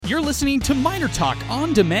You're listening to MinerTalk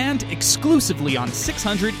on demand exclusively on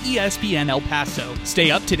 600 ESPN El Paso.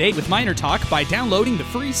 Stay up to date with MinerTalk by downloading the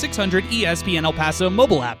free 600 ESPN El Paso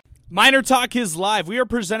mobile app. MinerTalk is live. We are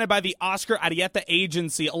presented by the Oscar Arieta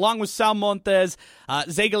Agency, along with Sal Montes,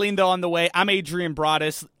 Zay Galindo on the way. I'm Adrian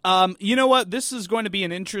Broadus. You know what? This is going to be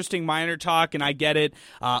an interesting MinerTalk, and I get it.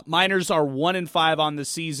 Miners are 1-5 on the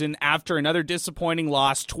season after another disappointing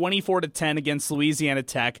loss, 24-10 against Louisiana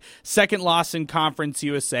Tech. Second loss in Conference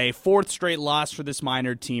USA. Fourth straight loss for this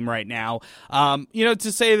Miner team right now. To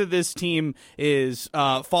say that this team is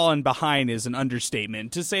fallen behind is an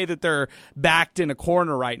understatement. To say that they're backed in a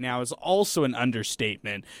corner right now is also an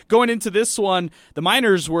understatement. Going into this one, the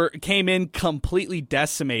Miners came in completely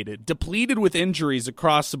decimated, depleted with injuries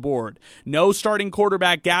across the board. No starting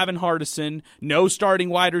quarterback Gavin Hardison, no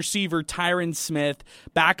starting wide receiver Tyron Smith,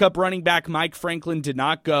 backup running back Mike Franklin did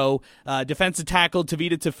not go, defensive tackle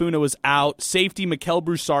Tavita Tafuna was out, safety Mikel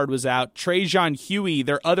Broussard was out, Trajan Huey,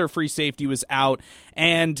 their other free safety, was out,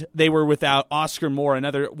 and they were without Oscar Moore,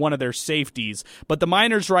 another one of their safeties. But the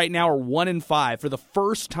Miners right now are 1-5 for the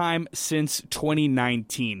first time since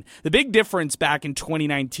 2019. The big difference back in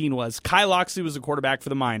 2019 was Kyle Loxley was the quarterback for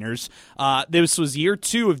the Miners. This was year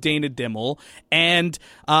 2 of Dana Dimmel, and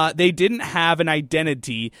they didn't have an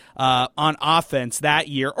identity on offense that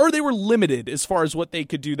year, or they were limited as far as what they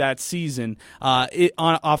could do that season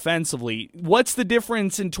offensively. What's the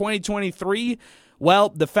difference in 2023? Well,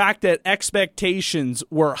 the fact that expectations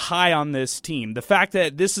were high on this team, the fact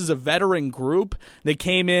that this is a veteran group that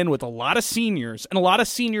came in with a lot of seniors, and a lot of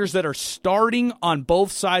seniors that are starting on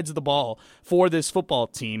both sides of the ball for this football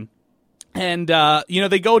team. And,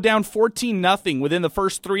 they go down 14-0 within the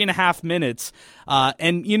first 3.5 minutes.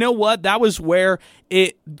 And you know what? That was where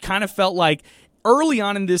it kind of felt like early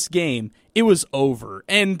on in this game, it was over.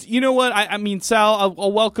 And you know what? I mean, Sal,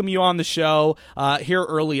 I'll welcome you on the show here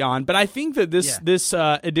early on. But I think that this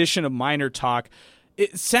edition of MinerTalk,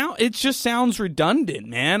 it just sounds redundant,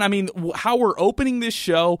 man. I mean, how we're opening this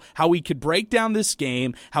show, how we could break down this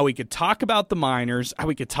game, how we could talk about the Miners, how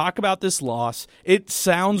we could talk about this loss, it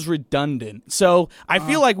sounds redundant. So I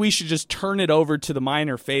feel like we should just turn it over to the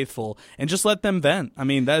Miner faithful and just let them vent. I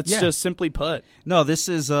mean, that's just simply put. No, this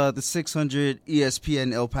is the 600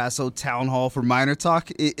 ESPN El Paso Town Hall for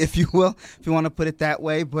MinerTalk, if you will, if you want to put it that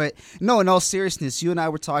way. But no, in all seriousness, you and I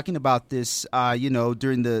were talking about this,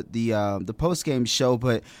 during the post-game show.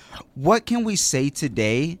 But what can we say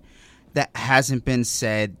today that hasn't been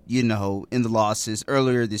said, in the losses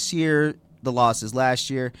earlier this year, the losses last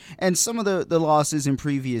year, and some of the losses in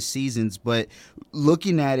previous seasons? But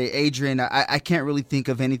looking at it, Adrian, I can't really think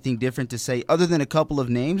of anything different to say other than a couple of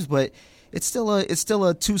names, but it's still a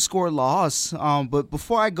 2-score loss. But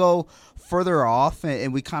before I go further off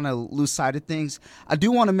and we kind of lose sight of things, I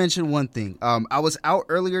do want to mention one thing. I was out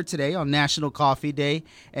earlier today on National Coffee Day,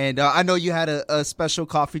 and I know you had a special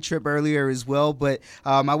coffee trip earlier as well, but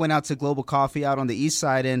I went out to Global Coffee out on the east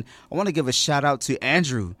side, and I want to give a shout out to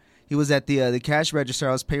Andrew. He was at the cash register.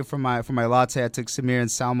 I was paying for my latte. I took Samir and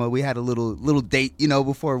Salma. We had a little date,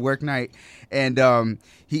 before work night. And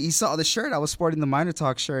he saw the shirt. I was sporting the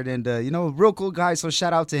MinerTalk shirt, and real cool guy. So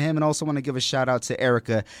shout out to him, and also want to give a shout out to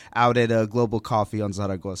Erica out at Global Coffee on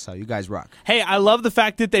Zaragoza. You guys rock. Hey, I love the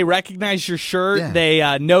fact that they recognize your shirt. Yeah.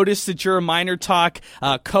 They noticed that you're a MinerTalk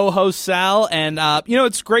co-host, Sal, and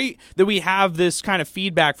it's great that we have this kind of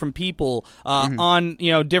feedback from people on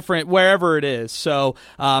different wherever it is. So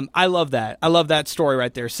I love that. I love that story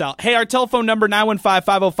right there, Sal. Hey, our telephone number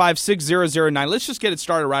 915-505-6009. Let's just get it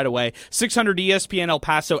started right away. 600 ESPN El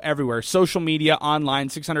Paso everywhere. Social media, online,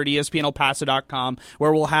 600ESPNElPaso.com,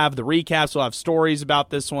 where we'll have the recaps. We'll have stories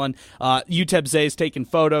about this one. UTEP Zay's taking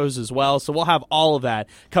photos as well. So we'll have all of that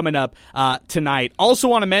coming up tonight. Also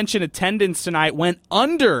want to mention attendance tonight went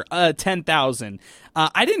under 10,000.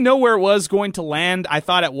 I didn't know where it was going to land. I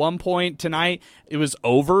thought at one point tonight it was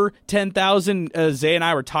over 10,000. Zay and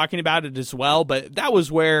I were talking about it as well, but that was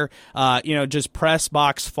where, just press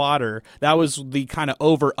box fodder. That was the kind of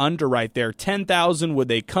over-under right there. 10,000, would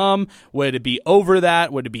they come? Would it be over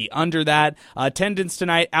that? Would it be under that? Attendance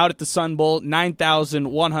tonight out at the Sun Bowl,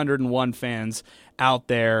 9,101 fans out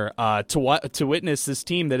there to witness this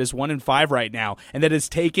team that is 1-5 right now, and that has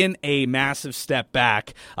taken a massive step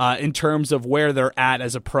back in terms of where they're at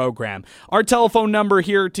as a program. Our telephone number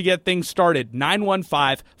here to get things started,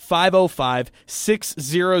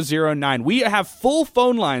 915-505-6009. We have full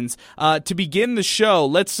phone lines to begin the show.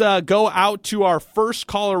 Let's go out to our first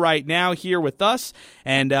caller right now here with us,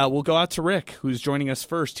 and we'll go out to Rick, who's joining us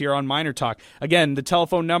first here on MinerTalk. Again, the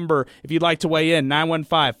telephone number, if you'd like to weigh in,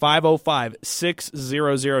 915-505-6009.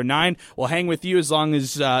 888-978-6009. We'll hang with you as long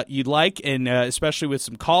as you'd like, and especially with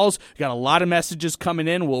some calls. We got a lot of messages coming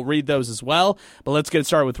in. We'll read those as well. But let's get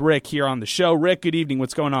started with Rick here on the show. Rick, good evening.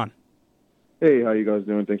 What's going on? Hey, how you guys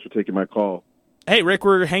doing? Thanks for taking my call. Hey, Rick,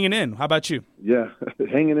 we're hanging in. How about you? Yeah,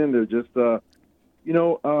 hanging in there. Just, I'm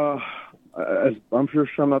sure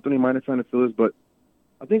I'm not the only Miner fan to feel this, but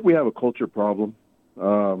I think we have a culture problem.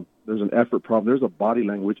 There's an effort problem. There's a body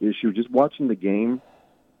language issue. Just watching the game,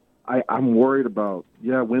 I'm worried about,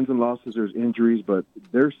 wins and losses, there's injuries, but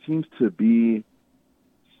there seems to be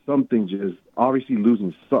something just, obviously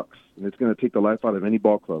losing sucks, and it's going to take the life out of any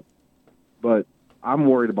ball club. But I'm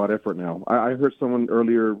worried about effort now. I heard someone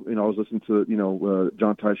earlier, I was listening to,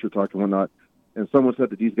 John Teicher talk and whatnot, and someone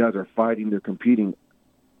said that these guys are fighting, they're competing.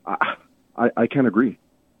 I can't agree.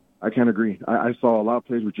 I saw a lot of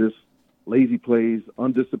plays with just lazy plays,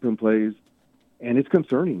 undisciplined plays, and it's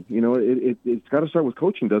concerning. It's got to start with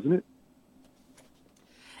coaching, doesn't it?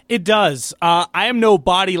 It does. I am no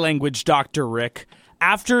body language doctor, Rick.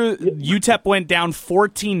 After UTEP went down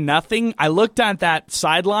 14-0, I looked at that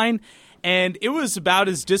sideline, and it was about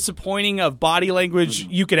as disappointing of body language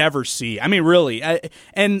you could ever see. I mean, really.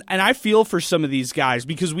 And I feel for some of these guys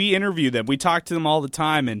because we interview them. We talk to them all the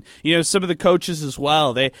time. And, some of the coaches as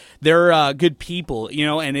well. They're good people,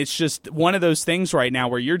 and it's just one of those things right now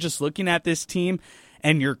where you're just looking at this team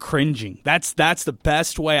and you're cringing. That's the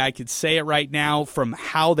best way I could say it right now from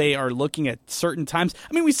how they are looking at certain times.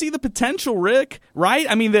 I mean, we see the potential, Rick, right?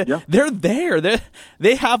 I mean, they're there.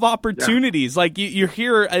 They have opportunities. Like you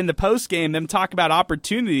hear in the post game them talk about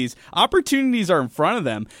opportunities. Opportunities are in front of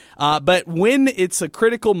them. But when it's a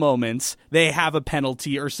critical moments, they have a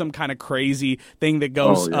penalty or some kind of crazy thing that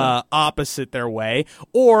goes opposite their way.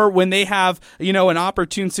 Or when they have, an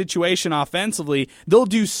opportune situation offensively, they'll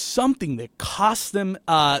do something that costs them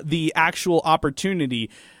the actual opportunity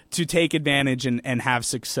to take advantage and have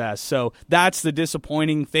success. So that's the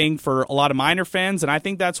disappointing thing for a lot of Miner fans, and I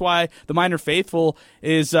think that's why the Miner faithful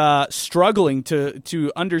is struggling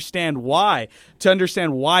to understand why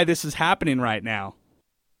this is happening right now.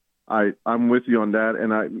 I'm with you on that,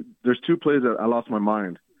 and there's two plays that I lost my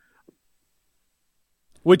mind.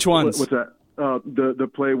 Which ones? What's that? The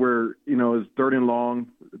play where is 3rd and long,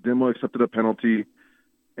 Demo accepted a penalty,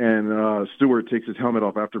 and Stewart takes his helmet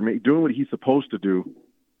off after doing what he's supposed to do.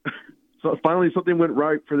 So finally, something went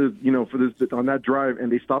right for this on that drive,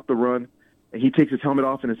 and they stopped the run, and he takes his helmet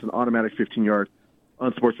off, and it's an automatic 15-yard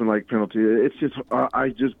unsportsmanlike penalty. It's just I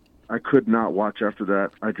could not watch after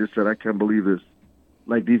that. I just said I can't believe this.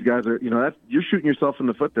 Like these guys are, you're shooting yourself in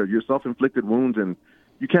the foot there. You're self-inflicted wounds, and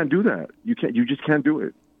you can't do that. You just can't do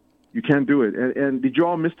it. You can't do it. And did you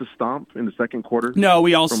all miss the stomp in the second quarter? No,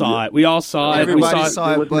 we all saw it. We all saw it. Everybody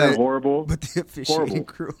saw it. Wasn't that horrible? But the officiating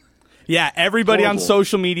crew. Yeah, everybody on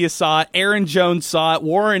social media saw it. Aaron Jones saw it.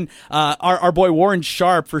 Warren, our boy Warren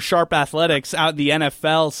Sharp for Sharp Athletics out in the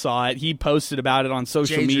NFL saw it. He posted about it on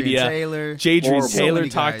social media. Jadrian Taylor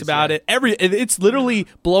talked about it. It's literally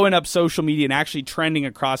blowing up social media and actually trending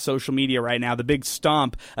across social media right now. The big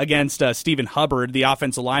stomp against Stephen Hubbard, the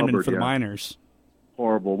offensive lineman for the Miners.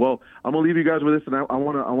 Horrible. Well, I'm gonna leave you guys with this, and I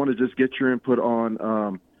want to just get your input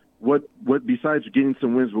on what besides getting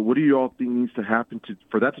some wins, but what do you all think needs to happen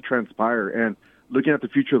for that to transpire? And looking at the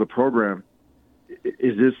future of the program,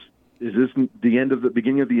 is this the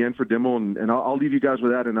beginning of the end for Demo? And I'll leave you guys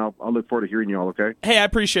with that, and I'll look forward to hearing you all. Okay. Hey, I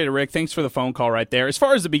appreciate it, Rick. Thanks for the phone call right there. As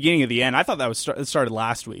far as the beginning of the end, I thought that was started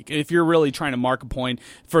last week. If you're really trying to mark a point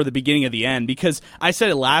for the beginning of the end, because I said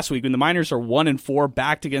it last week when the Miners are 1-4,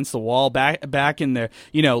 backed against the wall, back in there,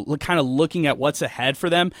 kind of looking at what's ahead for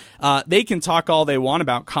them. They can talk all they want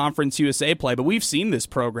about Conference USA play, but we've seen this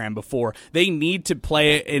program before. They need to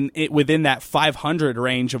play within that 500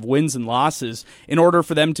 range of wins and losses in order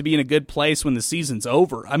for them to be in a good place when the season's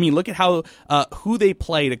over. I mean, look at how who they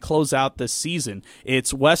play to close out this season.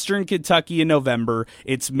 It's Western Kentucky in November.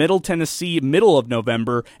 It's Middle Tennessee middle of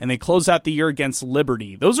November, and they close out the year against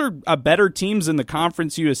Liberty. Those are better teams in the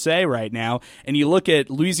Conference USA right now. And you look at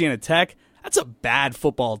Louisiana Tech. That's a bad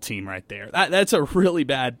football team right there. That's a really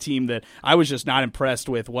bad team that I was just not impressed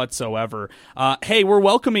with whatsoever. Hey, we're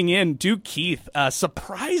welcoming in Duke Keith, a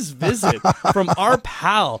surprise visit from our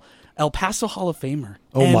pal, El Paso Hall of Famer.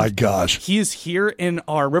 Oh, my gosh. He is here in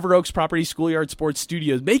our River Oaks Property Schoolyard Sports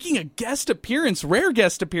Studios making a rare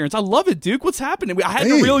guest appearance. I love it, Duke. What's happening? I had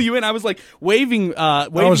to reel you in. I was like waving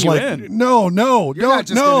you in. No, You're not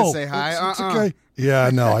just going to say hi. It's okay. Yeah,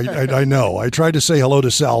 no, I know. I tried to say hello to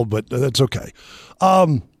Sal, but that's okay.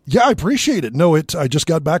 Yeah, I appreciate it. No, I just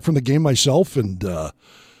got back from the game myself, and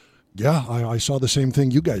I saw the same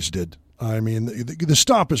thing you guys did. I mean, the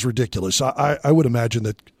stop is ridiculous. I would imagine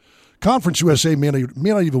that Conference USA may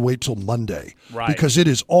not even wait till Monday, Right. Because it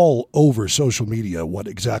is all over social media what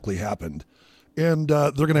exactly happened, and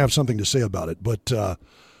they're going to have something to say about it. But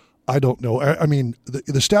I don't know. I mean, the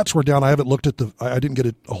stats were down. I haven't looked at I didn't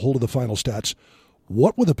get a hold of the final stats.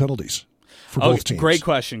 What were the penalties for both teams? Great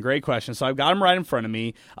question. So I've got them right in front of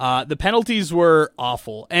me. The penalties were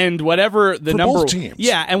awful, and whatever the for number, both teams.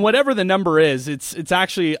 yeah, and whatever the number is, it's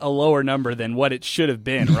actually a lower number than what it should have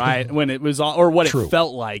been, right? When it was or what True. it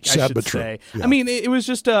felt like. Sad I should but say. true. Yeah. I mean, it was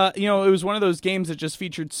just it was one of those games that just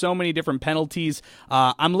featured so many different penalties.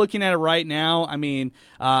 I'm looking at it right now. I mean,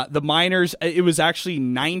 the Miners, it was actually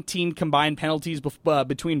 19 combined penalties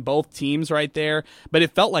between both teams right there, but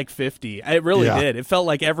it felt like 50. It really did. It felt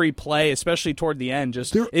like every play, especially toward the end,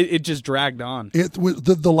 it just dragged on. It was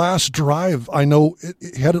the last drive. I know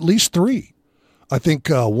it had at least 3. I think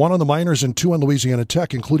one on the Miners and 2 on Louisiana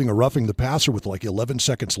Tech, including a roughing the passer with like 11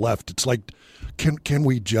 seconds left. It's like, can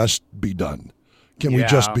we just be done? Can we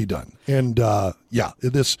just be done? And I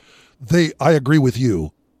agree with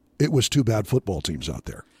you. It was 2 bad football teams out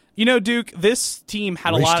there. You know, Duke, this team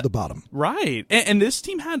had Race a lot to the bottom. Right. And this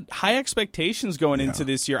team had high expectations going into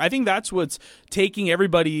this year. I think that's what's taking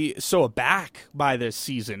everybody so aback by this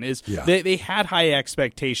season is they had high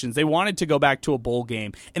expectations. They wanted to go back to a bowl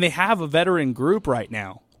game, and they have a veteran group right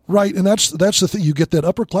now. Right, and that's the thing. You get that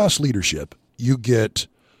upper class leadership. You get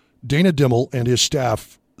Dana Dimmel and his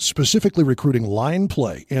staff specifically recruiting line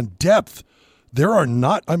play and depth. There are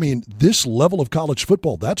not, this level of college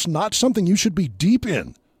football, that's not something you should be deep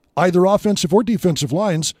in, either offensive or defensive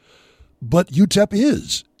lines, but UTEP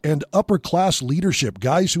is. And upper-class leadership,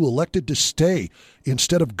 guys who elected to stay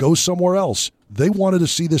instead of go somewhere else, they wanted to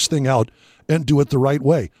see this thing out and do it the right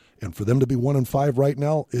way. And for them to be 1-5 right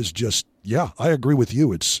now is just, I agree with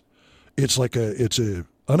you. It's like it's a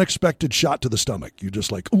unexpected shot to the stomach. You're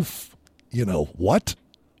just like, oof, what?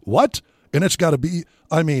 And it's got to be,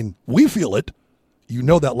 we feel it. You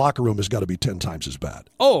know that locker room has got to be 10 times as bad.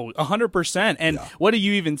 Oh, 100%. And what do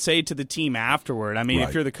you even say to the team afterward?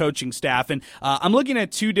 If you're the coaching staff. And I'm looking at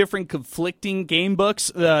 2 different conflicting game books.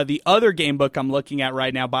 The other game book I'm looking at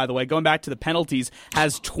right now, by the way, going back to the penalties,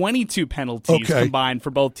 has 22 penalties combined for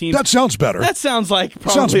both teams. That sounds better. That sounds like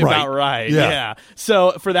probably about right. Yeah.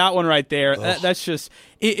 So for that one right there, that's just...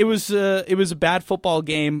 It was a bad football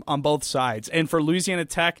game on both sides, and for Louisiana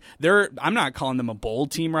Tech, I'm not calling them a bowl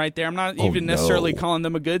team right there. I'm not even necessarily calling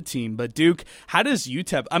them a good team. But Duke, how does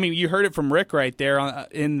UTEP? You heard it from Rick right there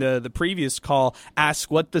in the previous call.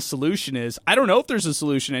 Ask what the solution is. I don't know if there's a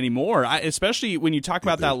solution anymore, especially when you talk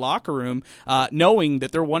about that locker room, knowing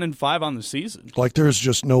that they're 1-5 on the season. Like there's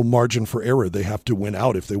just no margin for error. They have to win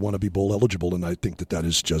out if they want to be bowl eligible, and I think that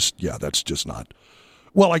is just that's just not.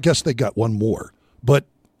 Well, I guess they got one more. But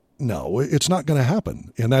no, it's not going to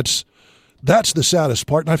happen. And that's the saddest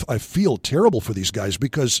part. And I feel terrible for these guys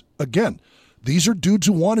because, again, these are dudes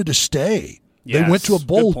who wanted to stay. Yes, they went to a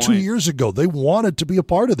bowl 2 years ago. They wanted to be a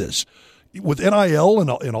part of this. With NIL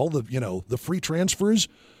and all the the free transfers,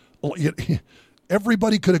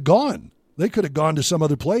 everybody could have gone. They could have gone to some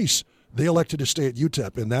other place. They elected to stay at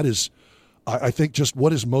UTEP, and that is, I think, just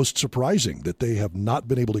what is most surprising, that they have not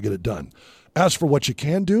been able to get it done. As for what you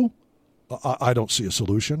can do, I don't see a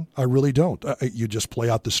solution. I really don't. You just play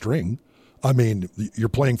out the string. You're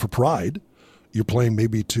playing for pride. You're playing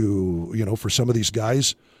maybe to, for some of these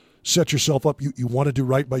guys, set yourself up. You want to do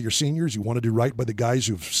right by your seniors. You want to do right by the guys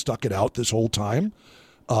who've stuck it out this whole time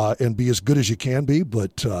and be as good as you can be.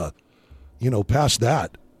 But, past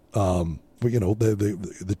that,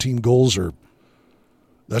 the team goals are,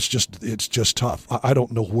 it's just tough. I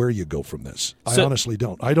don't know where you go from this. I honestly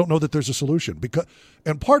don't. I don't know that there's a solution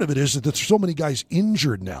and part of it is that there's so many guys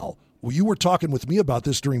injured now. Well, you were talking with me about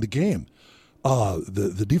this during the game.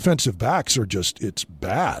 The defensive backs are it's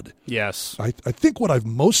bad. Yes. I think what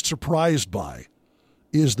I'm most surprised by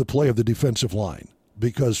is the play of the defensive line,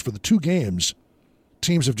 because for the 2 games,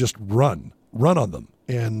 teams have just run on them.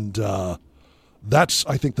 And, that's,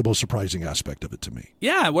 I think, the most surprising aspect of it to me.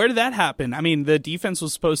 Yeah, where did that happen? The defense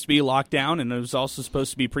was supposed to be locked down, and it was also supposed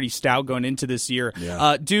to be pretty stout going into this year.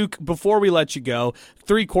 Yeah. Duke, before we let you go,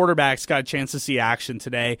 3 quarterbacks got a chance to see action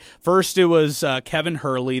today. First, it was Kevin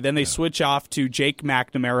Hurley. Then they switch off to Jake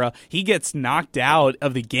McNamara. He gets knocked out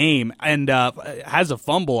of the game and has a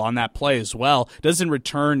fumble on that play as well. Doesn't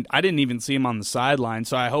return. I didn't even see him on the sideline,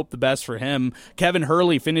 so I hope the best for him. Kevin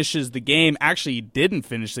Hurley finishes the game. Actually, he didn't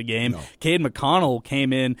finish the game. No. Cade McConnell McConnell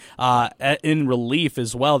came in relief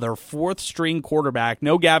as well. Their fourth-string quarterback,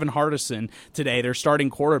 no Gavin Hardison today, their starting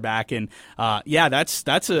quarterback. And,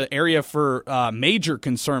 that's an area for major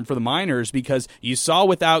concern for the Miners, because you saw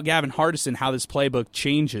without Gavin Hardison how this playbook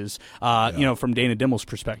changes, from Dana Dimel's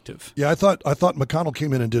perspective. Yeah, I thought McConnell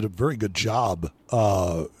came in and did a very good job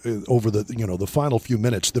over the final few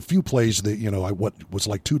minutes, the few plays that what was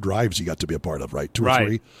like 2 drives he got to be a part of, right? 2 or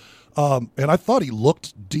 3, and I thought he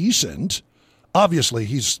looked decent. Obviously,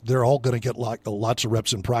 they're all going to get lots of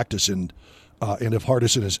reps in practice, and if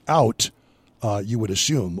Hardison is out, you would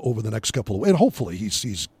assume over the next couple of, and hopefully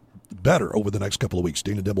he's better over the next couple of weeks.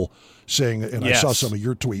 Dana Dimel saying, and yes. I saw some of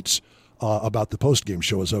your tweets about the post-game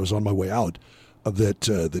show as I was on my way out,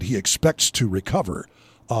 that he expects to recover,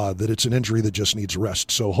 that it's an injury that just needs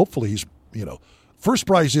rest. So hopefully he's, first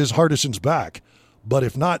prize is Hardison's back, but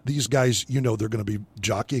if not, these guys, they're going to be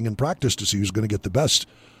jockeying in practice to see who's going to get the best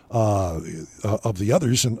of the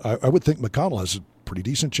others, and I would think McConnell has a pretty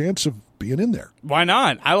decent chance of being in there. Why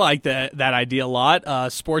not? I like that idea a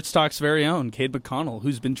lot. Sports Talk's very own Cade McConnell,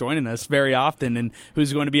 who's been joining us very often and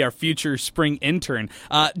who's going to be our future spring intern.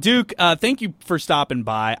 Duke, thank you for stopping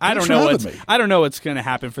by. I don't know what's going to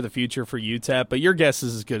happen for the future for UTEP, but your guess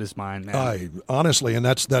is as good as mine, man. Honestly, and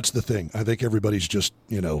that's the thing. I think everybody's just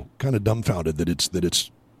kind of dumbfounded that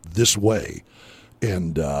it's this way,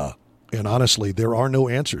 and honestly, there are no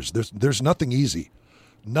answers. There's nothing easy.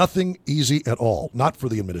 Nothing easy at all. Not for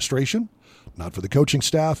the administration, not for the coaching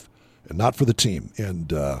staff, and not for the team.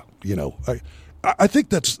 And, I think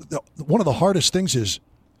that's one of the hardest things is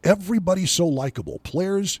everybody's so likable.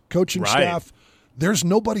 Players, coaching staff, there's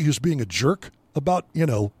nobody who's being a jerk about,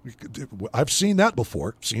 I've seen that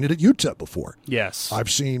before. Seen it at UTEP before. Yes.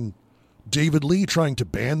 I've seen David Lee trying to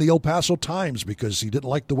ban the El Paso Times because he didn't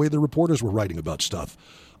like the way the reporters were writing about stuff.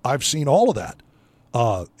 I've seen all of that.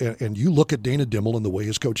 And you look at Dana Dimel and the way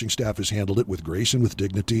his coaching staff has handled it with grace and with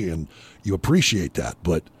dignity, and you appreciate that.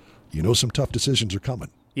 But some tough decisions are coming.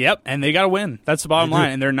 Yep, and they got to win. That's the bottom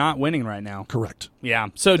line, and they're not winning right now. Correct. Yeah.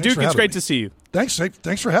 So, Duke, it's great to see you. Thanks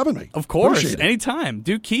for having me. Of course, anytime.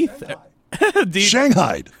 Duke Keith.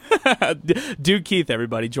 Shanghai. Duke Keith,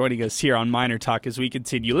 everybody, joining us here on Miner Talk as we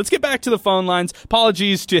continue. Let's get back to the phone lines.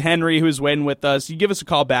 Apologies to Henry, who's waiting with us. You give us a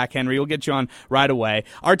call back, Henry. We'll get you on right away.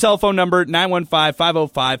 Our telephone number,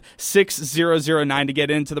 915-505-6009 to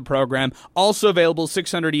get into the program. Also available,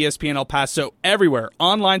 600 ESPN El Paso everywhere.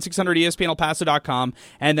 Online, 600ESPNElPaso.com.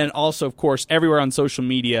 And then also, of course, everywhere on social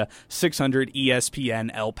media, 600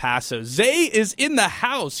 ESPN El Paso. Zay is in the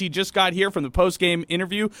house. He just got here from the post-game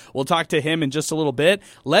interview. We'll talk to him in just a little bit.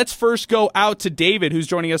 Let's first go out to David, who's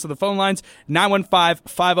joining us on the phone lines,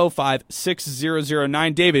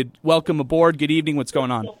 915-505-6009. David, welcome aboard. Good evening. What's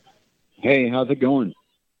going on? Hey, how's it going?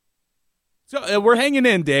 So we're hanging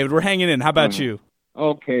in, David. We're hanging in. How about you?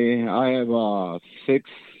 Okay, I have 6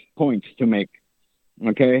 points to make.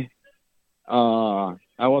 Okay? I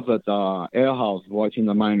was at the Ale House watching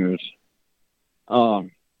the Miners.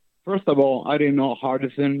 First of all, I didn't know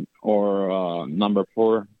Hardison or number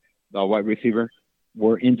 4, the wide receiver,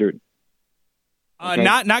 were injured. Okay?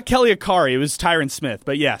 Not Kelly Akari. It was Tyron Smith,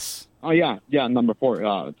 but yes. Oh, yeah, number 4,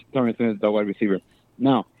 Tyron Smith, the wide receiver.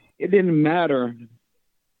 Now, it didn't matter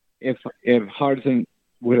if Hardison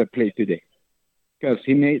would have played today, because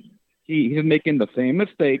he's making the same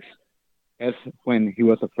mistakes as when he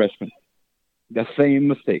was a freshman. The same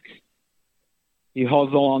mistakes. He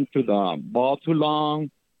holds on to the ball too long.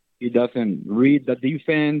 He doesn't read the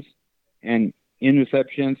defense, and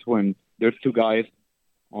interceptions when there's 2 guys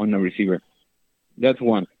on the receiver. That's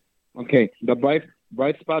one. Okay, the bright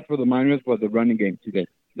spot for the Miners was the running game today.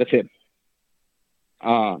 That's it.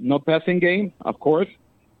 No passing game, of course.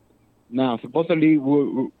 Now, supposedly,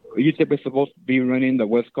 UTEP is supposed to be running the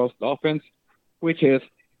West Coast offense, which is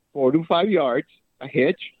 4 to 5 yards, a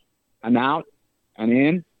hitch, an out, an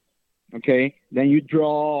in. Okay, then you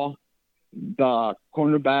draw the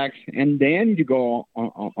cornerbacks, and then you go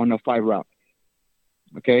on a 5 route.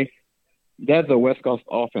 Okay, that's the West Coast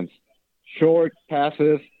offense. Short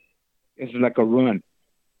passes is like a run,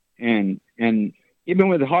 and even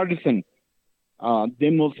with Hardison,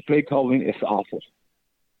 Dimel's play calling is awful.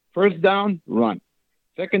 First down, run.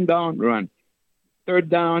 Second down, run. Third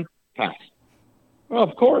down, pass. Well,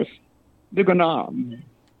 of course, they're gonna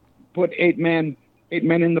put 8 men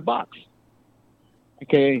in the box.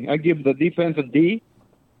 Okay, I give the defense a D.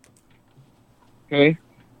 Okay.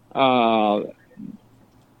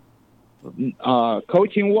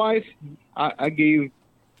 Coaching-wise, I gave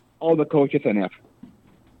all the coaches an F.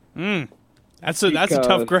 That's a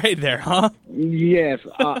tough grade there, huh? Yes,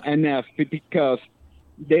 an F, because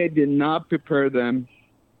they did not prepare them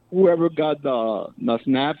whoever got the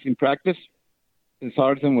snaps in practice, since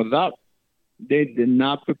Hardison was out, they did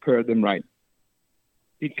not prepare them right.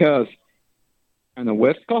 Because on the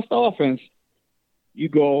West Coast offense, you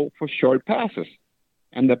go for short passes.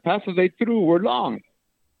 And the passes they threw were long,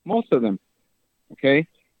 most of them. Okay?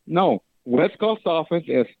 No, West Coast offense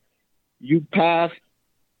is you pass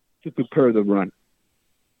to prepare the run.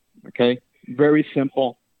 Okay? Very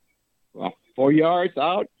simple. Well, 4 yards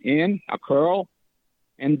out, in, a curl,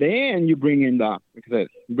 and then you bring in the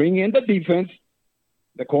defense,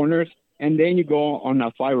 the corners, and then you go on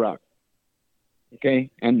a fly route. Okay?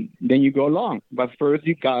 And then you go long. But first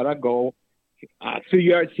you got to go 2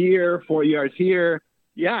 yards here, 4 yards here.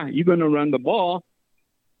 Yeah, you're going to run the ball.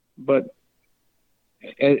 But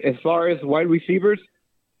as far as wide receivers,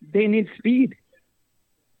 they need speed.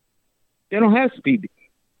 They don't have speed.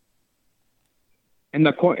 And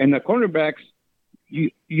the cornerbacks,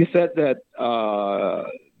 you said that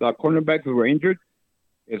the cornerbacks who were injured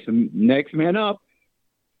is the next man up.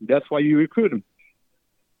 That's why you recruit them.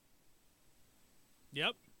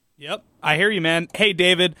 Yep. I hear you, man. Hey,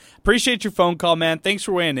 David, appreciate your phone call, man. Thanks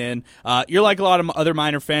for weighing in. You're like a lot of other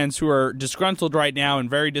Miner fans who are disgruntled right now and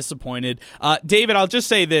very disappointed. David, I'll just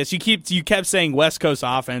say this. You kept saying West Coast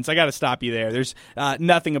offense. I got to stop you there. There's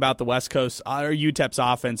nothing about the West Coast or UTEP's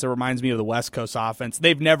offense that reminds me of the West Coast offense.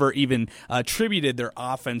 They've never even attributed their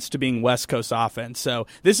offense to being West Coast offense. So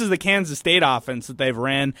this is the Kansas State offense that they've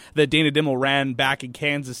ran, that Dana Dimel ran back in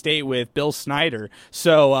Kansas State with Bill Snyder.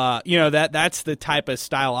 So, that's the type of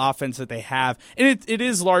style offense that they have, and it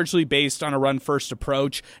is largely based on a run-first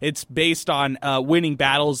approach. It's based on winning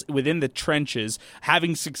battles within the trenches,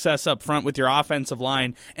 having success up front with your offensive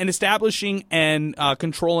line, and establishing and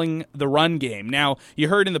controlling the run game. Now, you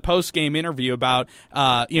heard in the post-game interview about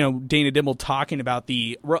Dana Dimel talking about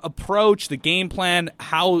the approach, the game plan,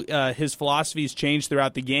 how his philosophies changed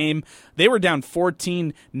throughout the game. They were down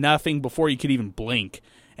 14-0 before you could even blink.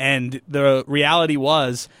 And the reality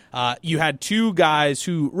was you had two guys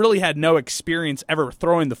who really had no experience ever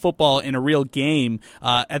throwing the football in a real game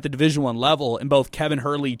at the Division I level, in both Kevin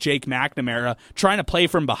Hurley, Jake McNamara, trying to play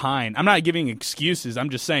from behind. I'm not giving excuses. I'm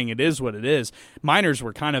just saying it is what it is. Miners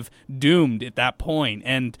were kind of doomed at that point.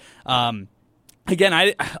 And again,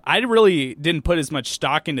 I really didn't put as much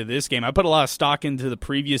stock into this game. I put a lot of stock into the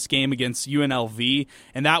previous game against UNLV,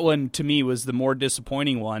 and that one, to me, was the more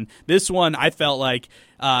disappointing one. This one, I felt like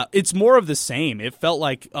it's more of the same. It felt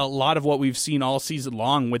like a lot of what we've seen all season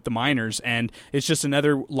long with the Miners, and it's just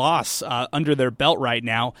another loss under their belt right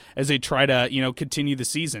now as they try to continue the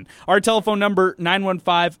season. Our telephone number,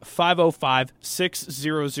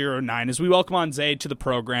 915-505-6009. As we welcome on Zay to the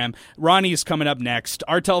program, Ronnie is coming up next.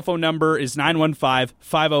 Our telephone number is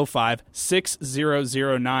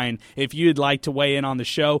 915-505-6009. If you'd like to weigh in on the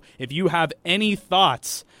show, if you have any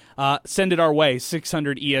thoughts, send it our way,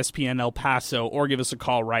 600 ESPN El Paso, or give us a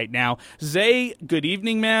call right now. Zay, good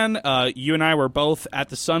evening, man. You and I were both at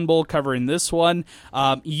the Sun Bowl covering this one.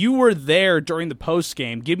 You were there during the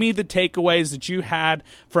postgame. Give me the takeaways that you had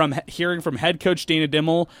from hearing from head coach Dana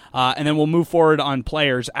Dimel, and then we'll move forward on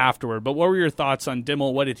players afterward. But what were your thoughts on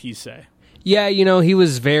Dimel? What did he say? Yeah, he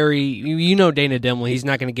was very, Dana Dimel, he's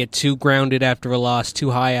not going to get too grounded after a loss, too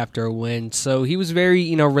high after a win. So he was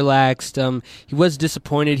very, relaxed. He was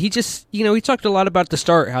disappointed. He just, he talked a lot about the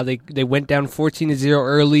start, how they went down 14-0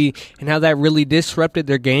 early, and how that really disrupted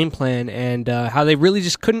their game plan, and how they really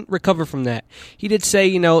just couldn't recover from that. He did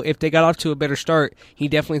say, if they got off to a better start, he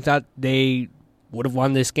definitely thought they would have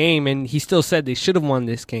won this game, and he still said they should have won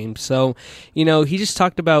this game. So, he just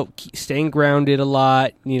talked about staying grounded a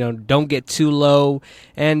lot, don't get too low.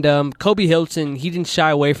 And Kobe Hilton, he didn't shy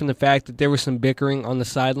away from the fact that there was some bickering on the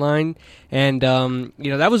sideline. And,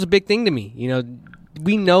 that was a big thing to me.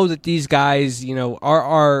 We know that these guys,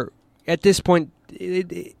 are at this point,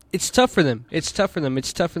 it's tough for them. It's tough for them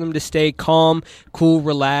to stay calm, cool,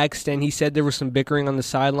 relaxed. And he said there was some bickering on the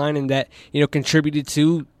sideline, and that contributed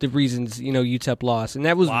to the reasons UTEP lost. And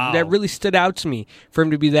that was that really stood out to me for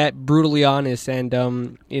him to be that brutally honest. And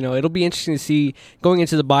it'll be interesting to see going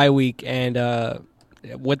into the bye week and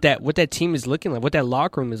what that team is looking like, what that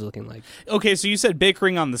locker room is looking like. Okay, so you said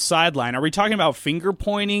bickering on the sideline. Are we talking about finger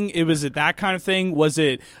pointing? Was it that kind of thing? Was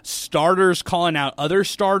it starters calling out other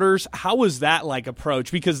starters? How was that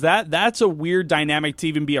approach? Because that's a weird dynamic to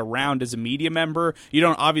even be around as a media member. You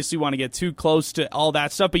don't obviously want to get too close to all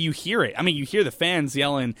that stuff, but you hear it. I mean, you hear the fans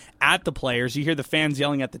yelling at the players. You hear the fans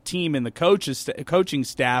yelling at the team and the coaching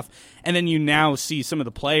staff, and then you now see some of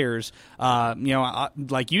the players,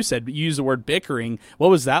 like you said, use the word bickering. What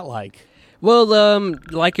was that like? Well,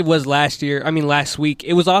 like it was last week,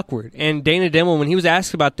 it was awkward. And Dana Dimmel, when he was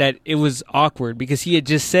asked about that, it was awkward because he had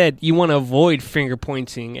just said you want to avoid finger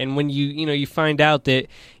pointing. And when you find out that,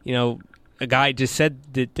 a guy just said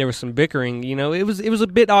that there was some bickering, it was a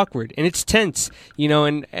bit awkward and it's tense,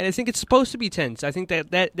 and I think it's supposed to be tense. I think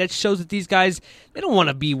that shows that these guys, they don't want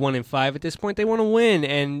to be 1-5 at this point. They want to win,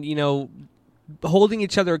 and, holding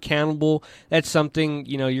each other accountable, that's something,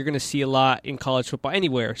 you're going to see a lot in college football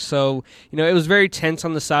anywhere. So, it was very tense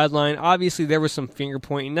on the sideline. Obviously, there was some finger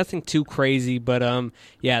pointing, nothing too crazy, but,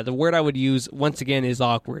 the word I would use, once again, is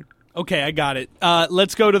awkward. Okay, I got it.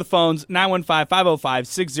 Let's go to the phones,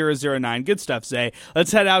 915-505-6009. Good stuff, Zay.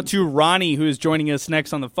 Let's head out to Ronnie, who is joining us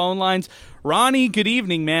next on the phone lines. Ronnie, good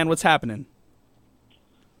evening, man. What's happening?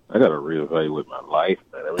 I got to reevaluate my life,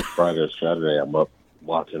 man. Every Friday or Saturday, I'm up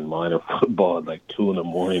watching minor football at like 2 a.m.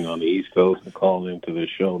 on the East Coast and calling into the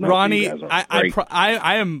show. Now, Ronnie,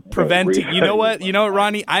 I am preventing. You know what,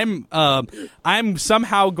 Ronnie? I'm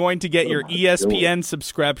somehow going to get your ESPN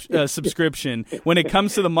subscription when it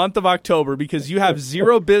comes to the month of October, because you have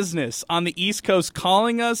zero business on the East Coast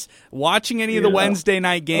calling us, watching any of the Wednesday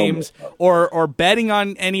night games, or betting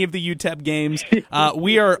on any of the UTEP games.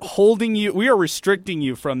 We are restricting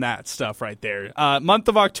you from that stuff right there. Month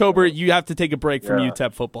of October, you have to take a break from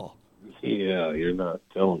UTEP football. Yeah, you're not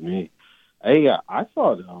telling me. Hey, I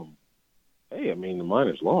thought, the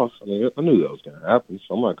Miners lost. I knew that was going to happen,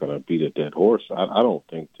 so I'm not going to beat a dead horse. I don't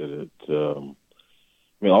think that it. All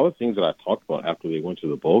the things that I talked about after they went to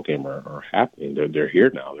the bowl game are happening. They're here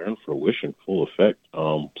now. They're in fruition, full effect.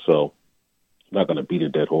 So I'm not going to beat a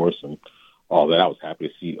dead horse and all that. I was happy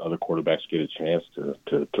to see other quarterbacks get a chance to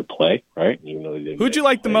play, right? Even though they didn't. Who'd you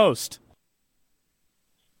like the most?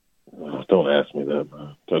 Don't ask me that,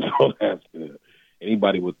 man. Don't ask me that.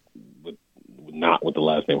 Anybody with not with the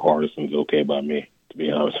last name Hardison is okay by me, to be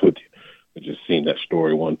honest with you. I've just seen that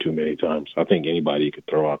story one too many times. I think anybody you could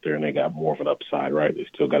throw out there and they got more of an upside, right? They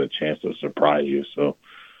still got a chance to surprise you. So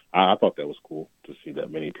I thought that was cool to see that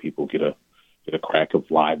many people get a crack of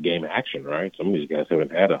live game action, right? Some of these guys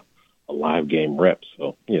haven't had a live game rep.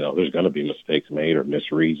 So, there's going to be mistakes made or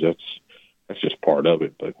misreads. That's just part of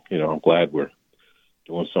it. But, I'm glad we're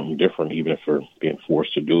doing something different, even if we're being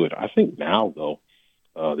forced to do it. I think now, though,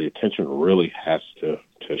 the attention really has to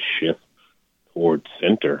shift towards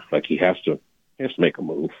center. Like he has to make a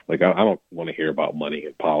move. Like I don't want to hear about money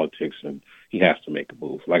and politics, and he has to make a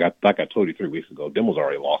move. Like I told you 3 weeks ago, Dimmel's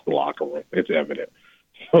already lost the locker room. It's evident.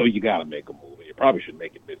 So you got to make a move. And you probably should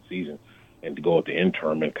make it mid-season and to go at the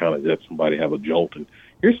interim and kind of let somebody have a jolt. And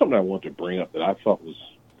here's something I want to bring up that I thought was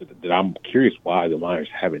that I'm curious why the Miners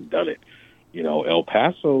haven't done it. El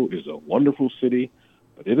Paso is a wonderful city,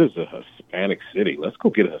 but it is a Hispanic city. Let's go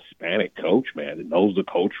get a Hispanic coach, man, that knows the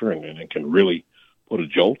culture and can really put a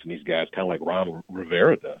jolt in these guys, kind of like Ron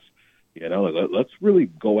Rivera does. Let's really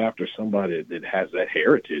go after somebody that has that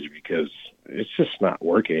heritage, because it's just not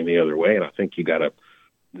working any other way. And I think you got to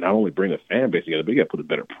not only bring a fan base together, but you got to put a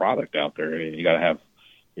better product out there, and you got to have,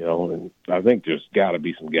 and I think there's got to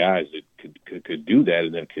be some guys that could do that,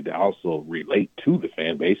 and then could also relate to the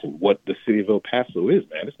fan base and what the city of El Paso is,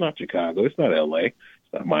 man. It's not Chicago. It's not L.A. It's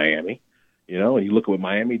not Miami. And you look at what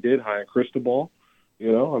Miami did, hiring Cristobal.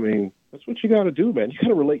 That's what you got to do, man. You got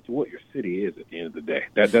to relate to what your city is at the end of the day.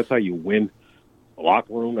 That's how you win the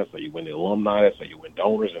locker room. That's how you win the alumni. That's how you win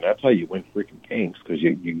donors, and that's how you win freaking games, because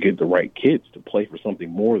you get the right kids to play for something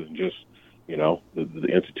more than just the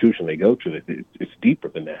institution they go to. It's deeper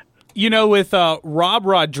than that. With Rob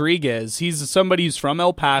Rodriguez, he's somebody who's from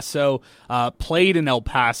El Paso, played in El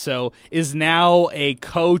Paso, is now a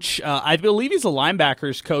coach. I believe he's a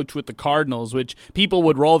linebackers coach with the Cardinals, which people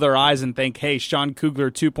would roll their eyes and think, hey, Sean Kugler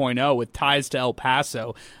 2.0 with ties to El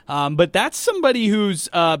Paso. But that's somebody who's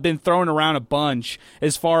been thrown around a bunch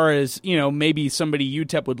as far as, maybe somebody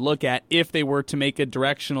UTEP would look at if they were to make a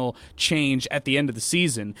directional change at the end of the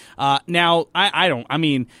season. Now,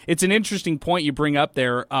 it's an interesting point you bring up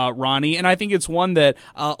there, Ronnie, and I think it's one that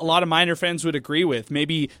a lot of Miner fans would agree with.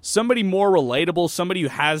 Maybe somebody more relatable, somebody who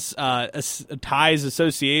has ties,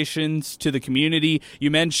 associations to the community.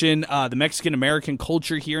 You mentioned the Mexican-American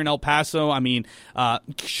culture here in El Paso.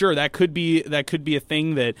 Sure, that could be a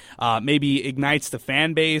thing that maybe ignites the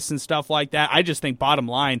fan base and stuff like that. I just think bottom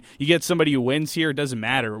line, you get somebody who wins here, it doesn't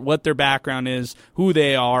matter what their background is, who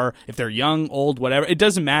they are, if they're young, old, whatever. It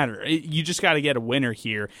doesn't matter. You just got to get a winner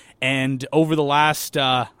here. And over the last,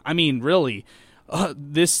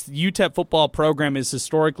 this UTEP football program is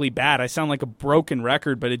historically bad. I sound like a broken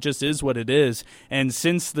record, but it just is what it is. And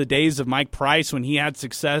since the days of Mike Price, when he had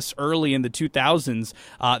success early in the 2000s,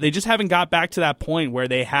 they just haven't got back to that point where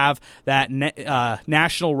they have that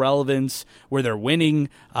national relevance, where they're winning,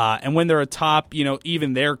 and when they're atop,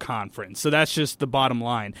 even their conference. So that's just the bottom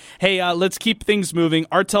line. Hey, let's keep things moving.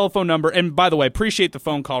 Our telephone number, and by the way, appreciate the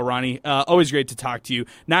phone call, Ronnie. Always great to talk to you.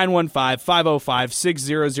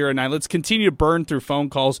 915-505-6009. Let's continue to burn through phone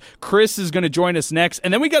calls. Chris is going to join us next,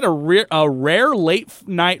 and then we got a rare late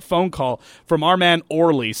night phone call from our man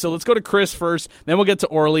Orly. So let's go to Chris first, then we'll get to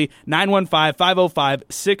Orly.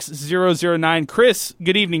 915-505-6009. Chris,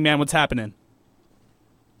 good evening, man. What's happening?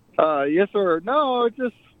 Yes, sir. No, I've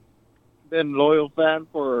just been a loyal fan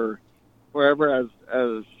for forever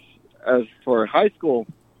as for high school.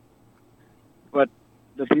 But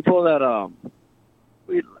the people that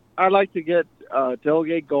I like to get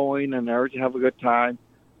tailgate going and everything, have a good time.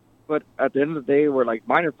 But at the end of the day, we're like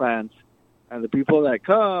Miner fans, and the people that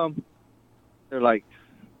come, they're like,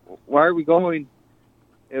 "Why are we going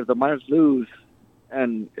if the Miners lose?"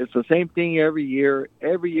 And it's the same thing every year.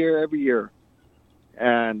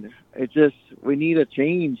 And it just, we need a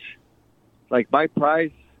change. Like Mike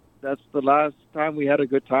Price, that's the last time we had a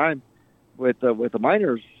good time with the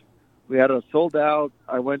Miners. We had a sold out.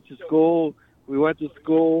 We went to school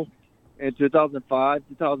in 2005,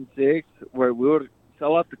 2006, where we would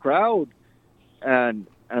sell out the crowd, and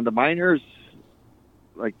the Miners,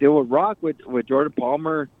 like, they would rock with Jordan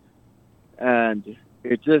Palmer, and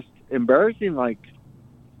it's just embarrassing. Like,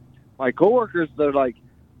 my coworkers, they're like,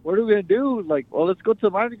 "What are we gonna do?" Like, "Well, let's go to the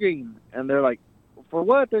Miner game," and they're like, "For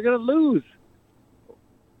what? They're gonna lose."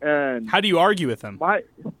 And how do you argue with them? My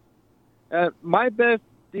best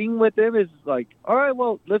thing with them is like, "All right,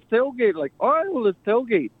 well, let's tailgate." Like, "All right, well, let's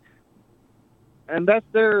tailgate." And that's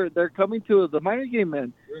they're coming to the Miner game,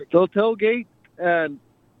 man. They'll tailgate and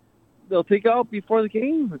they'll take out before the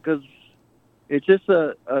game because it's just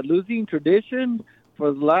a losing tradition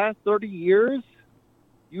for the last 30 years.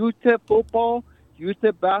 UTEP football,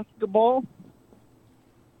 UTEP basketball,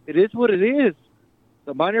 it is what it is.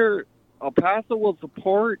 The Miner El Paso will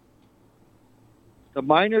support the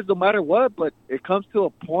Miners no matter what, but it comes to a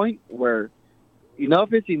point where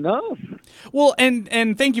enough is enough. Well, and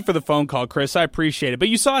thank you for the phone call, Chris. I appreciate it. But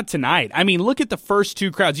you saw it tonight. I mean, look at the first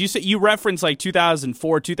two crowds. You referenced like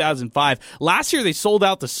 2004, 2005. Last year they sold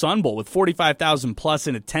out the Sun Bowl with 45,000 plus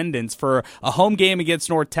in attendance for a home game against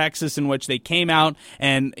North Texas, in which they came out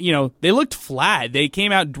and they looked flat. They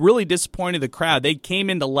came out really disappointed the crowd. They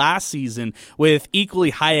came into last season with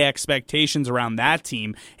equally high expectations around that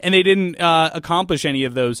team, and they didn't accomplish any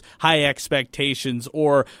of those high expectations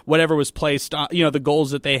or whatever was placed on, the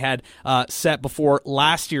goals that they had set before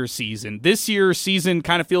last year's season. This year's season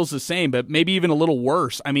kind of feels the same, but maybe even a little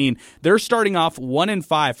worse. I mean, they're starting off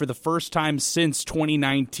 1-5 for the first time since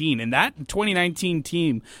 2019, and that 2019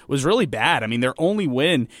 team was really bad. I mean, their only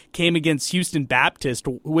win came against Houston Baptist,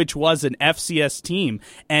 which was an FCS team.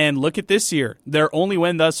 And look at this year. Their only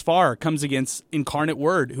win thus far comes against Incarnate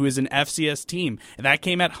Word, who is an FCS team, and that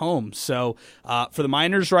came at home. So for the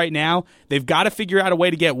Miners right now, they've got to figure out a way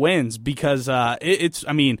to get wins because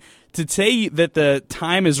to say that the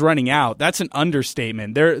time is running out, that's an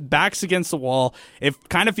understatement. Their backs against the wall. It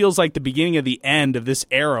kind of feels like the beginning of the end of this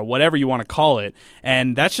era, whatever you want to call it.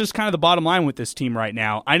 And that's just kind of the bottom line with this team right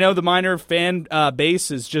now. I know the Miner fan base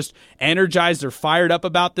is just energized. They're fired up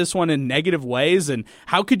about this one in negative ways, and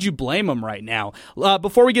how could you blame them right now?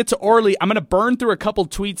 Before we get to Orly, I'm going to burn through a couple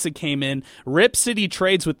tweets that came in. Rip City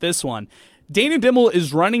trades with this one. Dana Dimmel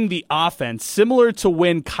is running the offense similar to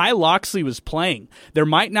when Kyle Loxley was playing. There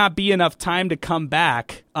might not be enough time to come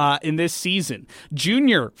back in this season.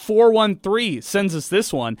 Junior 413 sends us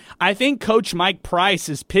this one. I think Coach Mike Price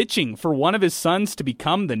is pitching for one of his sons to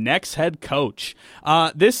become the next head coach.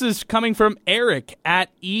 This is coming from Eric at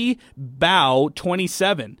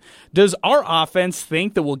eBow27. Does our offense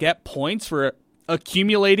think that we'll get points for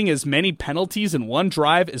accumulating as many penalties in one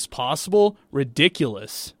drive as possible?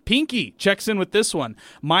 Ridiculous. Pinky checks in with this one.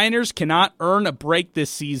 Miners cannot earn a break this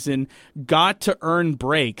season. Got to earn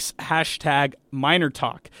breaks. Hashtag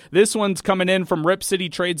MinerTalk. This one's coming in from Rip City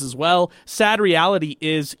Trades as well. Sad reality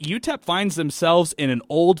is UTEP finds themselves in an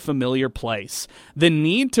old familiar place. The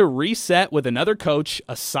need to reset with another coach,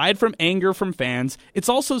 aside from anger from fans, it's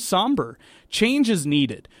also somber. Change is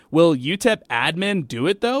needed. Will UTEP admin do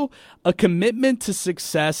it though? A commitment to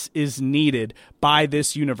success is needed. by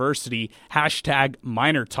this university. Hashtag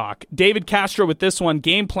MinerTalk. David Castro with this one.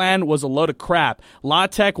 Game plan was a load of crap. La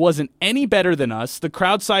Tech wasn't any better than us. The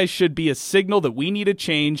crowd size should be a signal that we need a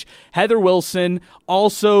change. Heather Wilson.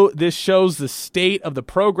 Also, this shows the state of the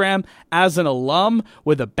program. As an alum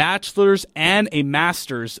with a bachelor's and a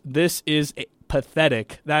master's, this is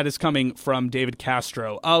pathetic. That is coming from David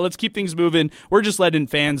Castro. Let's keep things moving. We're just letting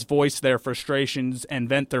fans voice their frustrations and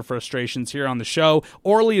vent their frustrations here on the show.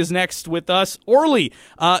 Orly is next with us. Orly,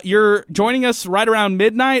 you're joining us right around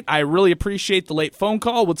midnight. I really appreciate the late phone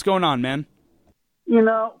call. What's going on, man? You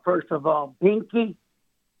know, first of all, Pinky,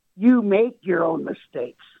 you make your own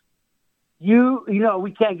mistakes. You know,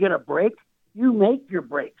 we can't get a break. You make your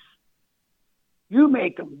breaks. You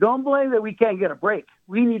make them. Don't blame that we can't get a break.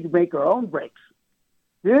 We need to make our own breaks.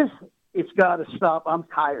 It's got to stop. I'm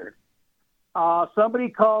tired. Somebody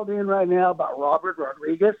called in right now about Robert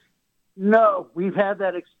Rodriguez. No, we've had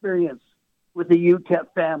that experience with the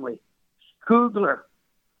UTEP family. Kugler,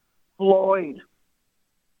 Floyd.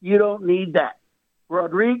 You don't need that.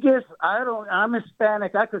 Rodriguez, I'm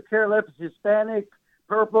Hispanic. I could care less if it's Hispanic,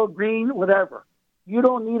 purple, green, whatever. You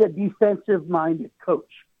don't need a defensive-minded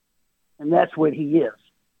coach. And that's what he is.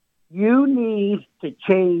 You need to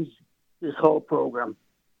change this whole program.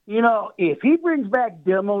 You know, if he brings back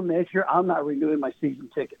Demo next year, I'm not renewing my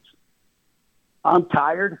season tickets. I'm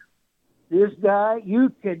tired. This guy,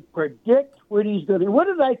 you can predict what he's going to do. What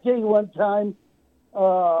did I tell you one time?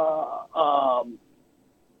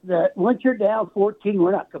 That once you're down 14,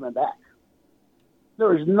 we're not coming back.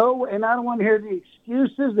 There is no, and I don't want to hear the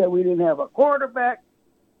excuses that we didn't have a quarterback.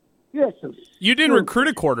 You didn't recruit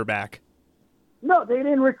a quarterback. No, they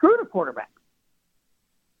didn't recruit a quarterback.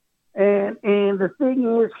 And the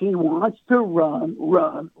thing is, he wants to run.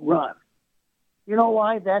 You know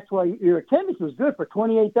why? That's why your attendance was good for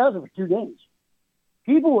 28,000 for 2 games.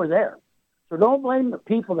 People were there. So don't blame the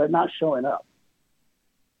people that are not showing up.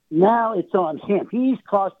 Now it's on him. He's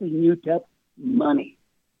costing UTEP money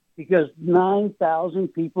because 9,000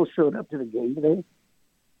 people showed up to the game today.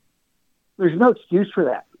 There's no excuse for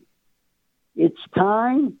that. It's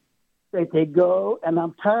time that they go, and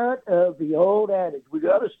I'm tired of the old adage. We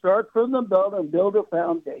got to start from the bottom and build a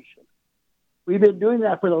foundation. We've been doing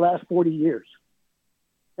that for the last 40 years.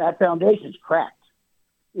 That foundation's cracked.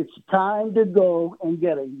 It's time to go and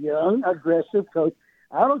get a young, aggressive coach.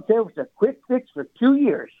 I don't care if it's a quick fix for 2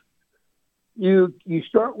 years. You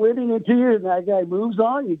start winning in 2 years, and that guy moves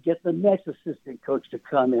on, you get the next assistant coach to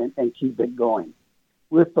come in and keep it going.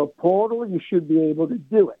 With the portal, you should be able to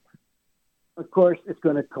do it. Of course, it's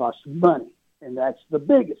going to cost money, and that's the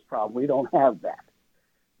biggest problem. We don't have that.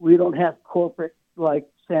 We don't have corporate like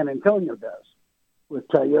San Antonio does with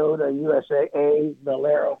Toyota, USAA,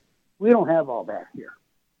 Valero. We don't have all that here.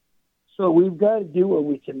 So we've got to do what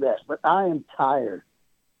we can best. But I am tired.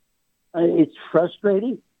 It's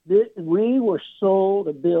frustrating. We were sold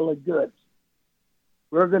a bill of goods.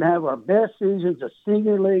 We're going to have our best seasons, a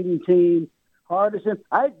senior-laden team. Hardison,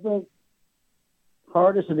 I think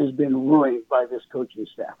Hardison has been ruined by this coaching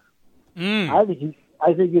staff. I think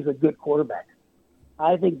he's a good quarterback.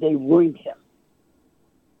 I think they ruined him.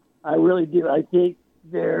 I really do. I think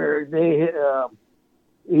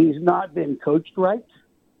he's not been coached right.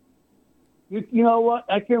 You know what?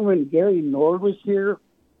 I can remember when Gary Nord was here,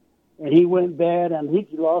 and he went bad, and I think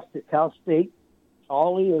he lost to Cal State,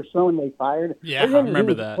 Ollie or someone they fired. Yeah, I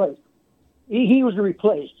remember that. He was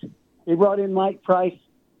replaced. They brought in Mike Price,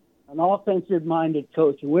 an offensive-minded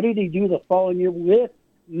coach. And what did he do the following year with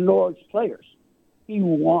Nord's players? He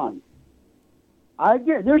won.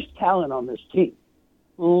 There's talent on this team.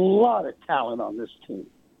 A lot of talent on this team.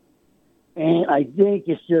 And I think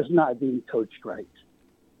it's just not being coached right.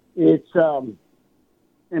 It's, I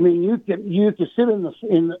mean, you can sit in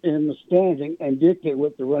the stands and dictate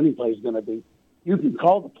what the running play is going to be. You can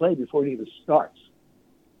call the play before it even starts.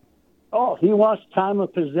 Oh, he wants time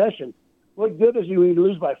of possession. What good is he when you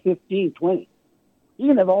lose by 15, 20? You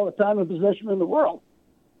can have all the time of possession in the world.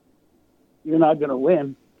 You're not going to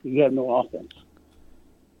win. You have no offense.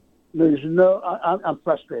 I'm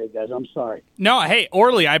frustrated, guys. I'm sorry. No, hey,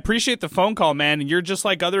 Orly, I appreciate the phone call, man. And you're just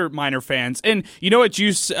like other Miner fans. And you know what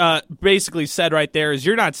you basically said right there is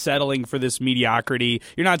you're not settling for this mediocrity.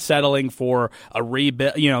 You're not settling for a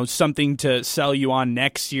rebuild, something to sell you on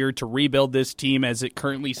next year to rebuild this team as it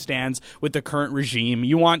currently stands with the current regime.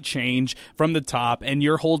 You want change from the top, and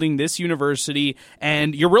you're holding this university,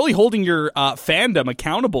 and you're really holding your fandom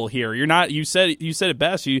accountable here. You're not. You said it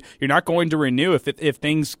best. You're not going to renew if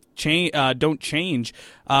things change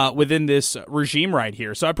within this regime right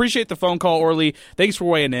here. So I appreciate the phone call, Orly. Thanks for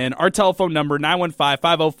weighing in. Our telephone number,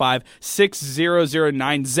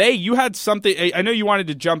 915-505-6009. Zay, you had something. I know you wanted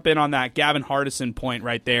to jump in on that Gavin Hardison point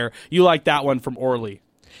right there. You like that one from Orly.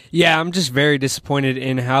 Yeah, I'm just very disappointed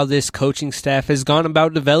in how this coaching staff has gone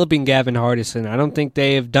about developing Gavin Hardison. I don't think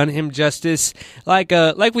they have done him justice. Like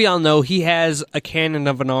we all know, he has a cannon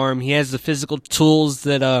of an arm. He has the physical tools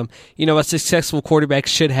that a successful quarterback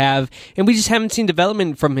should have, and we just haven't seen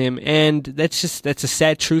development from him. And that's a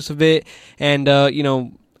sad truth of it. And I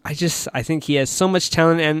think he has so much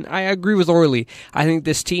talent, and I agree with Orly. I think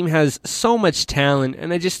this team has so much talent,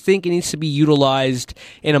 and I just think it needs to be utilized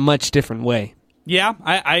in a much different way. Yeah,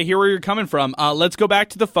 I hear where you're coming from. Let's go back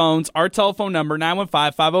to the phones. Our telephone number,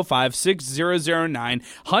 915-505-6009.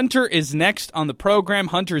 Hunter is next on the program.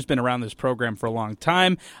 Hunter's been around this program for a long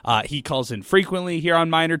time. He calls in frequently here on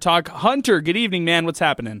Miner Talk. Hunter, good evening, man. What's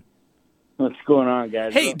happening? What's going on,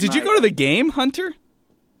 guys? Hey, did you go to the game, Hunter?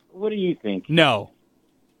 What do you think? No.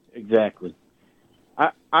 Exactly.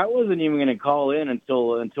 I wasn't even going to call in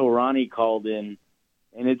until Ronnie called in,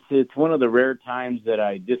 and it's one of the rare times that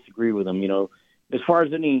I disagree with him, As far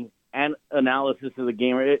as any analysis of the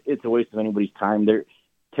game, it's a waste of anybody's time. They're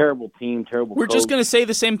terrible team, terrible We're coach. just going to say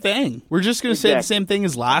the same thing. We're just going to say the same thing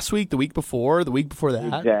as last week, the week before that.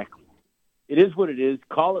 Exactly. It is what it is.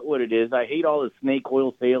 Call it what it is. I hate all the snake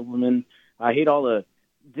oil salesmen. I hate all the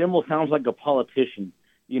 – Dimmel sounds like a politician,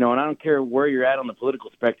 and I don't care where you're at on the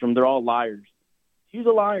political spectrum. They're all liars. He's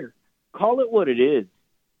a liar. Call it what it is.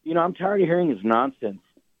 I'm tired of hearing his nonsense.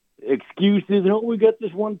 Excuses, we got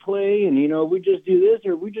this one play, and, we just do this,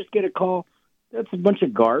 or we just get a call. That's a bunch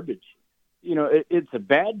of garbage. It's a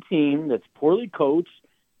bad team that's poorly coached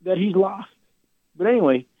that he's lost. But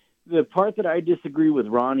anyway, the part that I disagree with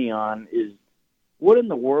Ronnie on is what in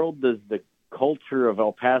the world does the culture of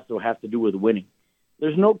El Paso have to do with winning?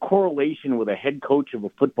 There's no correlation with a head coach of a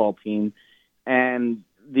football team and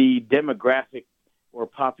the demographic or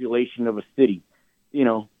population of a city,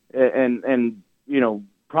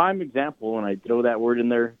 prime example, and I throw that word in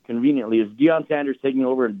there conveniently, is Deion Sanders taking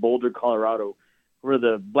over in Boulder, Colorado, where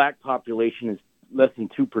the black population is less than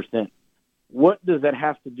 2%. What does that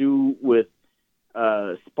have to do with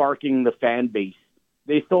sparking the fan base?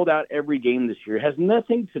 They sold out every game this year. It has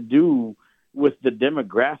nothing to do with the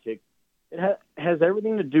demographic. It has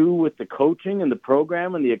everything to do with the coaching and the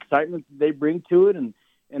program and the excitement that they bring to it and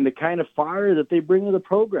the kind of fire that they bring to the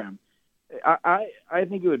program. I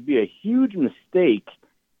think it would be a huge mistake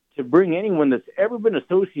to bring anyone that's ever been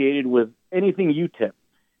associated with anything UTEP,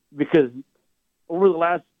 because over the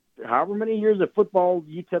last however many years of football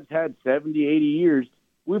UTEP's had, 70, 80 years,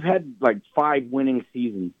 we've had like 5 winning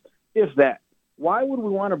seasons, if that. Why would we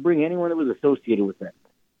want to bring anyone that was associated with that?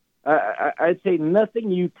 I'd say nothing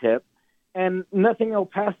UTEP and nothing El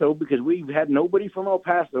Paso, because we've had nobody from El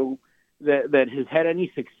Paso that has had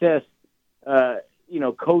any success,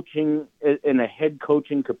 coaching in a head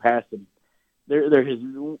coaching capacity.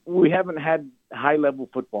 We haven't had high-level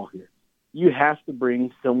football here. You have to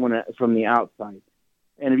bring someone from the outside.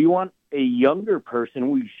 And if you want a younger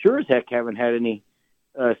person, we sure as heck haven't had any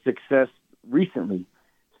success recently.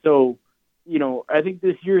 So, I think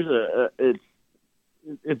this year's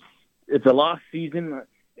it's a lost season,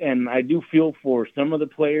 and I do feel for some of the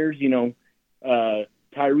players,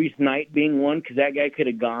 Tyrese Knight being one, because that guy could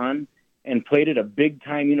have gone and played at a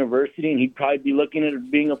big-time university, and he'd probably be looking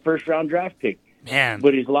at being a first-round draft pick. Man.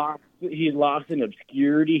 But he's lost in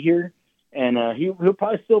obscurity here, and he'll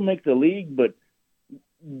probably still make the league, but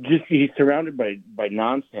just he's surrounded by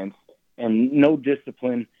nonsense and no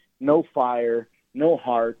discipline, no fire, no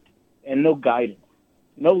heart, and no guidance.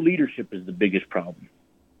 No leadership is the biggest problem.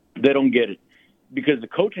 They don't get it because the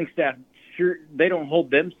coaching staff, they don't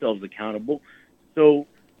hold themselves accountable. So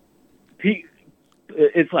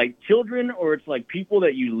it's like children, or it's like people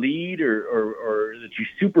that you lead or that you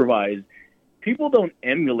supervise. People don't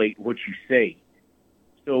emulate what you say.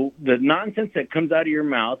 So the nonsense that comes out of your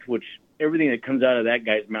mouth, which everything that comes out of that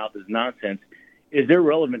guy's mouth is nonsense, is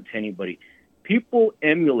irrelevant to anybody. People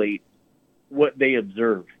emulate what they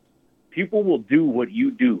observe. People will do what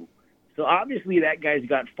you do. So obviously that guy's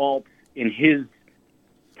got faults in his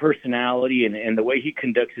personality and the way he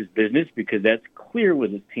conducts his business, because that's clear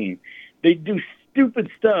with his team. They do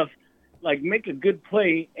stupid stuff like make a good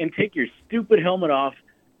play and take your stupid helmet off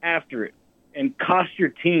after it and cost your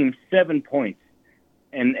team 7 points.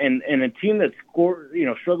 And a team that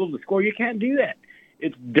struggles to score, you can't do that.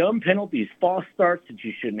 It's dumb penalties, false starts that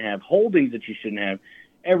you shouldn't have, holdings that you shouldn't have,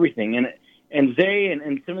 everything. And Zay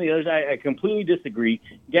and some of the others, I completely disagree.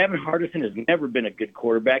 Gavin Hardison has never been a good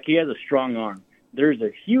quarterback. He has a strong arm. There's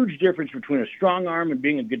a huge difference between a strong arm and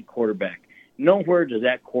being a good quarterback. Nowhere does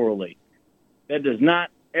that correlate. That does not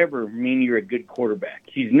ever mean you're a good quarterback.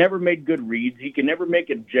 He's never made good reads. He can never make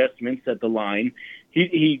adjustments at the line.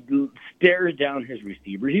 He stares down his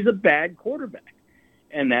receivers. He's a bad quarterback.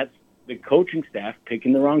 And that's the coaching staff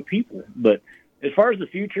picking the wrong people. But as far as the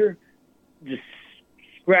future, just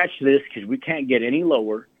scratch this because we can't get any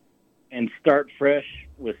lower and start fresh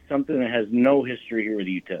with something that has no history here with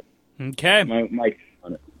UTEP. Okay. My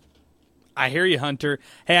on it. I hear you, Hunter.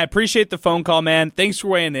 Hey, I appreciate the phone call, man. Thanks for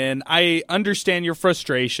weighing in. I understand your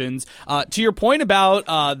frustrations. To your point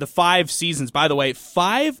about the 5 seasons, by the way,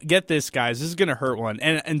 5, get this, guys, this is going to hurt one.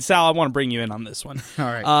 And Sal, I want to bring you in on this one. All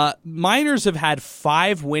right. Miners have had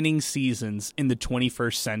 5 winning seasons in the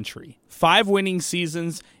 21st century. 5 winning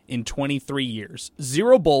seasons in 23 years.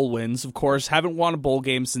 0 bowl wins, of course, haven't won a bowl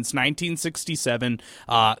game since 1967.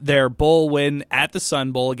 Their bowl win at the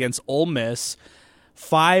Sun Bowl against Ole Miss.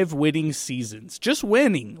 5 winning seasons. Just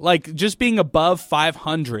winning. Like, just being above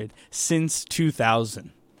 500 since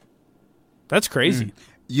 2000. That's crazy.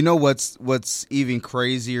 You know what's even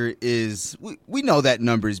crazier is we know that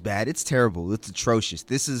number is bad. It's terrible. It's atrocious.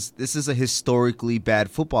 This is a historically bad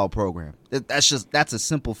football program. That's a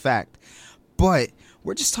simple fact. But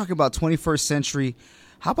we're just talking about 21st century.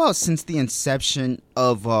 How about since the inception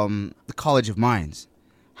of the College of Mines?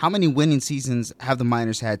 How many winning seasons have the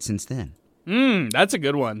Miners had since then? That's a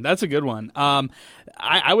good one.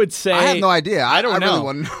 I would say I have no idea. I don't know. Really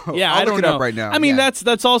want to know. Yeah, I'll I don't look it know up right now. I mean, yeah.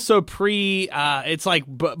 that's also pre. It's like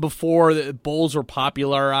before the bowls were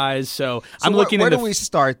popularized. So I'm looking. Where do we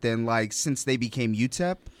start then? Like since they became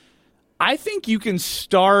UTEP. I think you can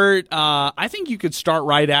start. I think you could start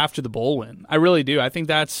right after the bowl win. I really do. I think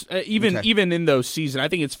that's even in those seasons. I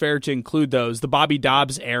think it's fair to include those. The Bobby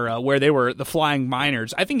Dobbs era, where they were the Flying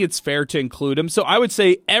Miners. I think it's fair to include them. So I would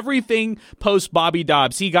say everything post Bobby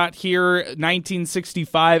Dobbs. He got here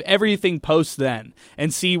 1965. Everything post then,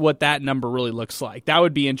 and see what that number really looks like. That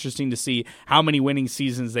would be interesting to see how many winning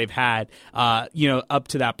seasons they've had. Up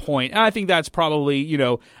to that point. And I think that's probably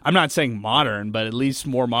I'm not saying modern, but at least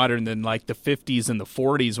more modern than like the 50s and the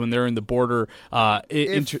 40s when they're in the border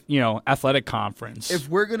athletic conference. If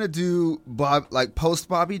we're gonna do post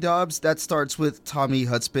Bobby Dobbs, that starts with Tommy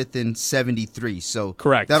Hudspeth in 73. So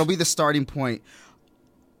correct. That'll be the starting point.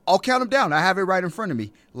 I'll count them down. I have it right in front of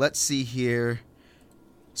me. Let's see here.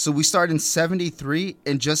 So we start in 73,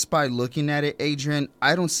 and just by looking at it, Adrian,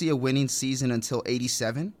 I don't see a winning season until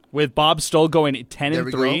 87. With Bob Stoll going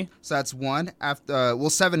 10-3. So that's 1 after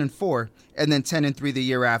 7-4, and then 10-3 the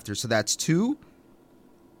year after. So that's 2.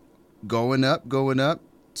 Going up,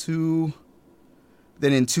 2.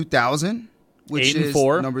 Then in 2000, which is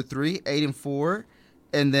 8-4. number 3, 8-4,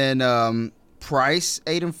 and then Price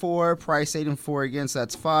 8-4, Price 8-4 again. So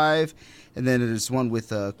that's 5. And then there's one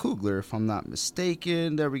with Kugler, if I'm not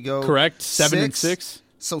mistaken. There we go. Correct. 7-6.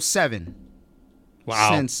 So 7.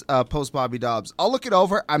 Wow. Since post Bobby Dobbs. I'll look it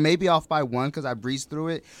over. I may be off by 1 because I breezed through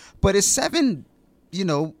it. But is 7,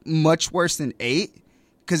 much worse than 8?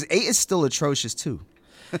 Because 8 is still atrocious too.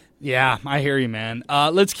 Yeah, I hear you, man.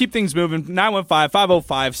 Let's keep things moving.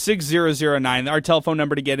 915-505-6009, our telephone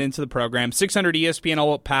number to get into the program. 600 ESPN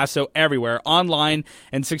El Paso everywhere, online,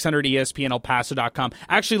 and 600ESPNElPaso.com.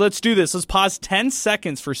 Actually, let's do this. Let's pause 10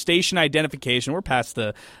 seconds for station identification. We're past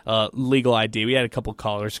the legal ID. We had a couple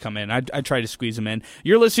callers come in. I tried to squeeze them in.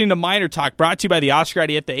 You're listening to Miner Talk, brought to you by the Oscar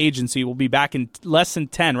Arrieta Agency. We'll be back in less than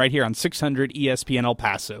 10 right here on 600 ESPN El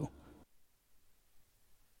Paso.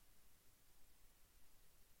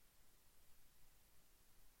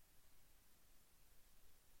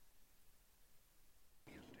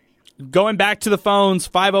 Going back to the phones,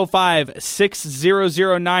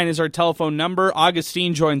 505-6009 is our telephone number.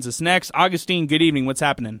 Augustine joins us next. Augustine, good evening. What's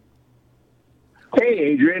happening? Hey,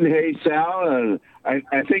 Adrian. Hey, Sal. I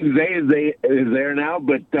think Zay is there now,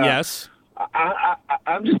 but yes.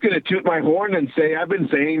 I'm just going to toot my horn and say I've been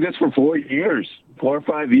saying this for 4 or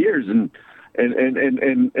 5 years, and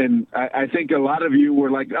I think a lot of you were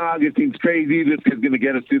like, Augustine's crazy. This is going to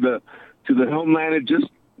get us to the homeland. It just,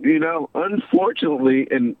 unfortunately,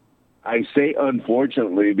 and I say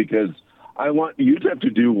unfortunately because I want UTEP to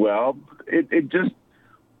do well. It just,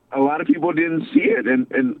 a lot of people didn't see it, and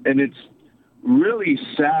it's really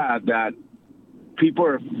sad that people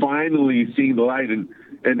are finally seeing the light. And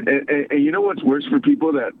you know what's worse for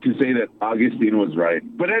people to say that Augustine was right.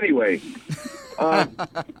 But anyway,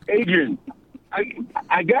 Adrian,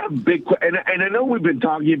 I got a big question, and I know we've been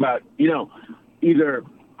talking about either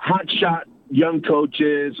hotshot young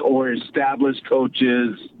coaches or established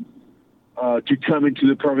coaches to come into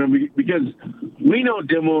the program, because we know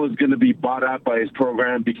Dimmel is going to be bought out by his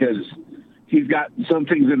program because he's got some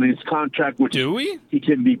things in his contract which he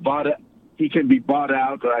can be bought. He can be bought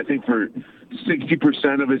out. I think for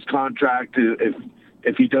 60% of his contract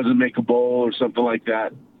if he doesn't make a bowl or something like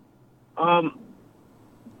that.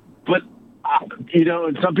 But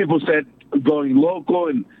and some people said going local,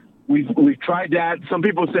 and we've tried that. Some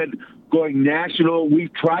people said going national.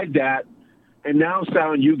 We've tried that, and now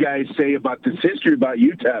sound you guys say about this history about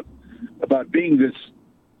UTEP, about being this,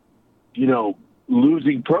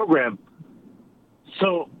 losing program.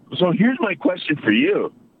 So here's my question for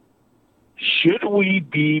you: should we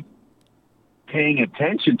be paying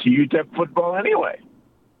attention to UTEP football anyway,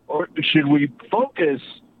 or should we focus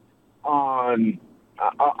on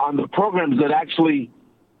the programs that actually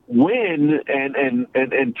win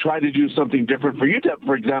and try to do something different for UTEP?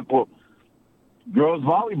 For example, girls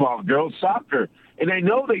volleyball, girls soccer. And I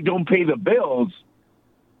know they don't pay the bills,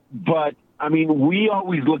 but I mean, we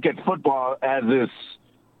always look at football as this,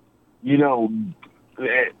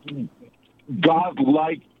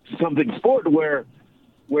 godlike something sport where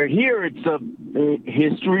here it's a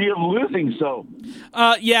history of losing. So,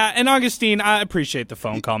 and Augustine, I appreciate the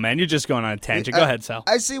phone call, man. You're just going on a tangent. Go ahead, Sal.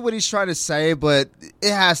 I see what he's trying to say, but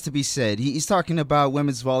it has to be said. He's talking about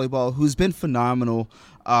women's volleyball, who's been phenomenal.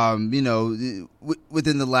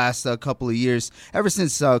 Within the last couple of years, ever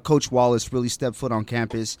since Coach Wallace really stepped foot on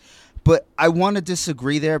campus. But I want to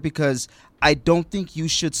disagree there because I don't think you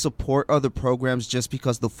should support other programs just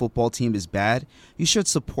because the football team is bad. You should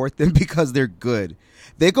support them because they're good.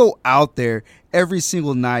 They go out there every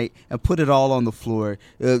single night and put it all on the floor.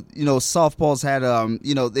 Softball's had,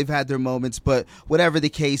 they've had their moments, but whatever the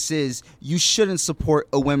case is, you shouldn't support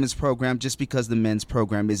a women's program just because the men's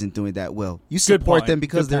program isn't doing that well. You support them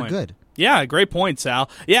because they're good. Yeah, great point, Sal.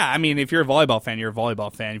 Yeah, I mean, if you're a volleyball fan, you're a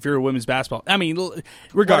volleyball fan. If you're a women's basketball, I mean,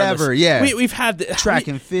 regardless. Whatever, yeah. We've had track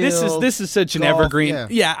and field. This is such an golf, evergreen.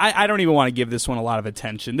 Yeah, I don't even want to give this one a lot of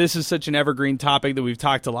attention. This is such an evergreen topic that we've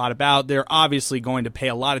talked a lot about. They're obviously going to pay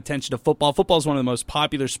a lot of attention to football. Football is one of the most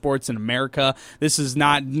popular sports in America. This is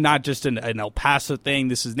not just an El Paso thing.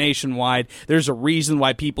 This is nationwide. There's a reason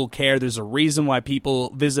why people care. There's a reason why people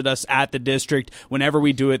visit us at the district whenever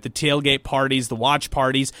we do it, the tailgate parties, the watch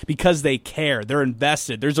parties, because they care. They're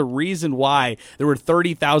invested. There's a reason why there were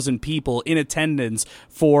 30,000 people in attendance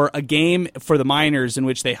for a game for the Miners in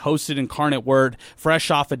which they hosted Incarnate Word, fresh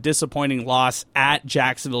off a disappointing loss at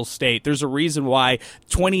Jacksonville State. There's a reason why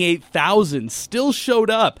 28,000 still showed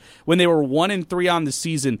up when they were 1-3 on the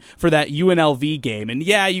season for that UNLV game. And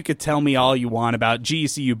yeah, you could tell me all you want about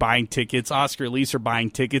GCU buying tickets, Oscar Leaser buying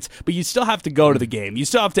tickets, but you still have to go to the game. You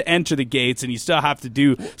still have to enter the gates, and you still have to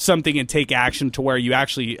do something and take action to where you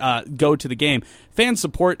actually go to the game. Fans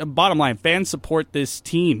support, bottom line, fans support this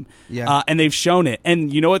team, and they've shown it.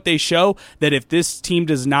 And you know what they show? That if this team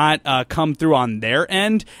does not come through on their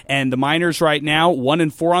end, and the Miners right now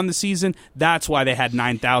 1-4 on the season, that's why they had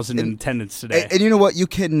 9,000 in attendance today. And you know what? You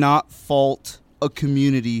cannot fault a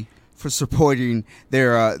community for supporting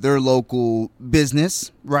their local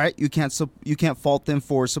business, right? You can't fault them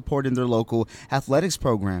for supporting their local athletics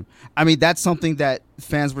program. I mean, that's something that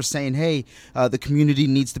fans were saying, hey, the community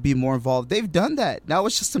needs to be more involved. They've done that. Now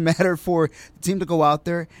it's just a matter for the team to go out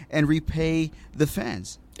there and repay the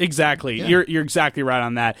fans. Exactly. Yeah. You're exactly right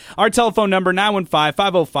on that. Our telephone number,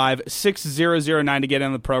 915-505-6009 to get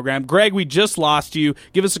on the program. Greg, we just lost you.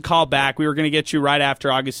 Give us a call back. We were going to get you right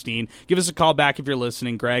after Augustine. Give us a call back if you're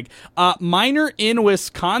listening, Greg. Miner in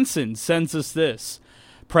Wisconsin sends us this.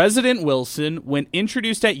 President Wilson, when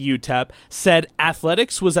introduced at UTEP, said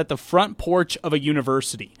athletics was at the front porch of a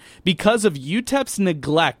university. Because of UTEP's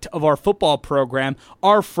neglect of our football program,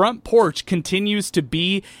 our front porch continues to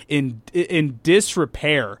be in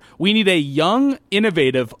disrepair. We need a young,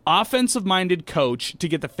 innovative, offensive-minded coach to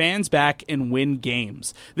get the fans back and win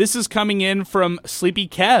games. This is coming in from Sleepy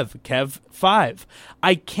Kev 5.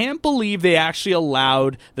 I can't believe they actually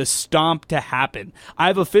allowed the stomp to happen.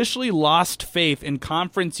 I've officially lost faith in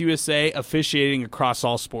Conference USA officiating across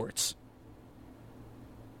all sports.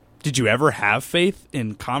 Did you ever have faith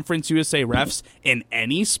in Conference USA refs in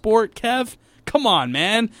any sport, Kev? Come on,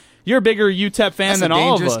 man. You're a bigger UTEP fan than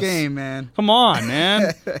all of us. That's a dangerous game, man. Come on,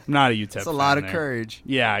 man. I'm not a UTEP fan. It's a lot of courage.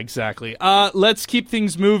 Yeah, exactly. Let's keep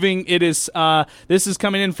things moving. It is this is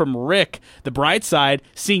coming in from Rick. The bright side,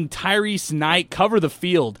 seeing Tyrese Knight cover the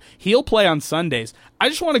field. He'll play on Sundays. I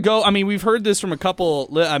just want to go. I mean, we've heard this from a couple.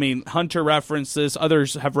 I mean, Hunter referenced this.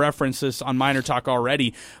 Others have referenced this on Miner Talk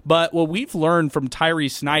already. But what we've learned from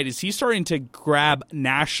Tyrese Knight is he's starting to grab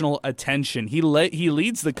national attention. He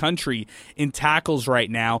leads the country in tackles right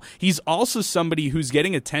now. He's also somebody who's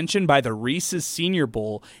getting attention by the Reese's Senior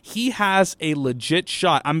Bowl. He has a legit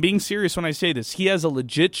shot. I'm being serious when I say this. He has a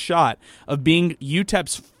legit shot of being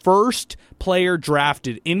UTEP's first player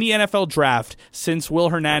drafted in the NFL draft since Will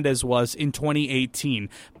Hernandez was in 2018.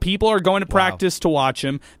 People are going to practice to watch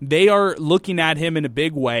him. They are looking at him in a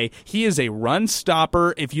big way. He is a run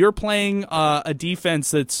stopper. If you're playing a defense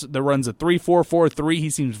that runs a 3-4-4-3, he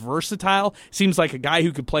seems versatile. Seems like a guy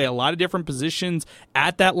who could play a lot of different positions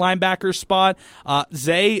at that linebacker spot.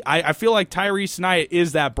 Zay, I feel like Tyrese Knight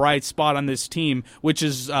is that bright spot on this team, which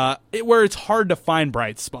is where it's hard to find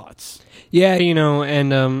bright spots. Yeah,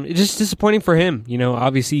 and it's just disappointing for him.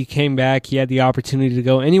 Obviously he came back. He had the opportunity to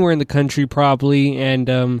go anywhere in the country probably,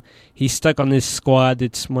 and he's stuck on this squad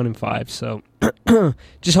that's 1-5. So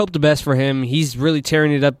just hope the best for him. He's really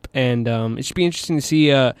tearing it up, and it should be interesting to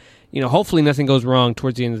see. Hopefully nothing goes wrong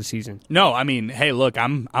towards the end of the season. No, I mean, hey, look,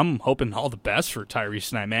 I'm hoping all the best for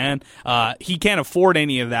Tyrese Knight, man. He can't afford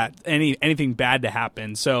any of that, anything bad to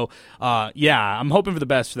happen. So, yeah, I'm hoping for the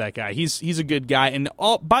best for that guy. He's a good guy. And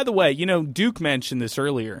by the way, Duke mentioned this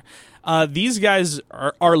earlier. These guys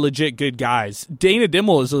are legit good guys. Dana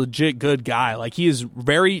Dimmel is a legit good guy. Like, he is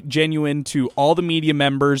very genuine to all the media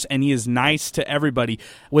members, and he is nice to everybody.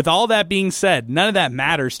 With all that being said, none of that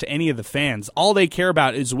matters to any of the fans. All they care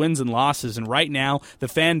about is wins and losses, and right now, the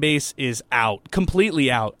fan base is out. Completely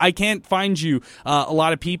out. I can't find you a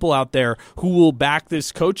lot of people out there who will back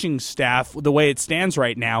this coaching staff the way it stands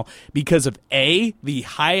right now because of A, the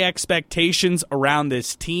high expectations around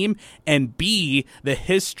this team, and B, the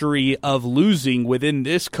history of losing within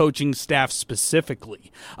this coaching staff specifically.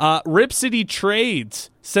 Rip City Trades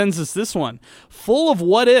sends us this one. Full of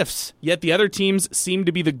what ifs, yet the other teams seem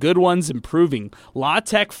to be the good ones improving. La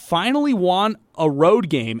Tech finally won a road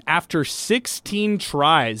game after 16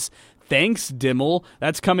 tries. Thanks, Dimmel.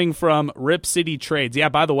 That's coming from Rip City Trades. Yeah,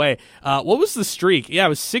 by the way, what was the streak? Yeah, it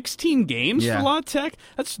was 16 games for La Tech.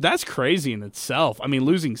 That's crazy in itself. I mean,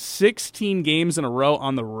 losing 16 games in a row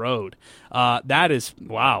on the road. That is,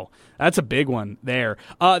 wow. That's a big one there.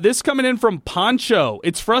 This coming in from Poncho.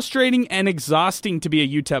 It's frustrating and exhausting to be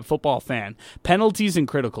a UTEP football fan. Penalties in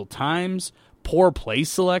critical times. Poor play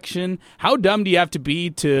selection. How dumb do you have to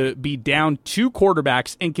be down two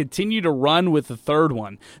quarterbacks and continue to run with the third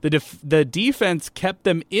one? The defense kept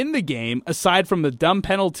them in the game, aside from the dumb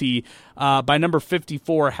penalty by number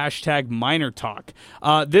 54, #MinerTalk.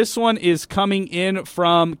 This one is coming in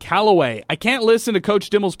from Callaway. I can't listen to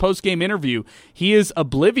Coach Dimmel's post-game interview. He is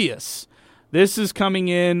oblivious. This is coming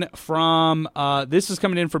in from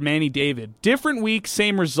Manny David. Different week,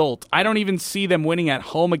 same result. I don't even see them winning at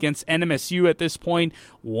home against NMSU at this point.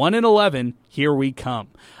 1-11. Here we come.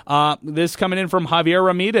 This coming in from Javier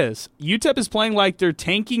Ramirez. UTEP is playing like they're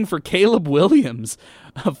tanking for Caleb Williams.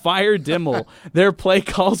 Fire Dimmel. Their play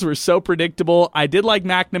calls were so predictable. I did like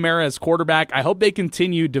McNamara as quarterback. I hope they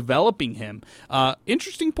continue developing him.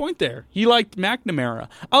 Interesting point there. He liked McNamara.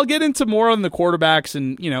 I'll get into more on the quarterbacks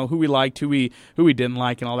and who we liked, who we didn't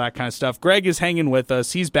like, and all that kind of stuff. Greg is hanging with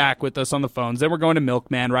us. He's back with us on the phones. Then we're going to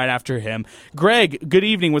Milkman right after him. Greg, good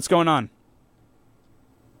evening. What's going on?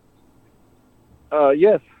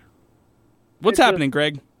 Yes. What's happening,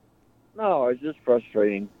 Greg? No, it's just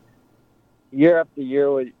frustrating. Year after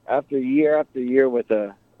year with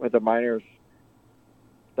the Miners,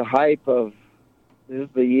 the hype of this is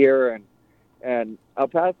the year, and El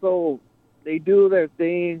Paso, they do their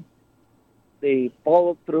thing. They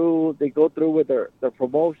follow through. They go through with their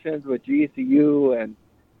promotions with GCU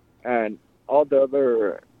and all the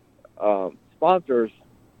other sponsors,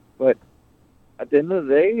 but at the end of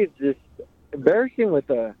the day, it's just embarrassing with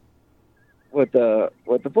the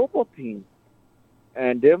football team.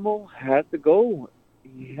 And Dimmel has to go.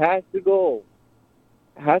 He has to go.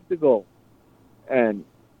 Has to go. And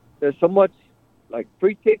there's so much, like,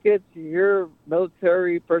 free tickets. You're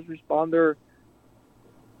military, first responder.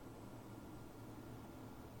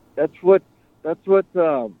 That's what's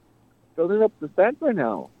filling up the stands right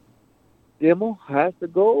now. Dimmel has to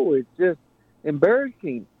go. It's just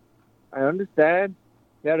embarrassing. I understand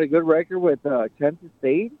he had a good record with Kansas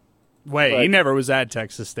State. Wait, he never was at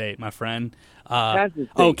Texas State, my friend. Kansas State.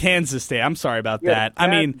 Oh, Kansas State. I'm sorry about that. I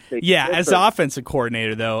mean, State. yeah, Yes, as sir. an offensive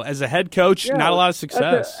coordinator, though, as a head coach, not a lot of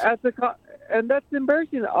success. And that's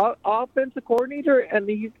embarrassing. Offensive coordinator, and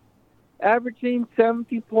he's averaging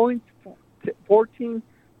 70 points, 14,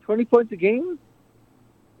 20 points a game.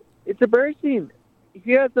 It's embarrassing.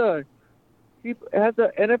 He has He has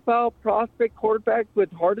an NFL prospect quarterback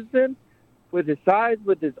with Hardison, with his size,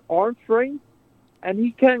 with his arm strength, and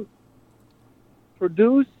he can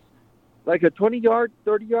produce like a 20-yard,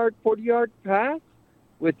 30-yard, 40-yard pass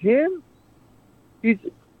with him.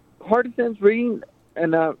 Hardison's reading,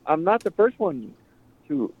 and I'm not the first one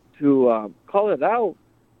to call it out.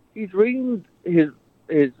 He's reading his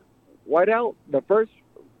wideout, the first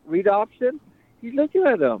read option. He's looking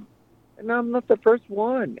at him, and I'm not the first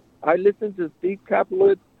one. I listen to Steve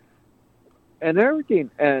Kaplowitz and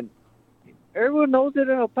everything, and everyone knows it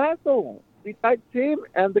in El Paso besides him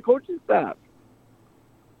and the coaching staff.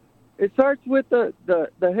 It starts with the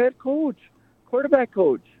head coach, quarterback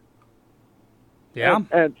coach. Yeah,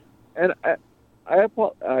 and I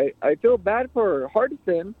feel bad for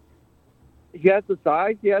Hardison. He has the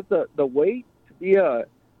size, he has the weight to be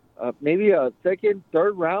maybe a second,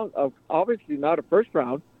 third round of obviously not a first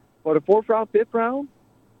round, but a fourth round, fifth round.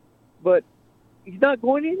 But he's not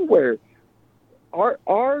going anywhere.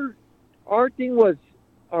 Our thing was,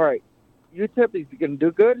 all right, UTEP is going to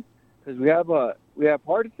do good because we have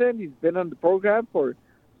Hardison. He's been on the program for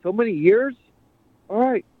so many years. All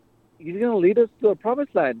right, he's going to lead us to the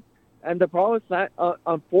promised land. And the promised land,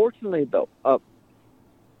 unfortunately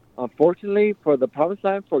for the promised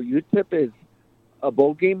land for UTEP is a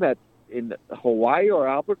bowl game in Hawaii or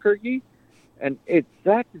Albuquerque. And it's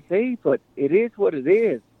sad to say, but it is what it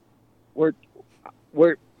is. We're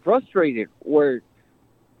frustrated. We're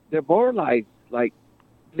demoralized. Like,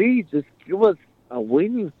 please just give us a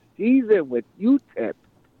winning season with UTEP.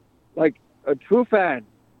 Like a true fan,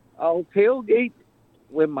 I'll tailgate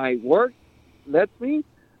when my work lets me.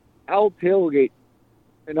 I'll tailgate,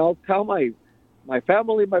 and I'll tell my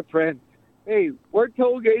family, my friends, hey, we're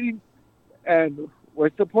tailgating, and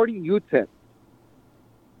we're supporting UTEP.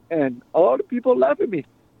 And a lot of people laugh at me.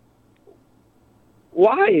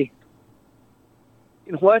 Why?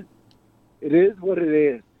 You know what? It is what it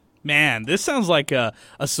is. Man, this sounds like a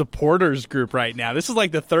supporters group right now. This is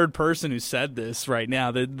like the third person who said this right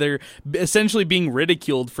now. They're essentially being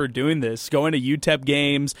ridiculed for doing this, going to UTEP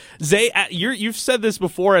games. Zay, you've said this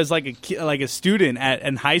before as like a student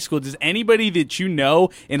in high school. Does anybody that you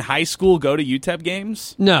know in high school go to UTEP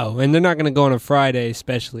games? No, and they're not going to go on a Friday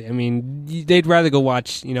especially. I mean, they'd rather go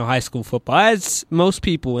watch, high school football, as most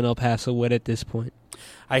people in El Paso would at this point.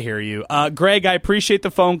 I hear you. Greg, I appreciate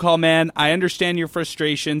the phone call, man. I understand your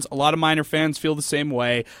frustrations. A lot of Miner fans feel the same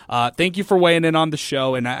way. Thank you for weighing in on the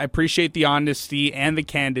show, and I appreciate the honesty and the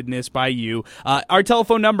candidness by you. Our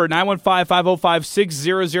telephone number,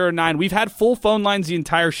 915-505-6009. We've had full phone lines the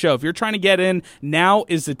entire show. If you're trying to get in, now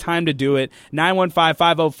is the time to do it.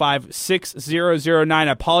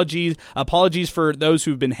 915-505-6009. Apologies for those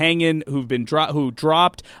who've been hanging, who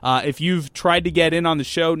dropped. If you've tried to get in on the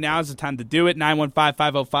show, now's the time to do it.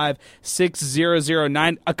 915-505-6009.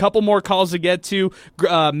 A couple more calls to get to.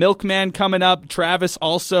 Milkman coming up. Travis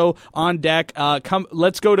also on deck.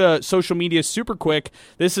 Let's go to social media super quick.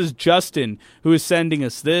 This is Justin who is sending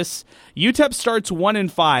us this. UTEP starts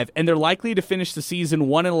 1-5, and they're likely to finish the season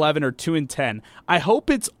 1-11 or 2-10. I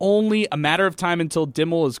hope it's only a matter of time until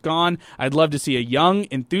Dimmel is gone. I'd love to see a young,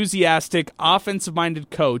 enthusiastic,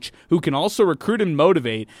 offensive-minded coach who can also recruit and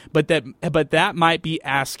motivate, but that might be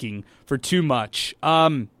asking for too much.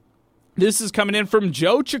 This is coming in from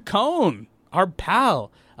Joe Chacon, our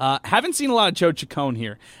pal. Haven't seen a lot of Joe Chacon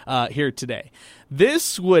here today.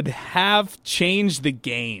 This would have changed the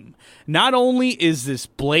game. Not only is this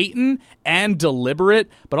blatant and deliberate,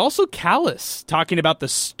 but also callous, talking about the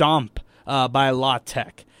stomp by La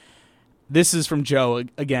Tech. This is from Joe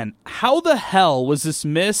again. How the hell was this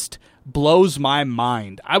missed? Blows my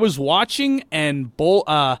mind. I was watching at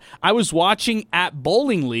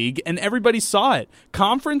Bowling League and everybody saw it.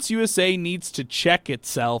 Conference USA needs to check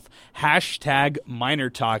itself.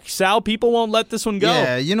 #MinerTalk. Sal, people won't let this one go.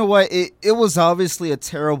 Yeah, you know what? It was obviously a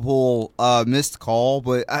terrible missed call,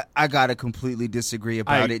 but I gotta completely disagree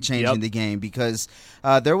about it changing the game because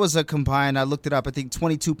there was a combined, I looked it up, I think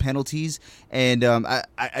 22 penalties, and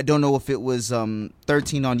I don't know if it was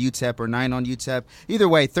 13 on UTEP or 9 on UTEP. Either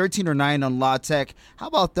way, 13 or 9 on La Tech. How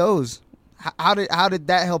about those? How did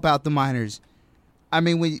that help out the Miners? I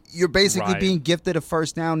mean, when you're basically being gifted a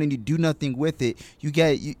first down and you do nothing with it,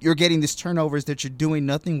 you're getting these turnovers that you're doing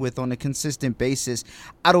nothing with on a consistent basis.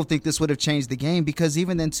 I don't think this would have changed the game because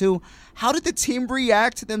even then, too, how did the team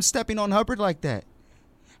react to them stepping on Hubbard like that?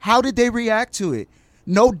 How did they react to it?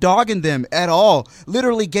 No dogging them at all.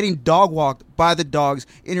 Literally getting dog walked by the dogs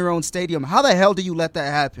in your own stadium. How the hell do you let that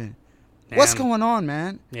happen? Man. What's going on,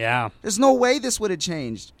 man? Yeah. There's no way this would have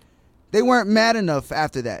changed. They weren't mad enough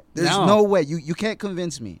after that. There's no way. You can't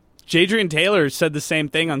convince me. Jadrian Taylor said the same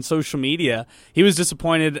thing on social media. He was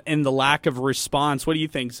disappointed in the lack of response. What do you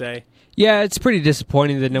think, Zay? Yeah, it's pretty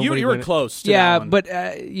disappointing that nobody. You were close to that one. But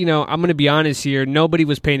I'm going to be honest here. Nobody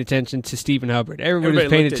was paying attention to Stephen Hubbard. Everybody was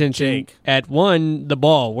paying attention at the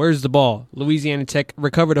ball. Where's the ball? Louisiana Tech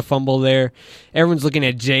recovered a fumble there. Everyone's looking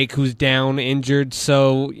at Jake, who's down, injured.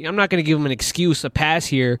 So I'm not going to give him an excuse, a pass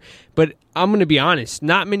here. But I'm going to be honest.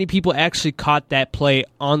 Not many people actually caught that play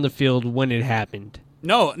on the field when it happened.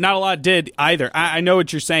 No, not a lot did either. I know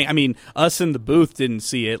what you're saying. I mean, us in the booth didn't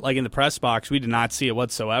see it. Like in the press box, we did not see it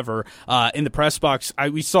whatsoever. In the press box,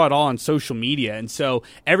 we saw it all on social media. And so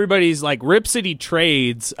everybody's like, Rip City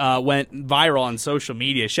Trades went viral on social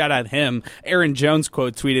media. Shout out him. Aaron Jones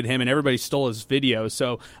quote tweeted him, and everybody stole his video.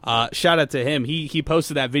 So shout out to him. He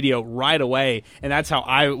posted that video right away, and that's how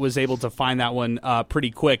I was able to find that one pretty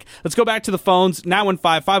quick. Let's go back to the phones.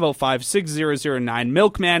 915-505-6009.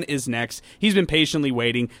 Milkman is next. He's been patiently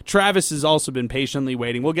waiting. Travis has also been patiently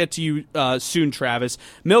waiting. We'll get to you soon, Travis.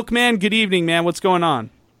 Milkman, good evening, man. What's going on?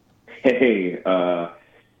 Hey,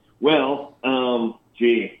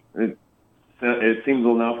 gee, it seems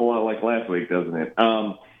an awful lot like last week, doesn't it?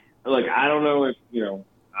 Look, I don't know if,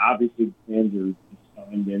 obviously fans are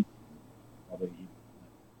signed in.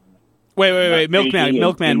 Wait,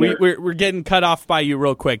 Milkman. We're getting cut off by you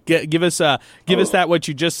real quick. Give us that what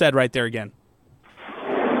you just said right there again.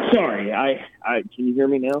 Sorry, I can you hear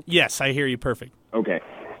me now? Yes, I hear you perfect. Okay.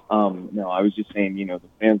 No, I was just saying, the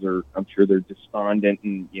fans are, I'm sure they're despondent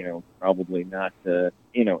and, probably not,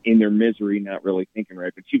 in their misery, not really thinking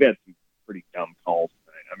right. But you've had some pretty dumb calls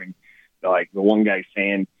tonight. I mean, like the one guy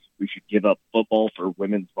saying we should give up football for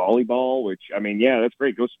women's volleyball, which, I mean, yeah, that's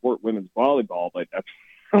great. Go support women's volleyball, but that's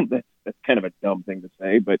kind of a dumb thing to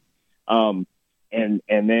say. But, and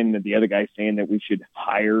then the other guy saying that we should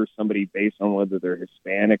hire somebody based on whether they're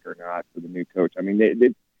Hispanic or not for the new coach. I mean,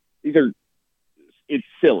 these are, it's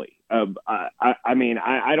silly. I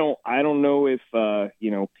don't know if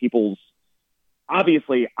people's.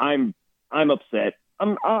 Obviously, I'm upset.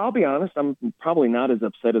 I'll be honest. I'm probably not as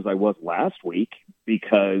upset as I was last week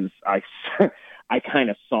because I kind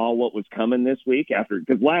of saw what was coming this week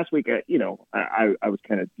because last week, I was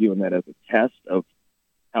kind of viewing that as a test of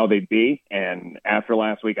how they'd be. And after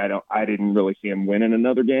last week, I didn't really see them winning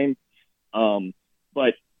another game.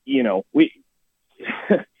 But we,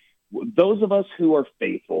 those of us who are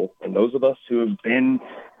faithful and those of us who have been,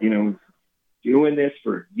 doing this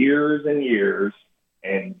for years and years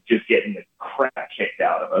and just getting the crap kicked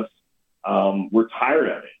out of us, we're tired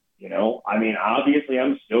of it. I mean, obviously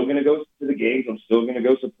I'm still going to go to the games. I'm still going to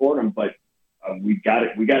go support them, but we got to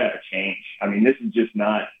have a change. I mean, this is just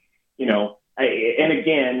not, and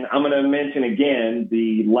again, I'm going to mention again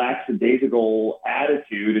the lackadaisical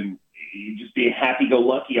attitude and just being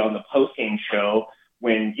happy-go-lucky on the post-game show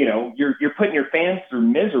when you're putting your fans through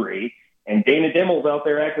misery, and Dana Dimmel's out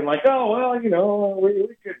there acting like, oh well,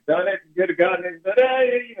 we could have done it, could have gotten it, but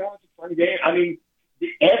it's a fun game. I mean,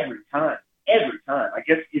 every time. I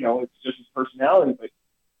guess it's just his personality, but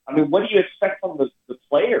I mean, what do you expect from the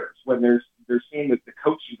players when they're seeing that the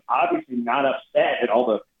coach is obviously not upset at all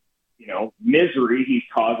the misery he's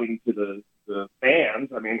causing to the fans?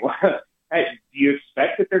 I mean, hey, do you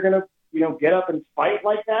expect that they're going to, get up and fight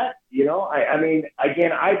like that? I mean,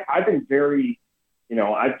 again, I've been very,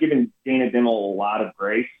 I've given Dana Dimmel a lot of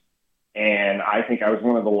grace, and I think I was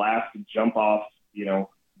one of the last to jump off, the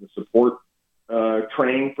support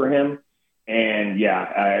train for him. And yeah,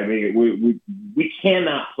 I mean, we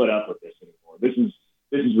cannot put up with this anymore. This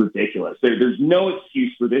is ridiculous. There's no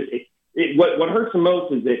excuse for this. What hurts the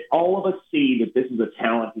most is that all of us see that this is a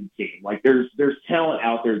talented team. Like there's talent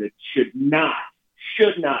out there that should not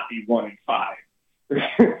be 1-5.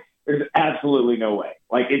 There's absolutely no way.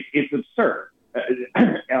 Like it's absurd.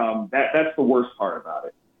 That's the worst part about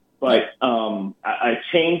it. But a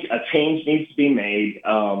change needs to be made.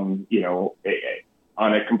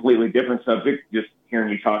 On a completely different subject, just hearing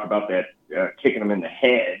you talk about that kicking them in the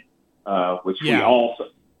head, which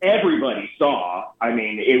everybody saw. I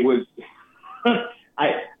mean, it was.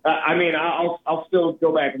 I'll still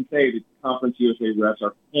go back and say that Conference USA refs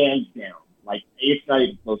are hands down. Like it's not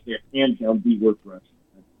even close. They're hands down the worst refs.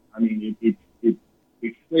 I mean, it's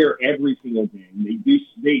clear every single game.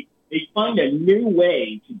 They find a new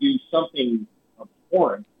way to do something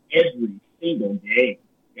abhorrent every single game.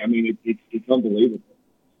 I mean, it's unbelievable.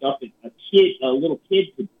 Stuff that a little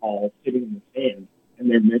kid could call sitting in the stands, and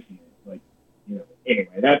they're missing it. Like,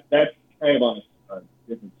 anyway, that's kind of on a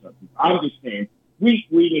different subject. I'm just saying we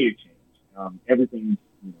need a change. Everything's,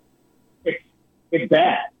 it's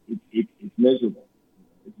bad. It's miserable.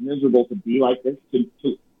 It's miserable to be like this, to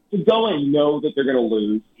to go and know that they're going to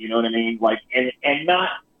lose. You know what I mean? Like, and not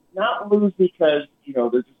lose because they're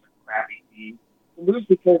just a crappy team. To lose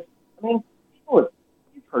because people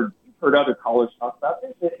you've heard other callers talk about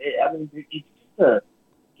this.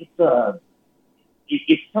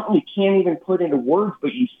 It's something you can't even put into words,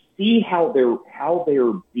 but you see how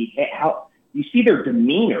you see their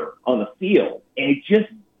demeanor on the field, and it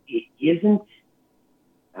isn't.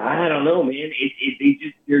 I don't know, man.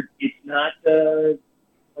 It's not like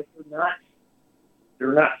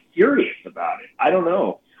they're not serious about it. I don't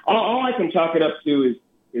know. All I can chalk it up to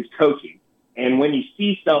is coaching. And when you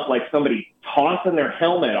see stuff like somebody tossing their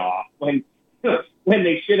helmet off when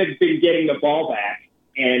they should have been getting the ball back,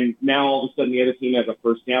 and now all of a sudden the other team has a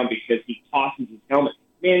first down because he tosses his helmet.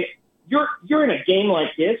 Man, you're in a game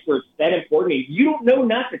like this where it's that important. If you don't know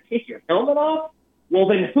not to take your helmet off, well,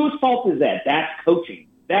 then whose fault is that? That's coaching.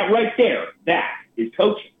 That right there, that is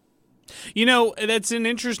coaching. That's an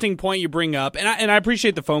interesting point you bring up, and I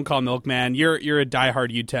appreciate the phone call, Milkman. You're a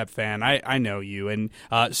diehard UTEP fan. I know you, and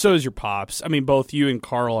so is your pops. I mean, both you and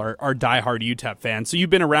Carl are diehard UTEP fans. So you've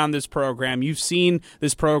been around this program. You've seen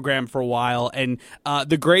this program for a while, and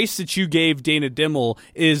the grace that you gave Dana Dimmel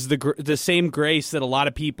is the same grace that a lot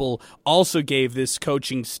of people also gave this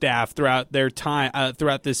coaching staff throughout their time,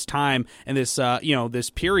 throughout this time and this this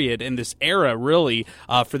period and this era, really,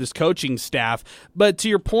 for this coaching staff. But to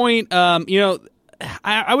your point.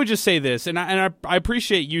 I would just say this, and I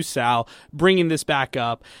appreciate you, Sal, bringing this back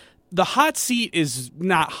up. The hot seat is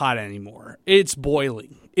not hot anymore. It's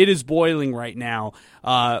boiling. It is boiling right now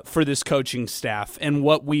for this coaching staff and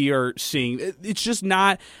what we are seeing. It's just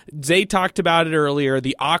not. Zay talked about it earlier,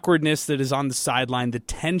 the awkwardness that is on the sideline, the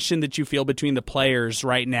tension that you feel between the players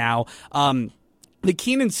right now. The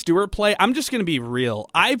Keenan Stewart play, I'm just going to be real.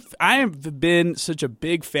 I have been such a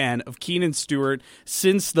big fan of Keenan Stewart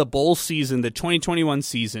since the bowl season, the 2021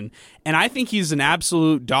 season, and I think he's an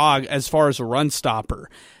absolute dog as far as a run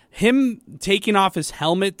stopper. Him taking off his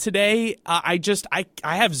helmet today, I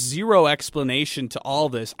have zero explanation to all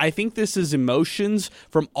this. I think this is emotions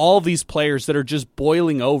from all these players that are just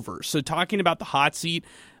boiling over. So talking about the hot seat,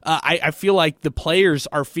 I feel like the players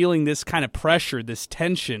are feeling this kind of pressure, this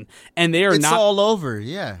tension, and they are it's not all over.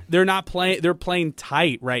 Yeah, they're not playing. They're playing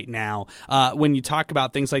tight right now. When you talk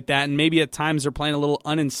about things like that, and maybe at times they're playing a little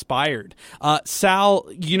uninspired. Sal,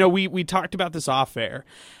 we talked about this off air.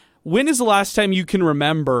 When is the last time you can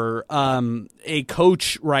remember a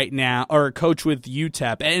coach right now, or a coach with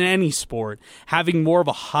UTEP in any sport, having more of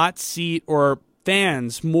a hot seat or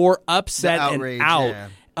fans more upset and out? Yeah.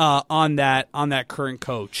 On that current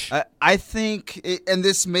coach? I think, and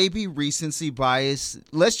this may be recency bias,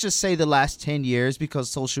 let's just say the last 10 years, because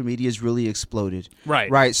social media has really exploded.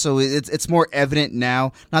 Right. So it's more evident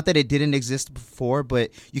now. Not that it didn't exist before, but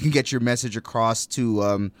you can get your message across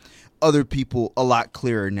to other people a lot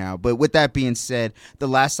clearer now. But with that being said, the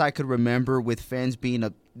last I could remember with fans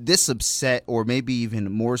being this upset, or maybe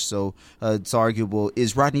even more so, it's arguable,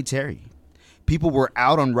 is Rodney Terry. People were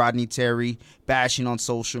out on Rodney Terry, bashing on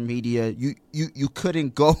social media. You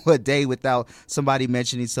couldn't go a day without somebody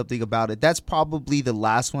mentioning something about it. That's probably the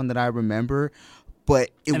last one that I remember, but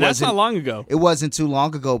that's not long ago. It wasn't too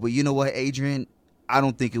long ago, but you know what, Adrian? I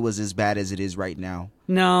don't think it was as bad as it is right now.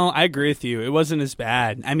 No, I agree with you. It wasn't as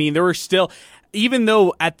bad. I mean, there were still... Even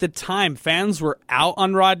though at the time fans were out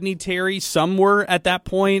on Rodney Terry, some were at that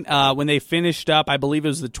point when they finished up. I believe it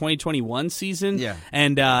was the 2021 season. Yeah,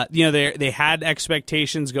 and they had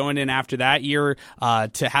expectations going in after that year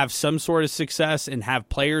to have some sort of success and have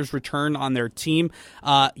players return on their team.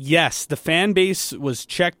 Yes, the fan base was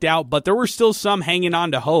checked out, but there were still some hanging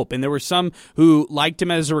on to hope, and there were some who liked him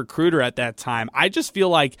as a recruiter at that time. I just feel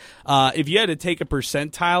like if you had to take a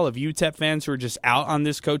percentile of UTEP fans who are just out on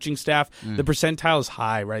this coaching staff, the percentile is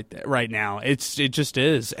high right now. It just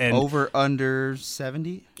is. And over under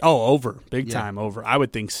 70? Oh, over. Big time over. I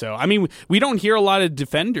would think so. I mean, we don't hear a lot of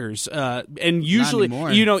defenders. And usually,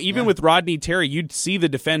 even with Rodney Terry, you'd see the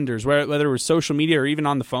defenders, whether it was social media or even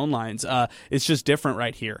on the phone lines. It's just different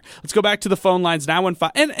right here. Let's go back to the phone lines,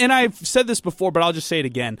 915. And I've said this before, but I'll just say it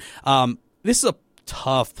again. This is a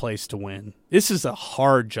tough place to win. This is a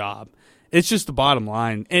hard job. It's just the bottom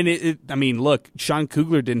line. And, I mean, look, Sean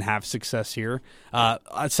Kugler didn't have success here,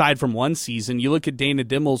 aside from one season. You look at Dana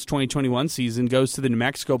Dimmel's 2021 season, goes to the New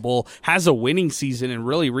Mexico Bowl, has a winning season, and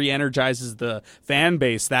really re-energizes the fan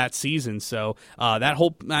base that season. So that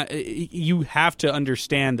whole you have to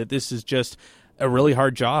understand that this is just a really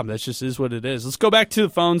hard job. That just is what it is. Let's go back to the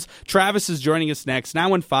phones. Travis is joining us next,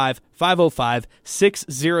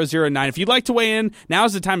 915-505-6009. If you'd like to weigh in,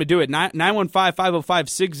 now's the time to do it,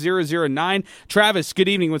 915-505-6009. Travis, good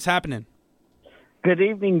evening. What's happening? Good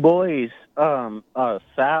evening, boys.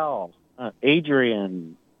 Sal,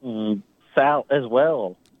 Adrian, Sal as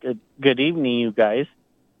well. Good evening, you guys.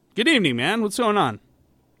 Good evening, man. What's going on?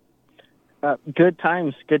 Good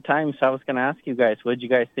times. I was going to ask you guys, what did you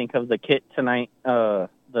guys think of the kit tonight, the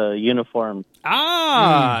uniform?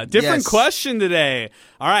 Different question today.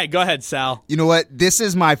 All right, go ahead, Sal. You know what? This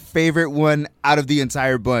is my favorite one out of the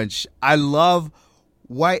entire bunch. I love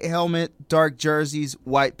white helmet, dark jerseys,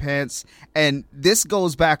 white pants. And this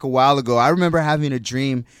goes back a while ago. I remember having a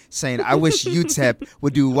dream saying, I wish UTEP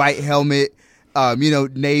would do white helmet,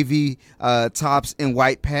 navy tops and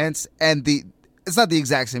white pants. And it's not the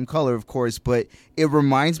exact same color, of course, but it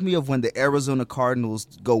reminds me of when the Arizona Cardinals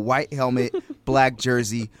go white helmet, black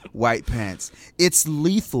jersey, white pants. It's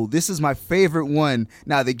lethal. This is my favorite one.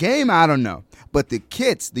 Now, the game, I don't know. But the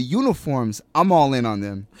kits, the uniforms, I'm all in on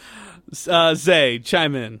them. Zay,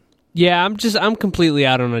 chime in. Yeah, I'm completely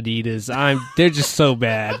out on Adidas. They're just so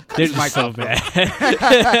bad. They're just so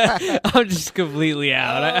bad. I'm just completely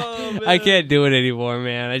out. I can't do it anymore,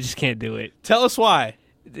 man. I just can't do it. Tell us why.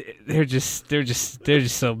 They're just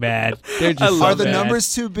so bad. They're just Are the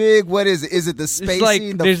numbers too big? What is it? Is it the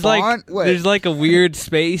spacing, the font? There's like a weird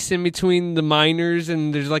space in between the minors,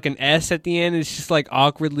 and there's like an S at the end. It's just like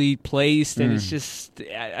awkwardly placed, and it's just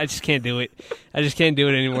I just can't do it. I just can't do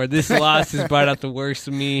it anymore. This loss has brought out the worst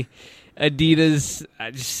of me. Adidas,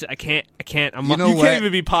 I can't. You can't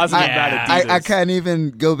even be positive about Adidas. I can't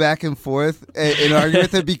even go back and forth and argue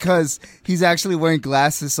with it because he's actually wearing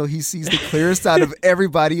glasses, so he sees the clearest out of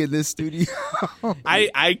everybody in this studio.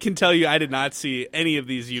 I can tell you I did not see any of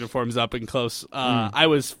these uniforms up and close. I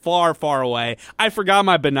was far, far away. I forgot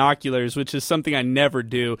my binoculars, which is something I never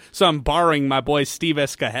do, so I'm borrowing my boy Steve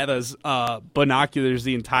Escajeda's binoculars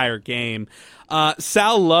the entire game.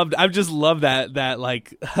 Sal I've just loved that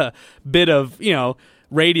like bit of,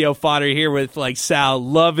 radio fodder here with like Sal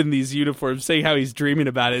loving these uniforms, saying how he's dreaming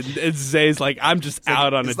about it. And Zay's like, I'm just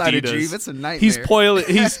out on Adidas. It's not a dream, it's a nightmare.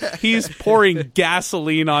 He's pouring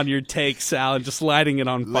gasoline on your take, Sal, and just lighting it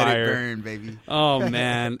on fire. Let it burn, baby. Oh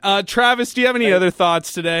man. Travis, do you have any other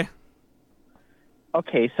thoughts today?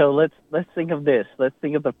 Okay, so let's think of this. Let's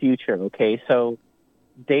think of the future. Okay, so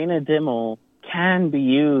Dana Dimmel can be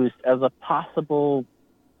used as a possible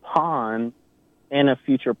pawn in a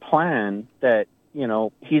future plan that,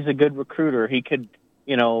 he's a good recruiter. He could,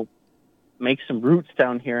 make some roots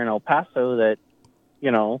down here in El Paso that,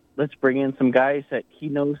 let's bring in some guys that he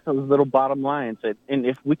knows those little bottom lines. And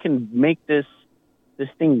if we can make this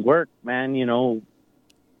thing work, man, this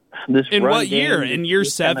in run what game, year? In year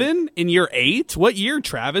 7? In year 8? What year,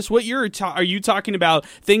 Travis? What year are you talking about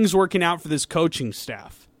things working out for this coaching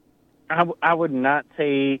staff? I would not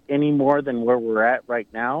say any more than where we're at right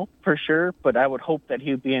now, for sure, but I would hope that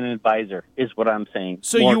he would be an advisor, is what I'm saying.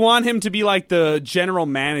 So you want him to be like the general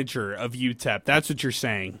manager of UTEP. That's what you're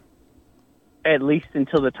saying. At least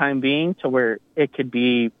until the time being, to where it could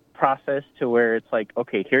be processed to where it's like,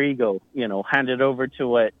 okay, here you go, hand it over to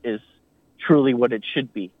what is truly what it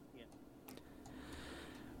should be.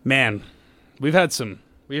 Man, we've had some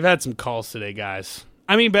calls today, guys.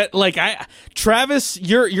 I mean, but like Travis,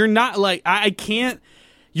 you're not like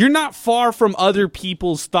you're not far from other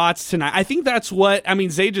people's thoughts tonight. I think that's what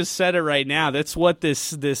Zay just said it right now. That's what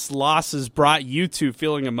this loss has brought you to,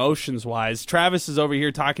 feeling emotions wise. Travis is over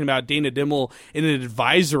here talking about Dana Dimmel in an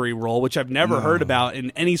advisory role, which I've never heard about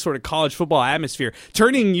in any sort of college football atmosphere.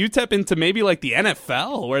 Turning UTEP into maybe like the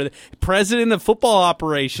NFL, where the president of football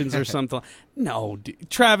operations or something. No,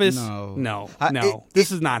 Travis, no.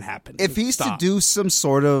 This is not happening. If he's to do some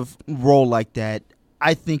sort of role like that,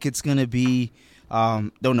 I think it's going to be,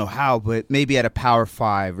 don't know how, but maybe at a Power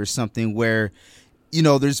 5 or something where,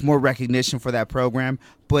 there's more recognition for that program.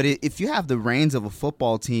 But if you have the reins of a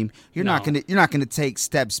football team, you're not going to take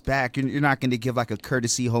steps back. You're not going to give like a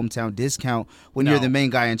courtesy hometown discount when you're the main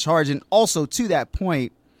guy in charge. And also to that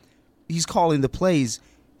point, he's calling the plays,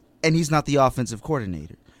 and he's not the offensive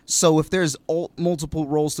coordinator. So if there's multiple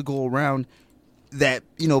roles to go around that,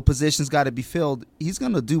 positions got to be filled, he's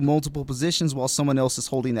going to do multiple positions while someone else is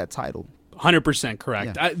holding that title. 100%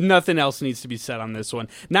 correct. Yeah. Nothing else needs to be said on this one.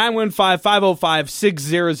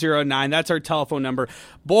 915-505-6009. That's our telephone number.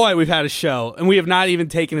 Boy, we've had a show, and we have not even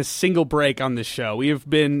taken a single break on this show. We have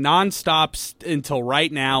been nonstop until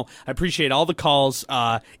right now. I appreciate all the calls,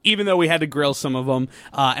 even though we had to grill some of them,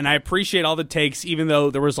 and I appreciate all the takes, even though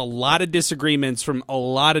there was a lot of disagreements from a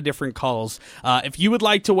lot of different calls. If you would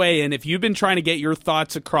like to weigh in, if you've been trying to get your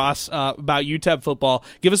thoughts across about UTEP football,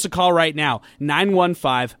 give us a call right now,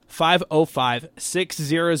 915-505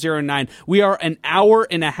 505-6009. We are an hour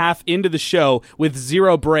and a half into the show with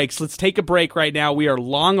 0 breaks. Let's take a break right now. We are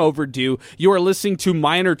long overdue. You are listening to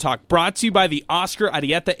Miner Talk, brought to you by the Oscar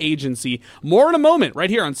Arieta Agency. More in a moment, right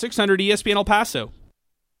here on 600 ESPN El Paso.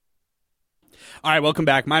 All right, welcome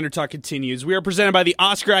back. Miner Talk continues. We are presented by the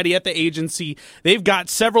Oscar Arieta Agency. They've got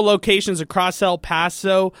several locations across El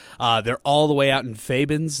Paso. They're all the way out in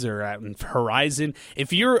Fabens. They're out in Horizon.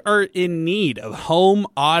 If you are in need of home,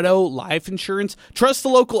 auto, life insurance, trust the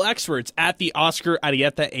local experts at the Oscar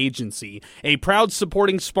Arieta Agency, a proud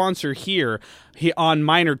supporting sponsor here on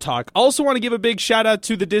Miner Talk. Also want to give a big shout out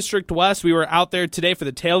to the District West. We were out there today for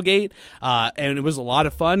the tailgate, and it was a lot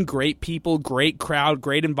of fun. Great people, great crowd,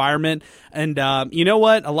 great environment. And you know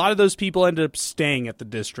what? A lot of those people ended up staying at the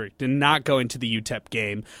District and not going to the UTEP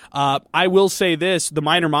game. I will say this, the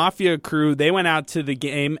Miner Mafia crew, they went out to the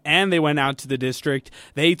game and they went out to the District.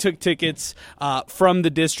 They took tickets from the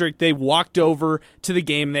District. They walked over to the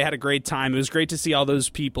game. They had a great time. It was great to see all those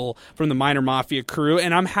people from the Miner Mafia crew,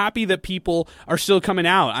 and I'm happy that people are still coming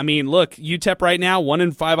out. I mean, look, UTEP right now,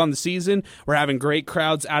 1-5 on the season. We're having great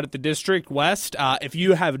crowds out at the District West. If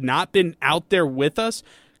you have not been out there with us,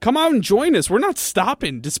 come out and join us. We're not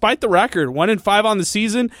stopping, despite the record. 1-5 on the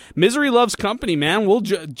season. Misery loves company, man. We'll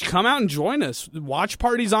come out and join us. Watch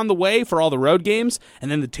parties on the way for all the road games, and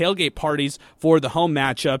then the tailgate parties for the home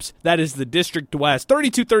matchups. That is the District West,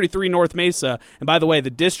 3233 North Mesa. And by the way, the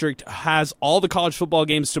District has all the college football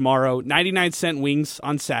games tomorrow, 99-cent wings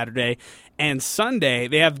on Saturday. And Sunday,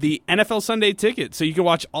 they have the NFL Sunday ticket, so you can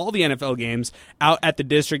watch all the NFL games out at the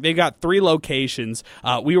District. They've got 3 locations.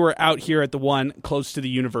 We were out here at the one close to the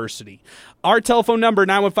university. Our telephone number,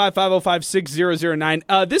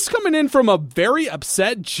 915-505-6009. This coming in from a very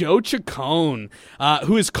upset Joe Chacon,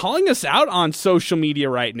 who is calling us out on social media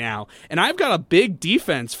right now. And I've got a big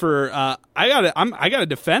defense for I gotta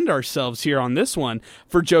defend ourselves here on this one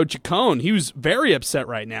for Joe Chacon. He was very upset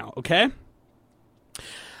right now, okay?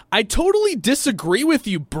 I totally disagree with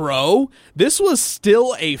you, bro. This was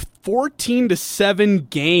still a 14-7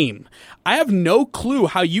 game. I have no clue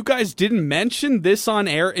how you guys didn't mention this on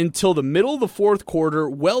air until the middle of the fourth quarter,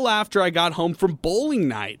 well after I got home from bowling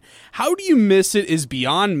night. How do you miss it is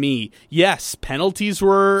beyond me. Yes, penalties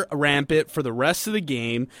were rampant for the rest of the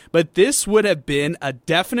game, but this would have been a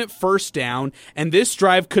definite first down, and this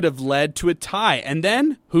drive could have led to a tie. And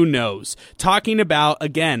then, who knows? Talking about,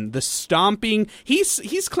 again, the stomping.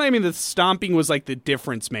 He's claiming that the stomping was like the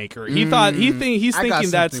difference maker. He's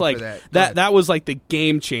thinking that's like that was like the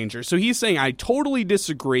game changer. So he's saying I totally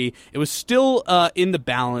disagree. It was still in the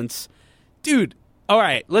balance, dude. All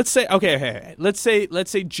right, let's say let's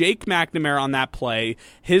say Jake McNamara on that play,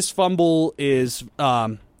 his fumble is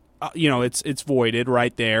it's voided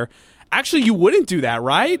right there. Actually, you wouldn't do that,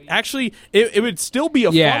 right? Actually, it would still be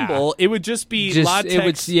a fumble. It would just be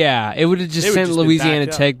latex. It would have just sent Louisiana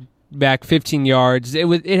Tech back 15 yards.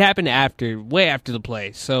 It happened way after the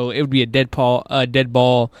play, so it would be a dead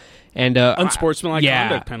ball, and unsportsmanlike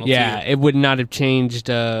conduct penalty. Yeah, it would not have changed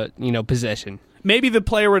possession. Maybe the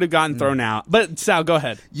player would have gotten thrown out. But Sal, go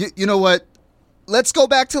ahead. You know what? Let's go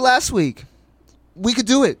back to last week. We could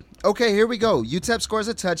do it. Okay, here we go. UTEP scores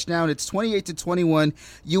a touchdown. It's 28-21.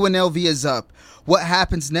 UNLV is up. What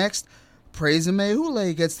happens next? Praise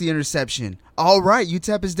Meule gets the interception. All right,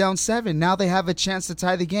 UTEP is down 7. Now they have a chance to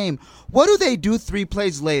tie the game. What do they do 3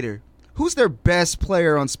 plays later? Who's their best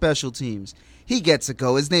player on special teams? He gets a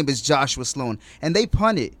go. His name is Joshua Sloan, and they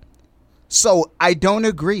punt it. So I don't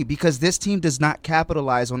agree because this team does not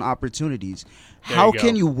capitalize on opportunities. How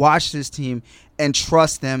can you watch this team and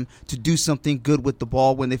trust them to do something good with the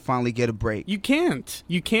ball when they finally get a break? You can't.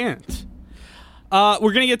 We're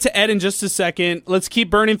going to get to Ed in just a second. Let's keep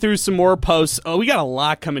burning through some more posts. Oh, we got a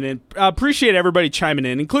lot coming in. Appreciate everybody chiming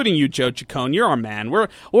in, including you, Joe Chacon. You're our man. We're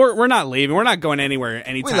not leaving. We're not going anywhere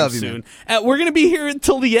anytime soon. We're going to be here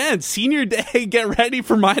until the end. Senior Day. Get ready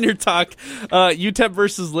for Miner Talk. UTEP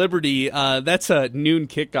versus Liberty. That's a noon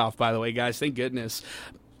kickoff, by the way, guys. Thank goodness.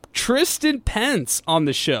 Tristan Pence on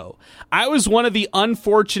the show. I was one of the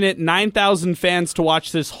unfortunate 9,000 fans to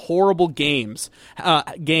watch this horrible game.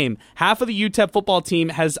 Half of the UTEP football team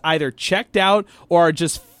has either checked out or are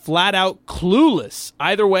just flat out clueless.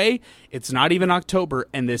 Either way, it's not even October,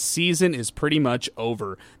 and this season is pretty much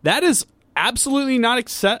over. That is absolutely not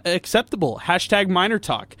acceptable. Hashtag Miner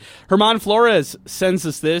Talk. Herman Flores sends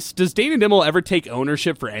us this. Does Dana Dimel ever take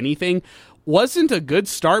ownership for anything? Wasn't a good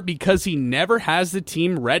start because he never has the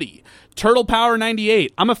team ready. Turtle Power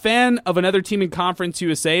 98. I'm a fan of another team in Conference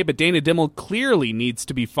USA, but Dana Dimel clearly needs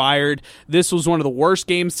to be fired. This was one of the worst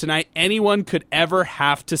games tonight anyone could ever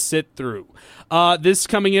have to sit through. This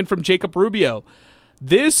coming in from Jacob Rubio.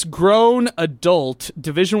 This grown adult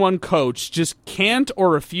Division I coach just can't or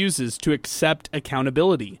refuses to accept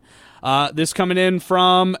accountability. This coming in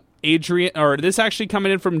from coming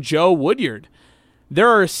in from Joe Woodyard. There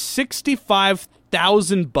are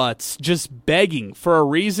 65,000 butts just begging for a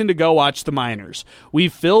reason to go watch the Miners.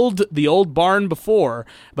 We've filled the old barn before,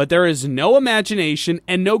 but there is no imagination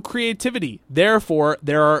and no creativity. Therefore,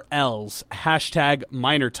 there are L's. Hashtag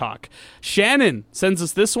MinerTalk. Shannon sends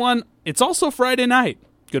us this one. It's also Friday night.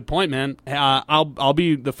 Good point, man. I'll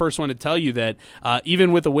be the first one to tell you that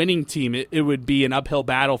even with a winning team, it would be an uphill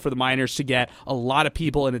battle for the Miners to get a lot of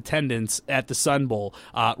people in attendance at the Sun Bowl,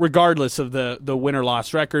 regardless of the win or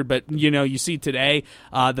loss record. But, you see today,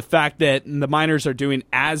 the fact that the Miners are doing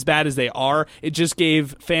as bad as they are, it just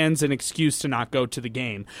gave fans an excuse to not go to the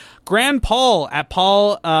game. Grand Paul at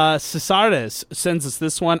Paul Cesares sends us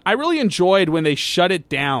this one. I really enjoyed when they shut it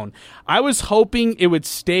down. I was hoping it would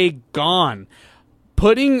stay gone.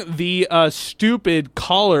 Putting the stupid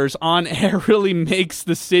callers on air really makes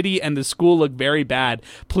the city and the school look very bad.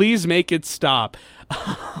 Please make it stop.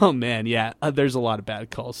 Oh, man, yeah, there's a lot of bad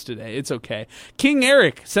calls today. It's okay. King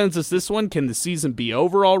Eric sends us this one. Can the season be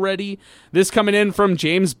over already? This coming in from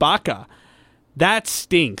James Baca. That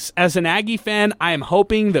stinks. As an Aggie fan, I am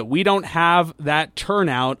hoping that we don't have that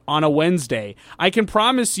turnout on a Wednesday. I can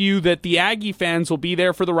promise you that the Aggie fans will be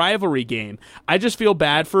there for the rivalry game. I just feel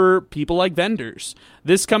bad for people like vendors.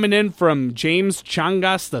 This coming in from James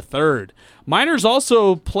Changas III. Miners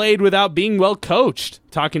also played without being well coached,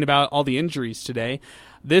 talking about all the injuries today.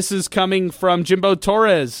 This is coming from Jimbo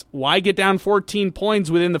Torres. Why get down 14 points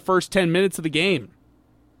within the first 10 minutes of the game?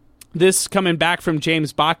 This coming back from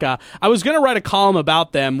James Baca. I was going to write a column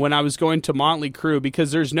about them when I was going to Motley Crue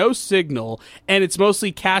because there's no signal and it's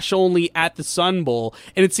mostly cash only at the Sun Bowl.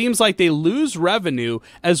 And it seems like they lose revenue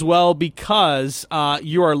as well because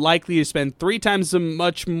you are likely to spend 3 times as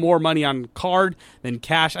much more money on card than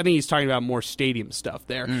cash. I think he's talking about more stadium stuff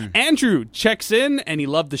there. Andrew checks in and he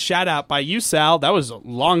loved the shout out by you, Sal. That was a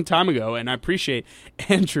long time ago and I appreciate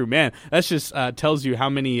Andrew, man. That just tells you how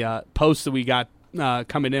many posts that we got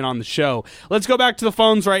coming in on the show. Let's go back to the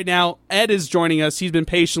phones right now. Ed is joining us. He's been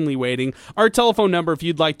patiently waiting. Our telephone number, if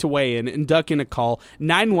you'd like to weigh in and duck in a call,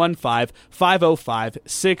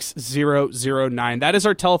 915-505-6009. That is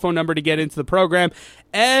our telephone number to get into the program.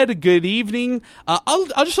 Ed, good evening.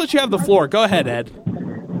 I'll just let you have the floor. Go ahead, Ed.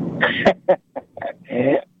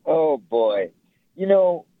 Oh, boy.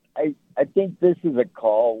 I think this is a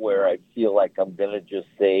call where I feel like I'm going to just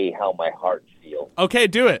say how my heart feels. Okay,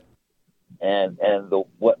 do it. And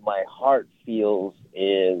what my heart feels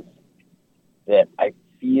is that I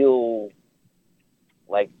feel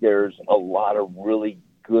like there's a lot of really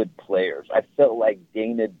good players. I felt like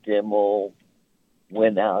Dana Dimmel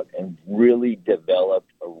went out and really developed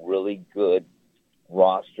a really good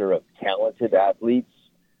roster of talented athletes.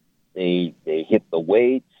 They hit the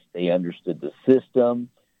weights. They understood the system.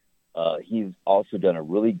 He's also done a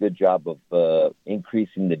really good job of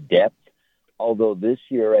increasing the depth. Although this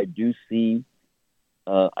year I do see,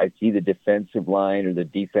 I see the defensive line or the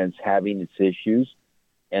defense having its issues,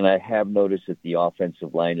 and I have noticed that the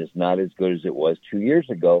offensive line is not as good as it was 2 years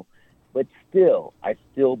ago. But still, I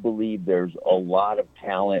still believe there's a lot of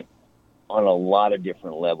talent on a lot of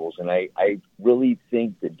different levels, and I really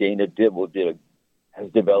think that Dana Dimmel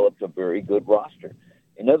has developed a very good roster.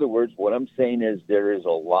 In other words, what I'm saying is there is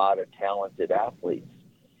a lot of talented athletes,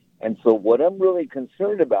 and so what I'm really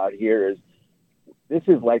concerned about here is. This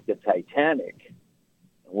is like the Titanic.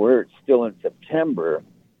 We're still in September,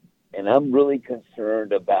 and I'm really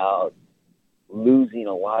concerned about losing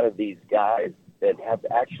a lot of these guys that have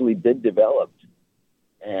actually been developed.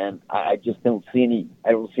 And I just don't see any.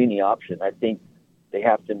 I don't see any option. I think they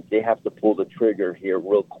have to pull the trigger here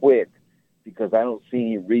real quick because I don't see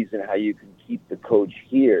any reason how you can keep the coach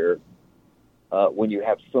here when you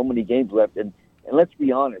have so many games left. And let's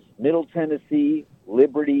be honest, Middle Tennessee,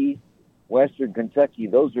 Liberty. Western Kentucky,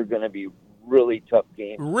 those are going to be really tough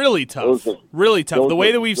games. Really tough. Really tough. The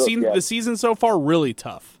way that we've seen the season so far, really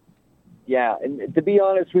tough. Yeah, and to be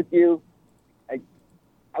honest with you, I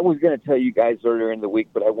was going to tell you guys earlier in the week,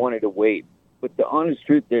 but I wanted to wait. But the honest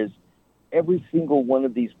truth is, every single one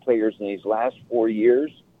of these players in these last 4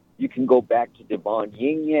 years, you can go back to Devon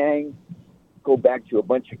Yin-Yang, go back to a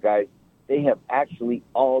bunch of guys, they have actually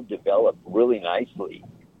all developed really nicely.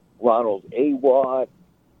 Ronald Awatt,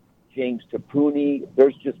 James Tapuni,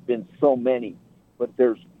 there's just been so many. But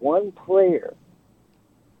there's one player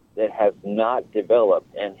that has not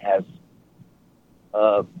developed and has,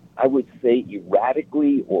 I would say,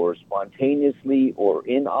 erratically or spontaneously or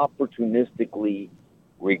inopportunistically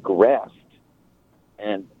regressed.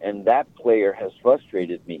 and that player has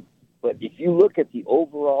frustrated me. But if you look at the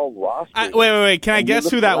overall roster, wait. Can I guess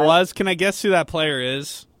who that was? Can I guess who that player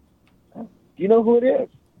is? Do you know who it is?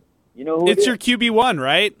 You know who it's it is? your QB1,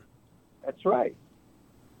 right? That's right.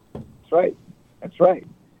 That's right.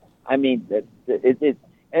 I mean,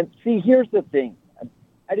 and see, here's the thing.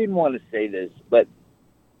 I didn't want to say this, but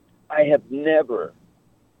I have never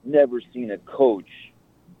seen a coach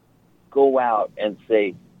go out and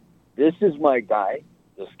say, this is my guy.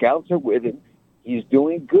 The scouts are with him. He's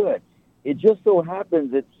doing good. It just so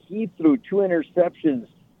happens that he threw 2 interceptions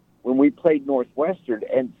when we played Northwestern,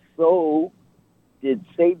 and so did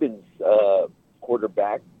Saban's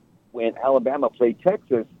quarterback when Alabama played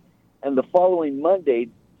Texas. And the following Monday,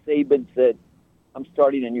 Saban said, I'm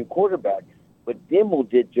starting a new quarterback. But Dimmel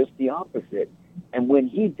did just the opposite. And when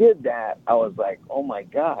he did that, I was like, oh, my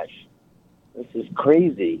gosh, this is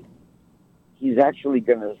crazy. He's actually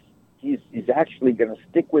going to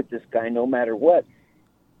stick with this guy no matter what,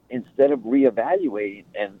 instead of reevaluating.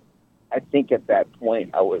 And I think at that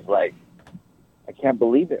point I was like, I can't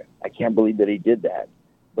believe it. I can't believe that he did that.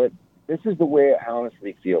 But this is the way I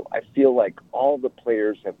honestly feel. I feel like all the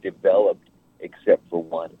players have developed except for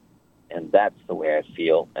one. And that's the way I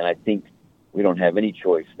feel. And I think we don't have any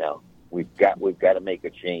choice now. We've got to make a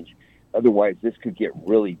change. Otherwise, this could get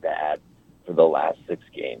really bad for the last 6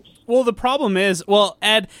 games. Well, the problem is,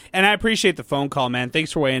 Ed, and I appreciate the phone call, man.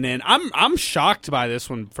 Thanks for weighing in. I'm shocked by this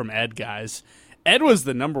one from Ed, guys. Ed was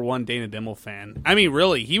the #1 Dana Dimmel fan. I mean,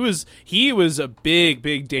 really, he was a big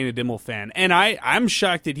Dana Dimmel fan, and I'm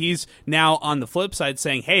shocked that he's now on the flip side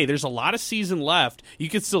saying, "Hey, there's a lot of season left. You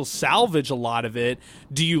could still salvage a lot of it.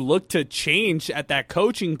 Do you look to change at that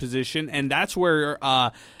coaching position?" And that's where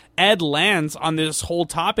Ed lands on this whole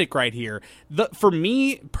topic right here. For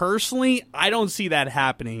me personally, I don't see that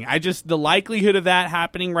happening. The likelihood of that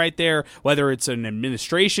happening right there, whether it's an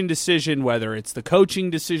administration decision, whether it's the coaching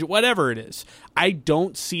decision, whatever it is, I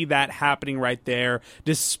don't see that happening right there,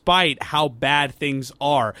 despite how bad things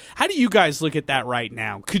are. How do you guys look at that right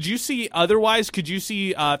now? Could you see otherwise? Could you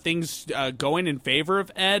see things going in favor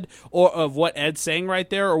of Ed, or of what Ed's saying right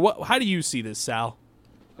there? Or what? How do you see this, Sal?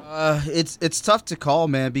 It's tough to call,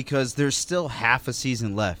 man, because there's still half a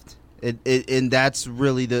season left. And that's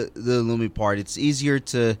really the looming part. It's easier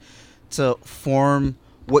to form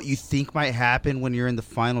what you think might happen when you're in the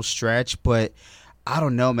final stretch, but I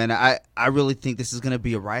don't know, man. I really think this is going to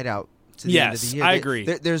be a ride-out to the end of the year. I agree.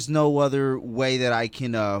 There's no other way that I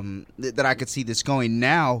can that I could see this going.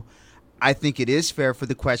 Now, I think it is fair for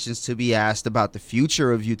the questions to be asked about the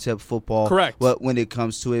future of UTEP football. Correct. When it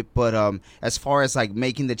comes to it. But as far as like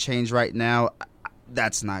making the change right now,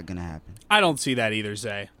 that's not going to happen. I don't see that either,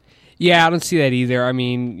 Zay. Yeah, I don't see that either. I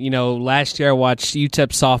mean, last year I watched UTEP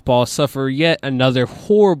softball suffer yet another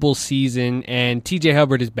horrible season, and TJ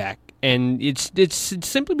Hubbard is back. And it's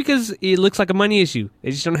simply because it looks like a money issue.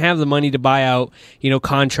 They just don't have the money to buy out,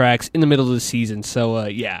 contracts in the middle of the season. So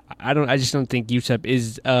I just don't think UTEP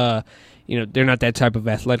is they're not that type of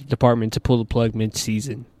athletic department to pull the plug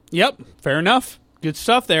mid-season. Yep, fair enough. Good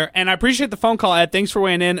stuff there. And I appreciate the phone call, Ed. Thanks for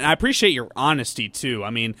weighing in. And I appreciate your honesty, too.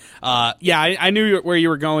 I mean, I knew where you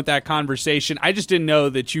were going with that conversation. I just didn't know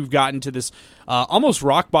that you've gotten to this almost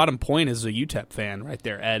rock-bottom point as a UTEP fan right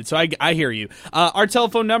there, Ed. So I hear you. Our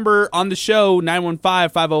telephone number on the show,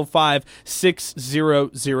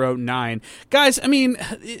 915-505-6009. Guys, I mean,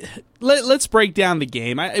 let's break down the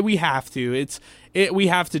game. We have to. We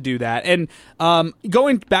have to do that. And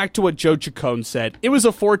going back to what Joe Chacon said, it was a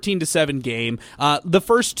 14-7 game. The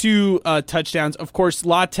first 2 touchdowns, of course,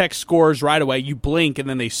 La Tech scores right away. You blink, and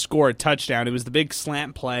then they score a touchdown. It was the big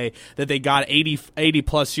slant play that they got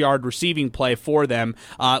 80-plus yard receiving play for them,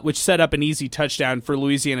 which set up an easy touchdown for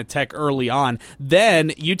Louisiana Tech early on. Then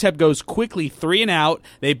UTEP goes quickly 3 and out.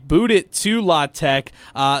 They boot it to La Tech.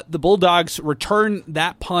 The Bulldogs return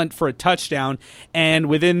that punt for a touchdown, and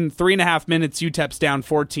within 3.5 minutes, UTEP's down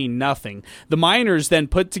 14-0. The Miners then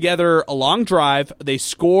put together a long drive. They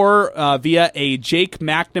score via a Jake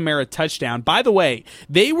McNamara touchdown. By the way,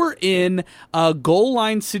 they were in a goal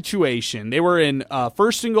line situation. They were in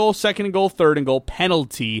first and goal, second and goal, third and goal,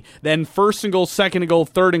 penalty, then first and goal, second and goal,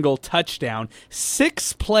 third and goal, touchdown.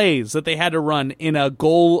 6 plays that they had to run in a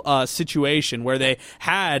goal situation where they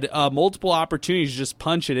had multiple opportunities to just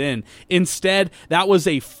punch it in. Instead, that was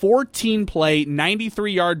a 4 14-play,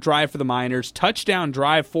 93-yard drive for the Miners, touchdown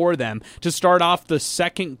drive for them to start off the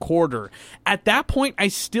second quarter. At that point, I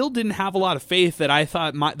still didn't have a lot of faith that I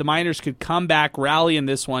thought the Miners could come back, rally in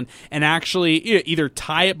this one, and actually either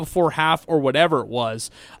tie it before half or whatever it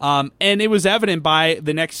was. And it was evident by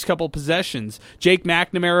the next couple possessions. Jake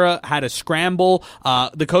McNamara had a scramble.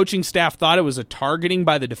 The coaching staff thought it was a targeting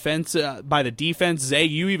by the defense. Zay,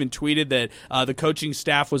 you even tweeted that the coaching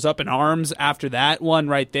staff was up in arms after that one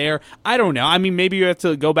right there. I don't know. I mean, maybe you have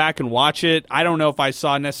to go back and watch it. I don't know if I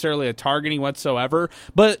saw necessarily a targeting whatsoever.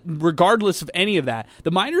 But regardless of any of that,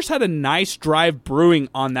 the Miners had a nice drive brewing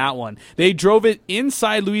on that one. They drove it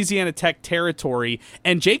inside Louisiana Tech territory,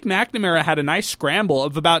 and Jake McNamara had a nice scramble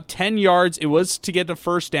of about 10 yards. It was to get the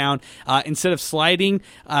first down. Instead of sliding,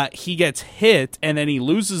 he gets hit, and then he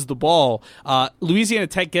loses the ball. Louisiana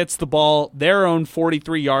Tech gets the ball, their own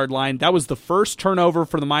 43-yard line. That was the first turnover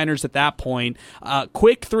for the Miners at that point.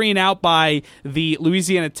 Quick 3-and-out by the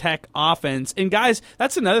Louisiana Tech offense. And guys,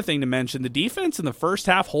 that's another thing to mention. The defense in the first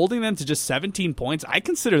half holding them to just 17 points, I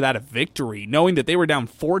consider that a victory, knowing that they were down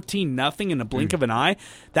 14-0 in a blink of an eye.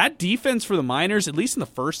 That defense for the Miners, at least in the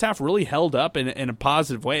first half, really held up in a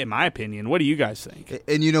positive way, in my opinion. What do you guys think?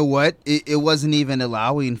 And you know what? It wasn't even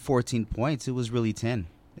allowing 14 points. It was really 10.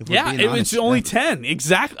 Yeah, it's only 10.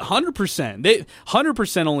 Exactly, 100%.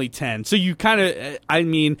 100% only 10. So you kind of,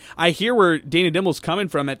 I hear where Dana Dimel's coming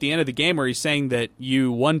from at the end of the game, where he's saying that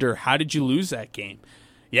you wonder, how did you lose that game?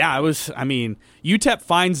 Yeah, UTEP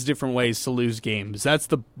finds different ways to lose games. That's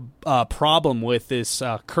the problem with this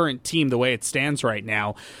current team, the way it stands right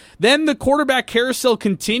now. Then the quarterback carousel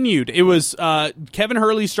continued. It was Kevin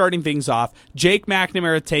Hurley starting things off, Jake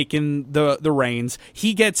McNamara taking the reins.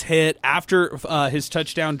 He gets hit after his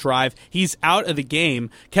touchdown drive. He's out of the game.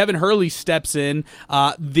 Kevin Hurley steps in.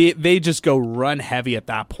 They just go run heavy at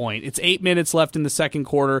that point. It's 8 minutes left in the second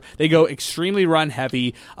quarter. They go extremely run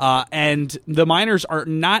heavy, and the Miners are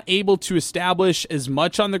not able to establish as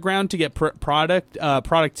much on the ground to get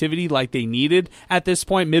productivity like they needed at this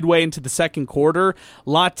point midway into the second quarter.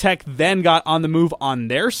 La Tech then got on the move on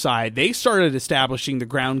their side. They started establishing the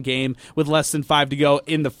ground game with less than 5 to go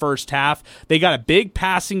in the first half. They got a big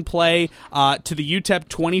passing play to the UTEP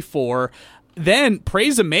 24. Then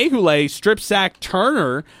Preza Mehule strip sack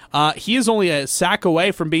Turner. He is only a sack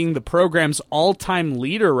away from being the program's all-time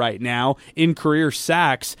leader right now in career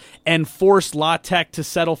sacks, and forced La Tech to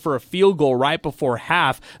settle for a field goal right before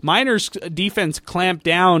half. Miners defense clamped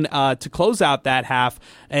down to close out that half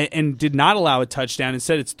and did not allow a touchdown.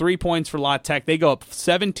 Instead, it's 3 points for La Tech. They go up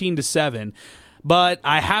 17-7. But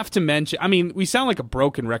I have to mention, we sound like a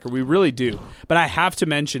broken record. We really do. But I have to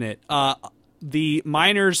mention it. The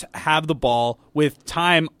Miners have the ball with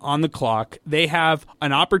time on the clock. They have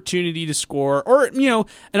an opportunity to score, or,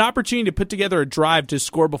 an opportunity to put together a drive to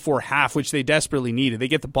score before half, which they desperately needed. They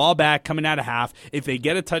get the ball back coming out of half. If they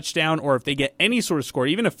get a touchdown, or if they get any sort of score,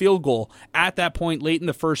 even a field goal at that point late in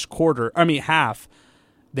the half,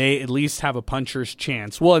 they at least have a puncher's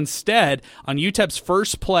chance. Well, instead, on UTEP's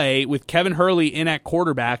first play with Kevin Hurley in at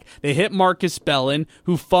quarterback, they hit Marcus Bellin,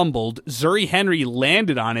 who fumbled. Zuri Henry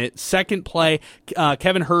landed on it. Second play,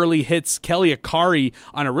 Kevin Hurley hits Kelly Akari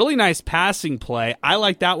on a really nice passing play. I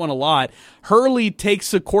like that one a lot. Hurley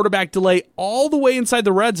takes a quarterback delay all the way inside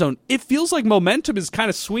the red zone. It feels like momentum is kind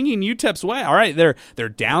of swinging UTEP's way. All right, they're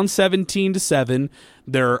down 17-7.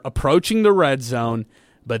 They're approaching the red zone.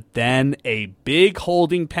 But then a big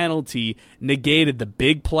holding penalty negated the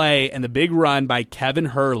big play and the big run by Kevin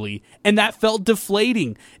Hurley, and that felt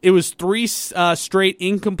deflating. It was 3 straight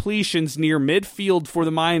incompletions near midfield for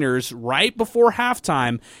the Miners right before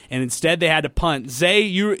halftime, and instead they had to punt. Zay,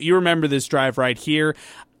 you remember this drive right here.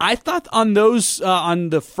 I thought on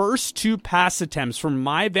the first 2 pass attempts, from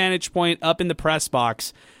my vantage point up in the press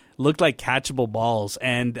box, looked like catchable balls.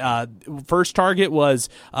 And first target was,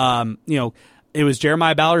 it was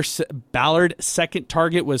Jeremiah Ballard. Second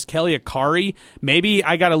target was Kelly Akari. Maybe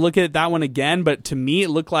I got to look at that one again, but to me it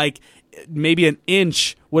looked like maybe an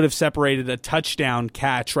inch would have separated a touchdown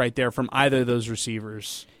catch right there from either of those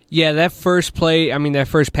receivers. Yeah, that first play, that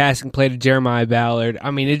first passing play to Jeremiah Ballard,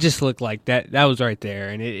 it just looked like that was right there.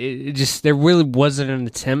 And it just, there really wasn't an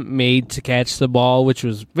attempt made to catch the ball, which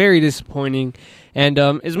was very disappointing. And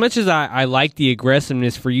as much as I like the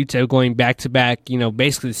aggressiveness for UTEP going back-to-back,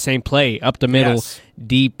 basically the same play, up the middle, yes,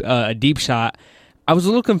 a deep shot, I was a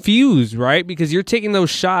little confused, right? Because you're taking those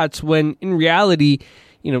shots when, in reality,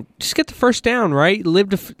 just get the first down, right? Live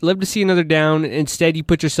to see another down. Instead, you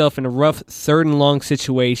put yourself in a rough 3rd and long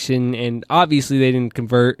situation, and obviously they didn't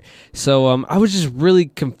convert. So I was just really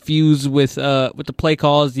confused with the play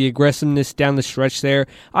calls, the aggressiveness down the stretch there.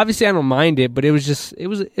 Obviously, I don't mind it, but it was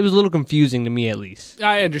a little confusing to me at least.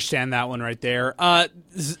 I understand that one right there.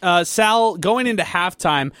 Sal, going into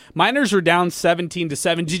halftime, Miners were down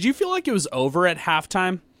 17-7. Did you feel like it was over at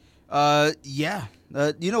halftime? Yeah.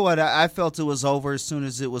 You know what? I felt it was over as soon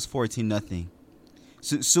as it was 14-0.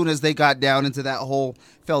 As soon as they got down into that hole,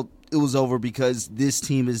 felt it was over because this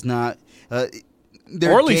team is not.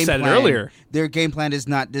 Orly said it earlier. Their game plan is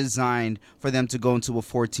not designed for them to go into a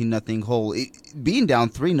 14-0 hole. Being down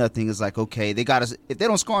 3-0 is like, okay, they got us. If they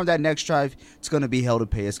don't score on that next drive, it's going to be hell to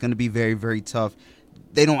pay. It's going to be very, very tough.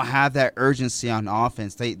 They don't have that urgency on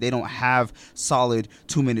offense. They don't have solid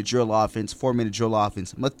 2-minute drill offense, 4-minute drill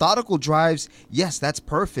offense. Methodical drives, yes, that's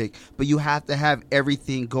perfect, but you have to have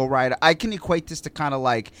everything go right. I can equate this to kind of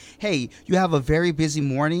like, hey, you have a very busy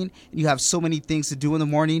morning, and you have so many things to do in the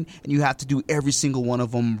morning, and you have to do every single one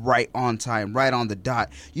of them right on time, right on the dot.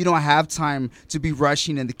 You don't have time to be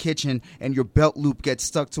rushing in the kitchen, and your belt loop gets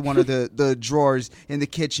stuck to one of the drawers in the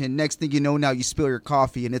kitchen. Next thing you know, now you spill your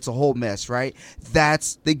coffee, and it's a whole mess, right? That's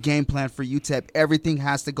the game plan for UTEP. Everything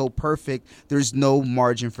has to go perfect. There's no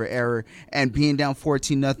margin for error. And being down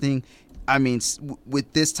 14-0, I mean,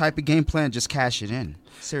 with this type of game plan, just cash it in.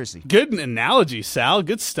 Seriously. Good analogy, Sal.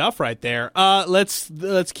 Good stuff right there. Let's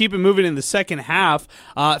keep it moving in the second half.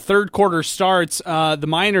 Third quarter starts. The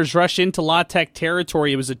Miners rush into La Tech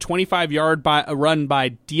territory. It was a 25-yard run by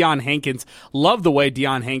Deion Hankins. Love the way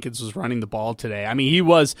Deion Hankins was running the ball today. I mean, he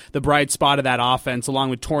was the bright spot of that offense along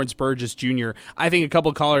with Torrance Burgess Jr. I think a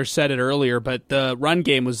couple callers said it earlier, but the run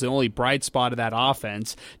game was the only bright spot of that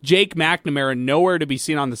offense. Jake McNamara nowhere to be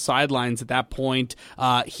seen on the sidelines at that point.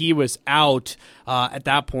 He was out at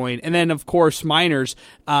that point. And then, of course, Miners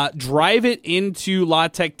drive it into La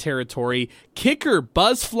Tech territory. Kicker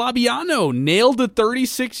Buzz Flabiano nailed a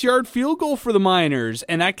 36-yard field goal for the Miners,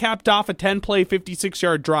 and that capped off a 10-play,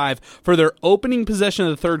 56-yard drive for their opening possession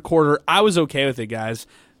of the third quarter. I was okay with it, guys.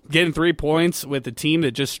 Getting 3 points with a team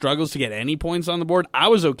that just struggles to get any points on the board, I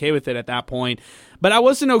was okay with it at that point. But I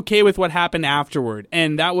wasn't okay with what happened afterward,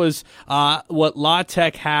 and that was what La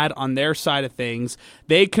Tech had on their side of things.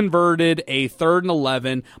 They converted a 3rd and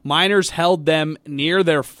 11. Miners held them near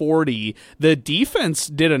their 40. The defense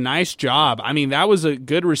did a nice job. I mean, that was a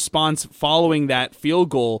good response following that field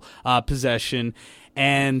goal possession.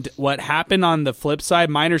 And what happened on the flip side,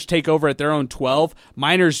 Miners take over at their own 12.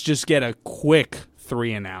 Miners just get a quick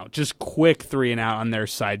 3-and-out, just quick 3-and-out on their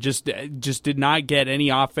side. Just did not get any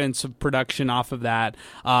offensive production off of that.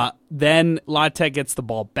 Then La Tech gets the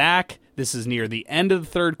ball back. This is near the end of the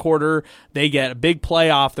third quarter. They get a big play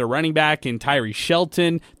off their running back in Tyree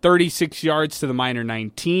Shelton, 36 yards to the Miner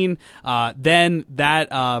 19. Then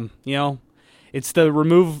that, it's the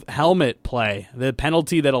remove helmet play, the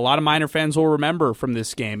penalty that a lot of Miner fans will remember from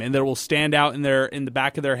this game and that will stand out in the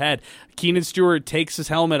back of their head. Keenan Stewart takes his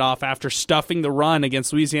helmet off after stuffing the run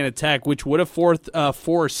against Louisiana Tech, which would have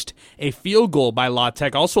forced a field goal by La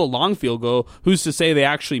Tech, also a long field goal. Who's to say they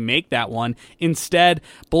actually make that one? Instead,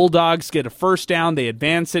 Bulldogs get a first down. They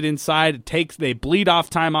advance it inside. They bleed off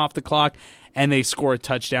time off the clock, and they score a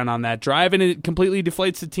touchdown on that drive, and it completely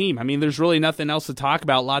deflates the team. I mean, there's really nothing else to talk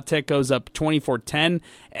about. La Tech goes up 24-10,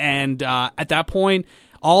 and at that point,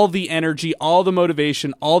 all the energy, all the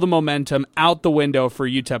motivation, all the momentum out the window for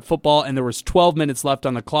UTEP football, and there was 12 minutes left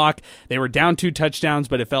on the clock. They were down 2 touchdowns,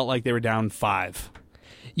 but it felt like they were down 5.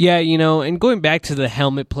 Yeah, and going back to the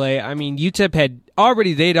helmet play, I mean, UTEP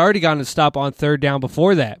they'd already gotten a stop on 3rd down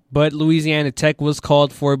before that, but Louisiana Tech was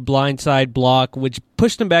called for a blindside block, which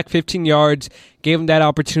pushed them back 15 yards, gave them that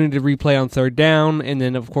opportunity to replay on 3rd down, and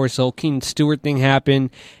then, of course, the whole Keenan Stewart thing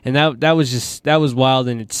happened, and that was wild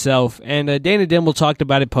in itself. And Dana Dimble talked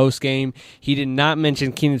about it post-game. He did not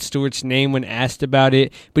mention Keenan Stewart's name when asked about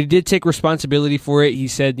it, but he did take responsibility for it. He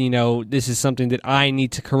said, this is something that I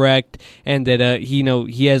need to correct, and that,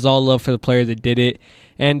 he has all love for the player that did it.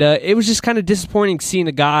 And it was just kind of disappointing seeing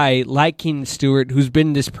a guy like Keenan Stewart, who's been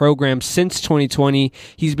in this program since 2020.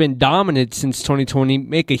 He's been dominant since 2020,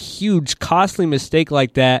 make a huge, costly mistake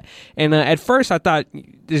like that. And at first I thought,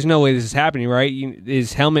 there's no way this is happening, right?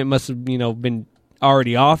 His helmet must have, been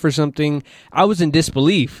already off or something. I was in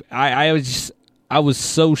disbelief. I was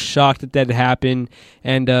so shocked that happened,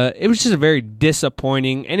 and it was just a very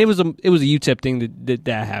disappointing. And it was a UTEP thing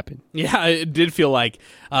that happened. Yeah, it did feel like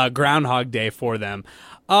Groundhog Day for them.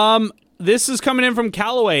 This is coming in from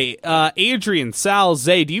Callaway. Adrian, Sal,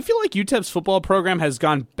 Zay, do you feel like UTEP's football program has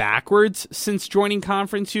gone backwards since joining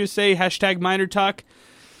Conference USA? #MinerTalk.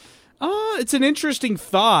 It's an interesting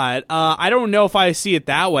thought. I don't know if I see it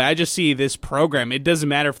that way. I just see this program. It doesn't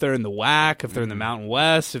matter if they're in the WAC, if they're in the Mountain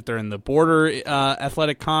West, if they're in the Border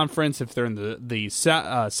Athletic Conference, if they're in the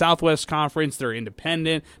Southwest Conference, they're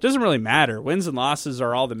independent. It doesn't really matter. Wins and losses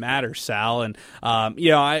are all that matters, Sal. And,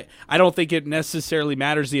 I don't think it necessarily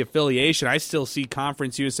matters the affiliation. I still see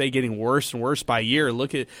Conference USA getting worse and worse by year.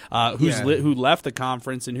 Look at who left the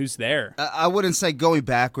conference and who's there. I wouldn't say going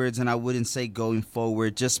backwards, and I wouldn't say going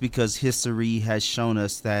forward, just because history has shown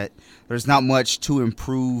us that there's not much to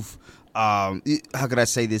improve. How could I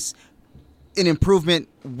say this? An improvement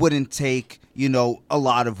wouldn't take, a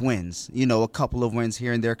lot of wins. A couple of wins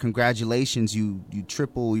here and there. Congratulations, you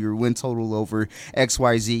triple your win total over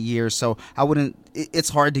XYZ year. So it's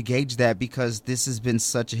hard to gauge that because this has been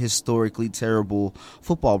such a historically terrible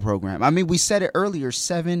football program. I mean, we said it earlier,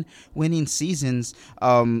 7 winning seasons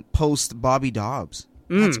post Bobby Dobbs.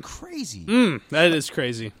 That's crazy. That is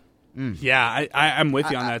crazy. Yeah, I'm with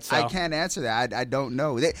you on that, Sal. I can't answer that. I don't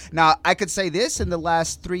know. Now, I could say this. In the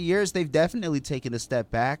last 3 years, they've definitely taken a step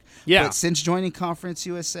back. Yeah. But since joining Conference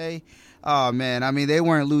USA, oh, man, I mean, they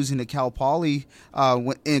weren't losing to Cal Poly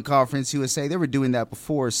in Conference USA. They were doing that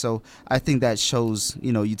before, so I think that shows,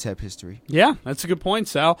 UTEP history. Yeah, that's a good point,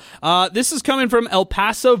 Sal. This is coming from El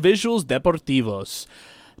Paso Visuals Deportivos.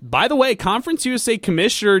 By the way, Conference USA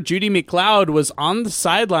Commissioner Judy McLeod was on the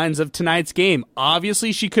sidelines of tonight's game.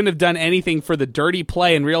 Obviously, she couldn't have done anything for the dirty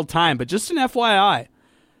play in real time, but just an FYI.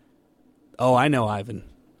 Oh, I know, Ivan.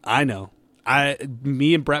 I know.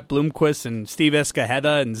 Me and Brett Bloomquist and Steve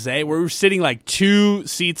Escajeda and Zay, we were sitting like 2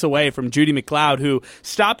 seats away from Judy McLeod, who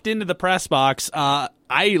stopped into the press box.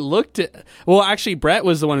 Actually, Brett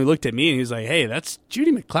was the one who looked at me, and he was like, hey, that's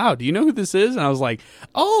Judy McLeod. Do you know who this is? And I was like,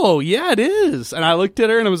 oh, yeah, it is. And I looked at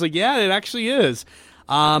her, and I was like, yeah, it actually is.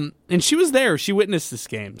 And she was there. She witnessed this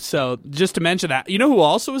game. So just to mention that. You know who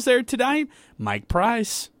also was there tonight? Mike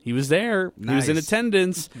Price. He was there. Nice. He was in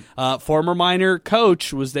attendance. Former Miner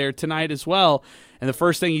coach was there tonight as well. And the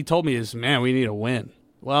first thing he told me is, man, we need a win.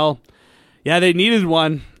 Well, yeah, they needed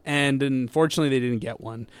one. And unfortunately, they didn't get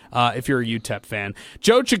one, if you're a UTEP fan.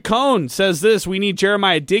 Joe Chacon says this: we need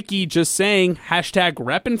Jeremiah Dickey, just saying, hashtag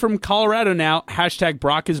reppin' from Colorado now, hashtag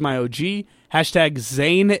Brock is my OG, hashtag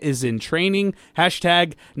Zane is in training,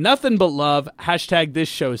 hashtag nothing but love, hashtag this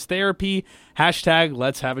show's therapy, hashtag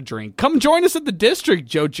let's have a drink. Come join us at the district,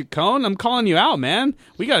 Joe Chacon. I'm calling you out, man.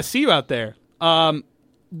 We got to see you out there.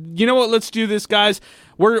 You know what? Let's do this, guys.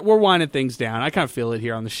 We're winding things down. I kind of feel it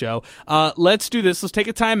here on the show. Let's do this. Let's take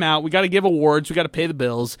a time out. We got to give awards. We got to pay the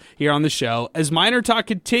bills here on the show. As Miner Talk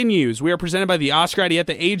continues, we are presented by the Oscar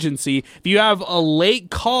Arieta Agency. If you have a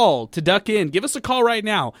late call to duck in, give us a call right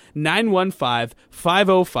now.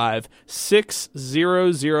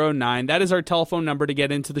 915-505-6009. That is our telephone number to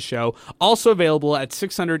get into the show. Also available at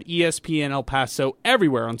 600 ESPN El Paso,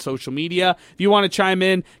 everywhere on social media. If you want to chime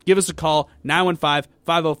in, give us a call.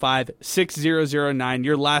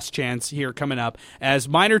 915-505-6009. Your last chance here coming up as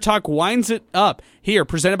Miner Talk winds it up here,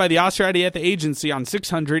 presented by the Oscar Arieta Agency on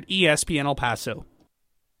 600 ESPN El Paso.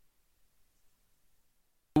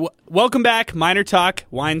 Welcome back. Miner Talk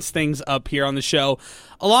winds things up here on the show,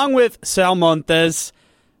 along with Sal Montes,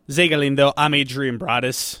 Zay Galindo, I'm Adrian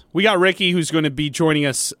Broadus. We got Ricky, who's going to be joining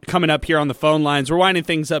us coming up here on the phone lines. We're winding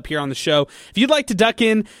things up here on the show. If you'd like to duck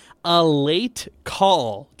in a late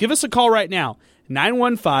call, give us a call right now.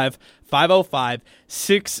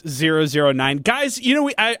 915-505-6009. Guys,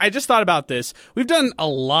 I just thought about this. We've done a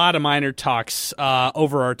lot of Miner Talks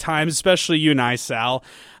over our time, especially you and I, Sal.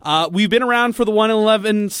 We've been around for the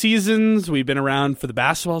 1-11 seasons. We've been around for the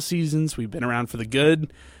basketball seasons. We've been around for the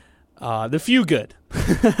good, the few good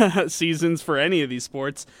seasons for any of these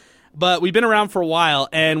sports. But we've been around for a while,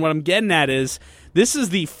 and what I'm getting at is this is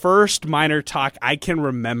the first Miner Talk I can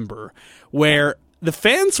remember where the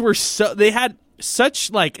fans were they had such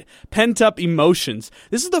like pent up emotions.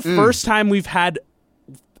 This is the first time we've had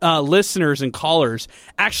listeners and callers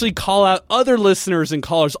actually call out other listeners and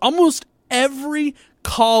callers. Almost every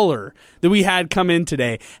caller that we had come in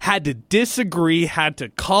today had to disagree, had to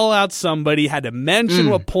call out somebody, had to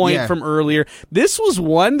mention a point from earlier. This was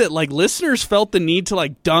one that like listeners felt the need to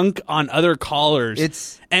like dunk on other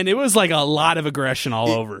callers. And it was like a lot of aggression all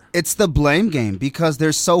over. It's the blame game because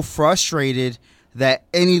they're so frustrated that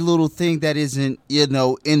any little thing that isn't,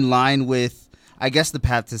 in line with, I guess, the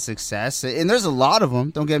path to success, and there's a lot of them,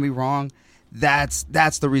 don't get me wrong, that's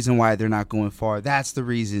the reason why they're not going far. That's the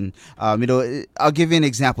reason. I'll give you an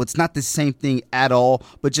example. It's not the same thing at all,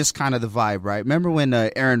 but just kind of the vibe, right? Remember when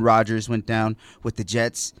Aaron Rodgers went down with the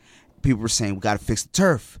Jets? people were saying, we got to fix the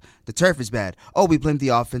turf. The turf is bad. Oh, we blame the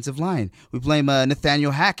offensive line. We blame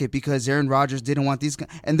Nathaniel Hackett because Aaron Rodgers didn't want these guys.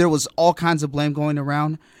 And there was all kinds of blame going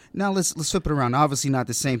around. Now let's flip it around. Obviously not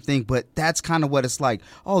the same thing, but that's kind of what it's like.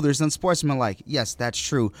 Oh, there's unsportsmanlike. Yes, that's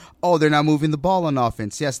true. Oh, they're not moving the ball on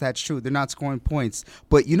offense. Yes, that's true. They're not scoring points.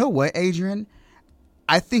 But you know what, Adrian?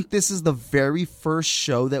 I think this is the very first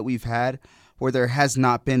show that we've had where there has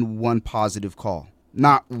not been one positive call.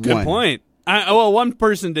 Not one. Good point. One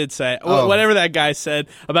person did say, whatever that guy said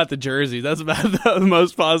about the jerseys, that's about the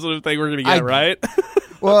most positive thing we're going to get, right?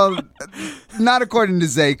 Well, not according to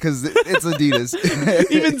Zay, because it's Adidas.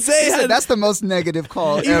 Even Zay said that's the most negative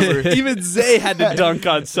call ever. Even Zay had to dunk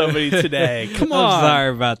on somebody today. Come on. I'm sorry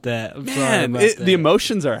about that. The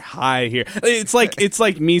emotions are high here. It's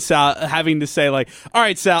like me, Sal, having to say, like, all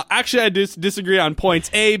right, Sal, actually I disagree on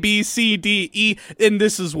points A, B, C, D, E, and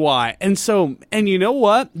this is why. And you know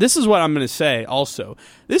what? This is what I'm going to say also.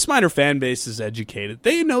 This Miner fan base is educated.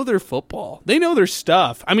 They know their football. They know their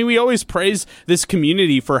stuff. I mean, we always praise this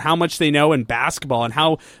community for how much they know in basketball and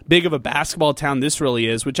how big of a basketball town this really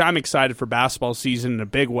is, which I'm excited for basketball season in a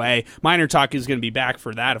big way. MinerTalk is going to be back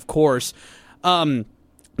for that, of course.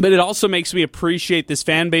 But it also makes me appreciate this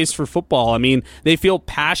fan base for football. I mean, they feel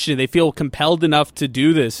passionate. They feel compelled enough to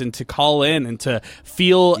do this and to call in and to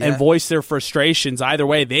feel and voice their frustrations. Either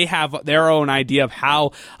way, they have their own idea of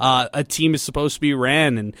how a team is supposed to be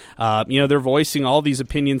ran. And, they're voicing all these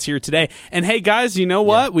opinions here today. And, hey, guys, you know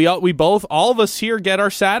what? Yeah. All of us here get our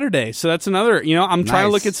Saturday. So that's another, I'm trying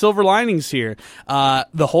to look at silver linings here.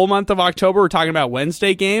 The whole month of October, we're talking about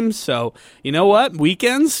Wednesday games. So, you know what?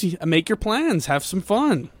 Weekends, make your plans. Have some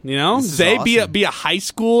fun. Zay, awesome. be a high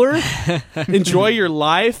schooler, enjoy your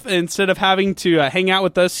life instead of having to hang out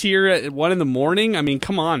with us here at 1 a.m. I mean,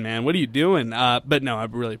 come on, man, what are you doing? But no, I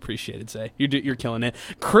really appreciate it, Zay. You're killing it.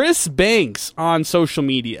 Chris Banks on social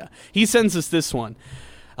media, he sends us this one.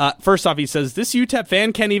 First off, he says, this UTEP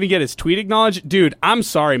fan can't even get his tweet acknowledged. Dude, I'm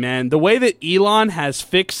sorry, man. The way that Elon has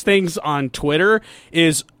fixed things on Twitter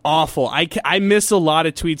is awful. I miss a lot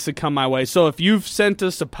of tweets that come my way. So if you've sent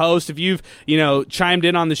us a post, if you've, chimed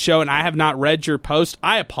in on the show and I have not read your post,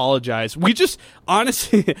 I apologize. We just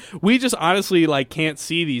honestly like can't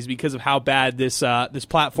see these because of how bad this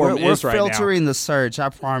platform is right now. We're filtering the search, I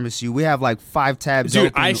promise you. We have like 5 tabs Dude,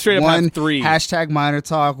 open. I straight up have 3. Hashtag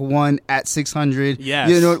MinerTalk, 1 at 600.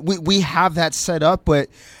 Yes. We have that set up, but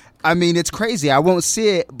I mean, it's crazy. I won't see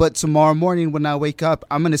it, but tomorrow morning when I wake up,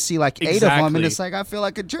 I'm going to see like 8 of them, and it's like I feel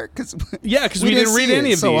like a jerk because we didn't read any of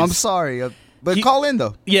these. So I'm sorry. But call in,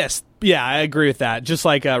 though. Yes. Yeah, I agree with that. Just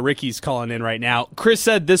like Ricky's calling in right now. Chris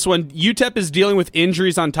said this one, UTEP is dealing with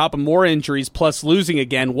injuries on top of more injuries, plus losing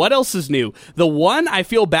again. What else is new? The one I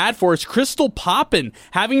feel bad for is Crystal Poppin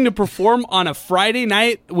having to perform on a Friday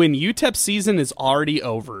night when UTEP season is already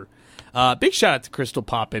over. Big shout out to Crystal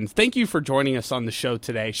Poppin. Thank you for joining us on the show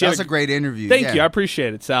today. That was a great interview. Thank you. I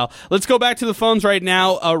appreciate it, Sal. Let's go back to the phones right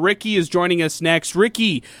now. Ricky is joining us next.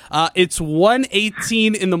 Ricky, it's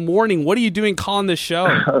 1:18 in the morning. What are you doing calling this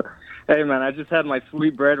show? Hey, man, I just had my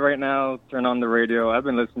sweet bread right now. Turn on the radio. I've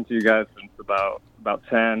been listening to you guys since about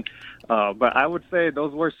 10. But I would say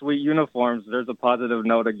those were sweet uniforms. There's a positive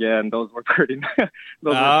note again. Those were pretty nice.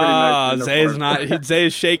 Zay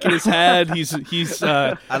is shaking his head. He's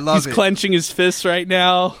clenching his fists right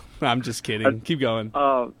now. I'm just kidding. Keep going.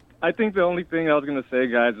 I think the only thing I was going to say,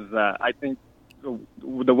 guys, is that I think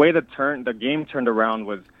the way the game turned around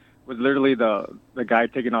was literally the guy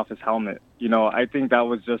taking off his helmet. I think that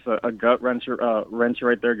was just a gut wrencher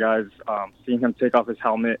right there, guys. Seeing him take off his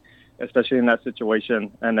helmet, especially in that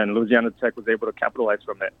situation, and then Louisiana Tech was able to capitalize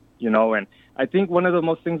from it. And I think one of the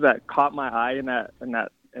most things that caught my eye in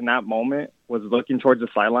that moment was looking towards the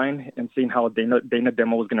sideline and seeing how Dana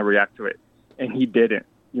Demo was going to react to it, and he didn't.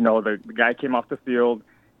 The guy came off the field.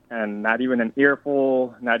 And not even an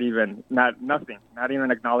earful, not even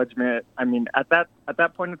acknowledgement. I mean, at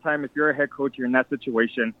that point in time, if you're a head coach, you're in that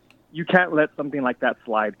situation, you can't let something like that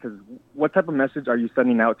slide, because what type of message are you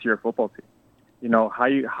sending out to your football team? How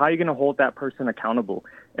you going to hold that person accountable?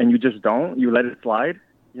 And you just don't. You let it slide.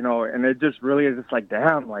 And it just really is just like,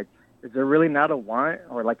 damn, like, is there really not a want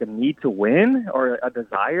or like a need to win or a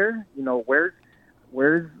desire? Where's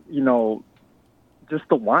just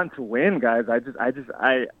the want to win, guys.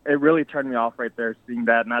 It really turned me off right there, seeing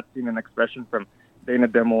that, not seeing an expression from Dana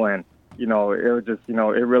Dimmel, and it was just, it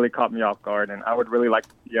really caught me off guard. And I would really like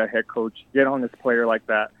to see a head coach get on this player like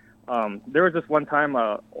that. There was this one time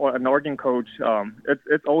an Oregon coach.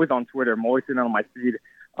 It's always on Twitter. I'm always seeing it on my feed.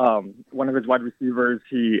 One of his wide receivers,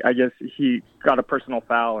 he got a personal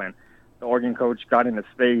foul, and the Oregon coach got in his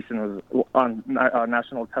face and was on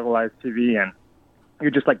national televised TV, and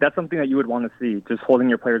you're just like, that's something that you would want to see, just holding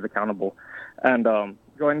your players accountable. And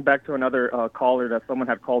going back to another caller that someone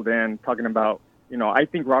had called in talking about, I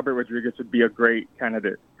think Robert Rodriguez would be a great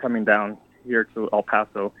candidate coming down here to El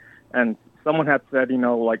Paso. And someone had said,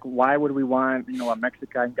 why would we want, a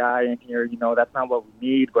Mexican guy in here? That's not what we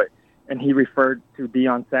need. And he referred to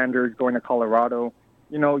Deion Sanders going to Colorado.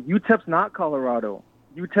 UTEP's not Colorado.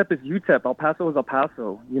 UTEP is UTEP. El Paso is El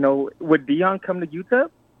Paso. Would Deion come to UTEP?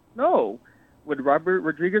 No. Would Robert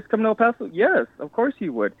Rodriguez come to El Paso? Yes, of course he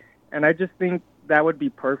would. And I just think that would be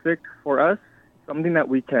perfect for us, something that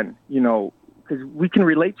we can, because we can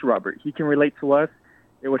relate to Robert. He can relate to us.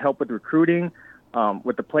 It would help with recruiting,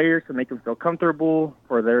 with the players to make them feel comfortable,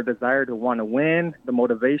 for their desire to want to win, the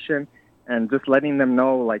motivation, and just letting them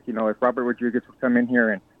know, if Robert Rodriguez would come in here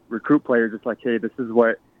and recruit players, it's like, hey, this is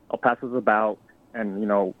what El Paso's about, and,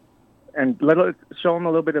 and show them a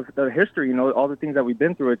little bit of the history, all the things that we've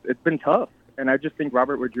been through. It's been tough. And I just think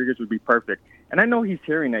Robert Rodriguez would be perfect. And I know he's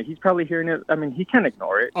hearing it. He's probably hearing it. I mean, he can't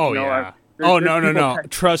ignore it. Oh, yeah. No.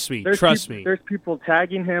 Trust me. There's people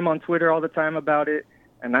tagging him on Twitter all the time about it.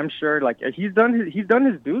 And I'm sure, he's done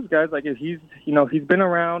his dues, guys. He's been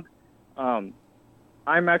around. I'm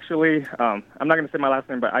actually, I'm not going to say my last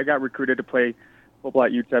name, but I got recruited to play football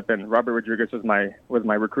at UTEP, and Robert Rodriguez was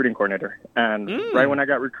my recruiting coordinator. And right when I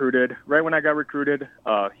got recruited,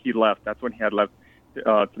 he left. That's when he had left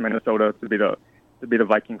to Minnesota to be the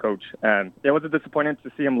Viking coach. And it was a disappointment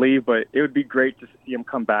to see him leave, but it would be great to see him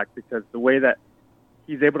come back, because the way that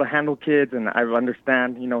he's able to handle kids, and I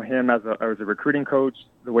understand, him as a recruiting coach,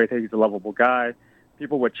 the way that he's a lovable guy,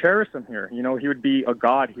 people would cherish him here. He would be a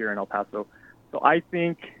god here in El Paso. So I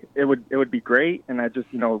think it would be great. And I just,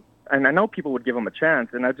 and I know people would give him a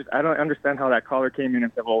chance. And I don't understand how that caller came in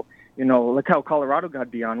and said, well, look how Colorado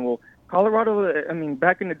got Deion. Well, Colorado, I mean,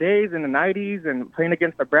 back in the days, in the 90s, and playing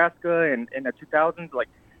against Nebraska and in the 2000s,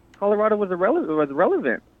 Colorado was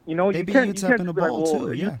relevant. Maybe you can't UTEP in a be like, bowl,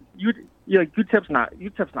 too, yeah. UTEP's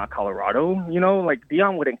not Colorado.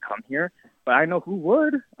 Deion wouldn't come here, but I know who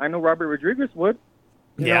would. I know Robert Rodriguez would.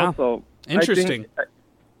 So interesting.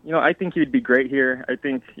 I think he'd be great here. I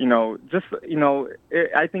think,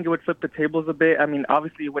 I think it would flip the tables a bit. I mean,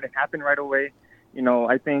 obviously it wouldn't happen right away.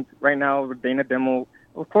 I think right now with Dana Dimmel,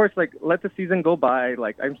 of course, let the season go by.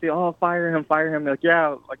 I'm saying, fire him.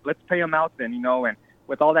 Let's pay him out then, and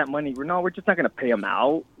with all that money, we're just not going to pay him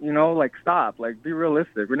out, stop, be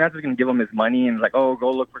realistic. We're not just going to give him his money and go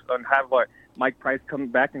look for something, have Mike Price come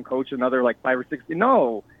back and coach another 5 or 6.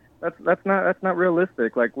 No, that's not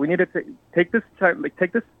realistic. We need to take this time,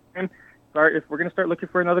 start, if we're going to start looking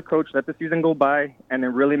for another coach, let the season go by and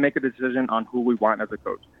then really make a decision on who we want as a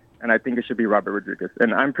coach. And I think it should be Robert Rodriguez.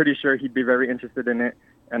 And I'm pretty sure he'd be very interested in it,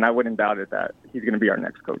 and I wouldn't doubt it that he's going to be our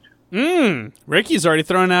next coach. Ricky's already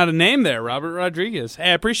thrown out a name there, Robert Rodriguez.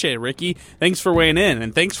 Hey, I appreciate it, Ricky. Thanks for weighing in,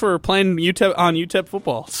 and thanks for playing UTEP on UTEP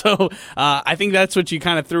football. So I think that's what you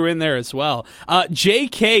kind of threw in there as well.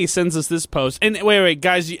 JK sends us this post. And wait,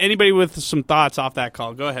 guys, anybody with some thoughts off that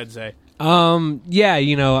call? Go ahead, Zay.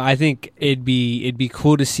 I think it'd be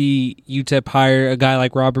cool to see UTEP hire a guy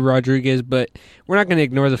like Robert Rodriguez, but we're not going to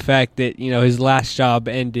ignore the fact that, his last job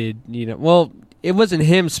ended, it wasn't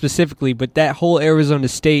him specifically, but that whole Arizona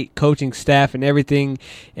State coaching staff and everything,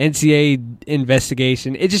 NCAA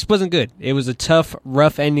investigation, it just wasn't good. It was a tough,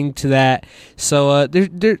 rough ending to that. So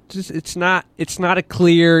it's not a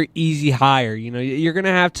clear, easy hire. You're gonna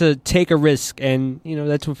have to take a risk, and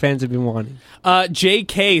that's what fans have been wanting.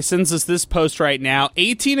 JK sends us this post right now.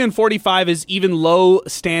 18-45 is even low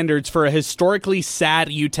standards for a historically sad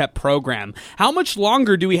UTEP program. How much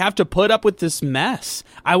longer do we have to put up with this mess?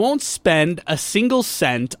 I won't spend a single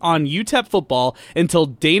cent on UTEP football until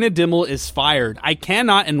Dana Dimmel is fired. I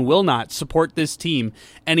cannot and will not support this team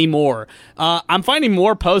anymore. I'm finding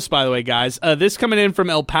more posts, by the way, guys. This coming in from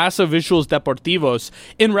El Paso Visuals Deportivos.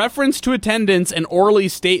 In reference to attendance and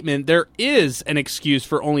Orly's statement, there is an excuse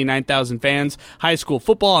for only 9,000 fans. High school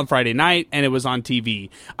football on Friday night, and it was on TV.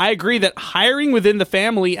 I agree that hiring within the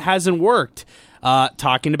family hasn't worked.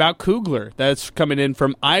 Talking about Kugler. That's coming in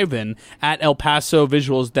from Ivan at El Paso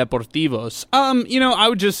Visuals Deportivos. I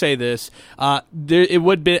would just say this. It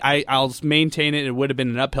would be, I'll maintain it, it would have been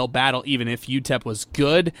an uphill battle even if UTEP was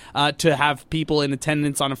good to have people in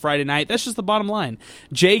attendance on a Friday night. That's just the bottom line.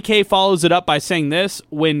 JK follows it up by saying this.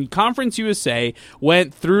 When Conference USA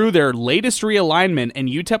went through their latest realignment and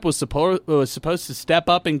UTEP was supposed to step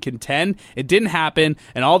up and contend, it didn't happen,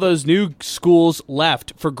 and all those new schools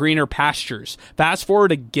left for greener pastures. Fast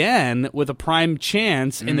forward again with a prime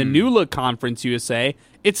chance in the new look Conference USA.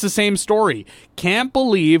 It's the same story. Can't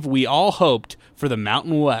believe we all hoped for the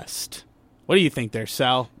Mountain West. What do you think there,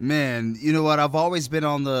 Sal? Man, you know what? I've always been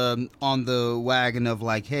on the wagon of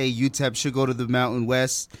like, hey, UTEP should go to the Mountain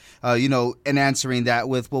West, and answering that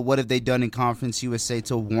with, well, what have they done in Conference USA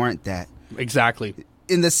to warrant that? Exactly.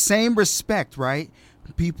 In the same respect, right?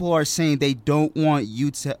 People are saying they don't want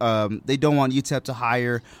UTEP to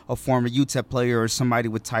hire a former UTEP player or somebody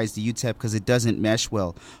with ties to UTEP because it doesn't mesh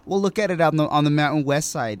well. Well, look at it on the Mountain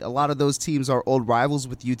West side. A lot of those teams are old rivals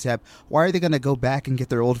with UTEP. Why are they going to go back and get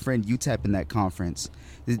their old friend UTEP in that conference?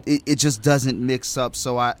 It just doesn't mix up.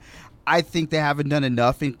 So I think they haven't done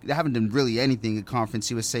enough. They haven't done really anything in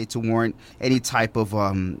Conference USA to warrant any type of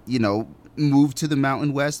move to the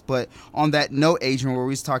Mountain West. But on that note, Adrian, where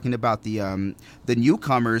we was talking about the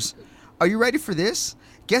newcomers, are you ready for this?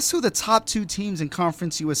 Guess who the top 2 teams in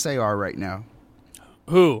Conference USA are right now?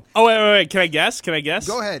 Who? Oh, wait. Can I guess? Go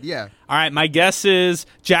ahead, yeah. All right, my guess is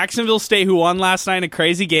Jacksonville State, who won last night in a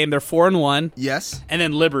crazy game. They're 4-1. Yes. And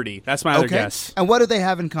then Liberty. That's my other guess. And what do they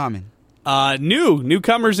have in common?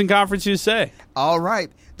 Newcomers in Conference USA. All right.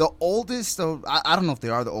 The oldest, so I don't know if they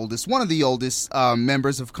are the oldest, one of the oldest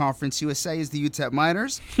members of Conference USA is the UTEP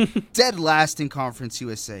Miners. Dead last in Conference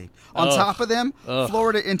USA. On top of them,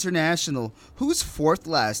 Florida International. Who's 4th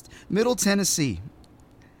last? Middle Tennessee.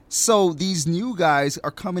 So these new guys are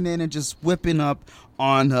coming in and just whipping up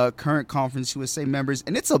on current Conference USA members,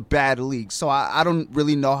 and it's a bad league. So I don't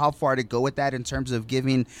really know how far to go with that in terms of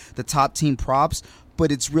giving the top team props,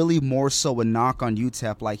 but it's really more so a knock on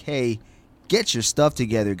UTEP, like, hey, get your stuff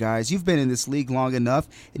together, guys. You've been in this league long enough,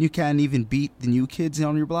 and you can't even beat the new kids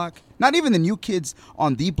on your block. Not even the new kids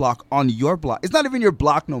on the block, on your block. It's not even your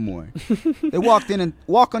block no more. They walked in and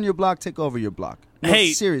walk on your block, take over your block. No,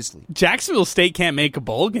 hey, seriously, Jacksonville State can't make a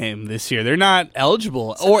bowl game this year. They're not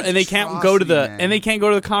eligible, and they can't go to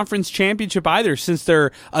the conference championship either, since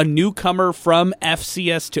they're a newcomer from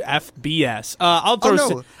FCS to FBS.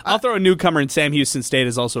 I'll throw a newcomer in Sam Houston State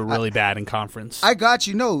is also really bad in conference. I got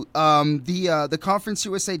you. No, the Conference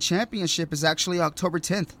USA championship is actually October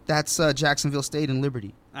 10th. That's Jacksonville State and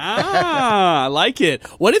Liberty. I like it.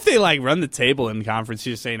 What if they run the table in Conference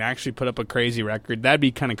USA and actually put up a crazy record? That'd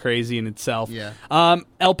be kind of crazy in itself. Yeah.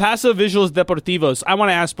 El Paso Visuals Deportivos. I want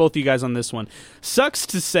to ask both of you guys on this one. Sucks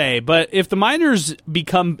to say, but if the Miners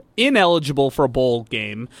become ineligible for a bowl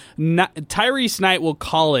game, Tyrese Knight will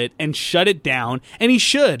call it and shut it down, and he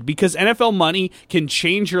should, because NFL money can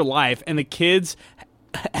change your life and the kids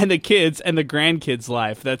and the grandkids'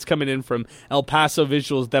 life. That's coming in from El Paso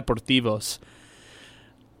Visuals Deportivos.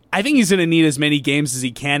 I think he's going to need as many games as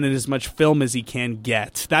he can and as much film as he can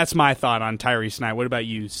get. That's my thought on Tyrese Knight. What about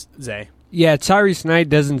you, Zay? Yeah, Tyrese Knight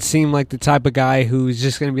doesn't seem like the type of guy who's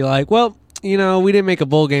just going to be like, well, we didn't make a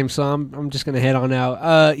bowl game, so I'm just going to head on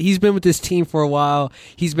out. He's been with this team for a while.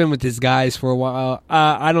 He's been with his guys for a while.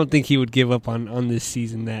 I don't think he would give up on this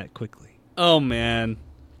season that quickly. Oh, man.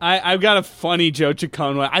 I've got a funny Joe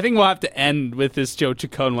Chacon one. I think we'll have to end with this Joe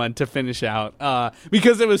Chacon one to finish out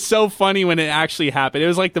because it was so funny when it actually happened. It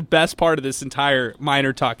was like the best part of this entire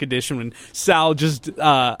Miner Talk edition when Sal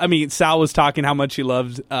Sal was talking how much he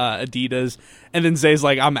loved Adidas, and then Zay's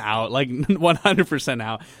like, I'm out, like 100%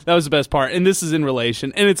 out. That was the best part. And this is in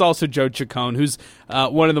relation. And it's also Joe Chacon, who's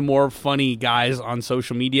one of the more funny guys on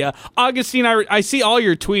social media. Augustine, I see all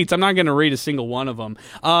your tweets. I'm not going to read a single one of them.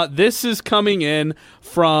 This is coming in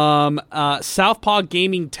from Southpaw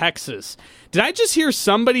Gaming, Texas. Did I just hear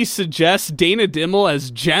somebody suggest Dana Dimmel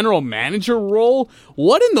as general manager role?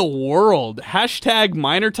 What in the world? Hashtag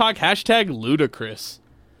MinerTalk, hashtag ludicrous.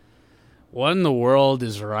 What in the world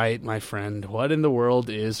is right, my friend? What in the world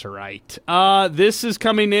is right? This is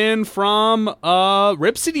coming in from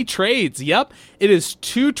Rip City Trades. Yep, it is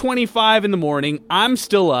 2:25 in the morning. I'm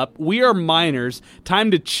still up. We are Miners. Time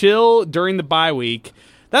to chill during the bye week.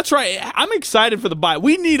 That's right. I'm excited for the bye.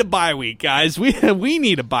 We need a bye week, guys. We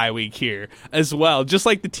need a bye week here as well, just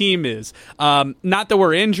like the team is. Not that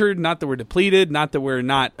we're injured, not that we're depleted, not that we're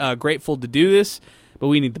not grateful to do this, but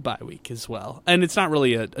we need the bye week as well. And it's not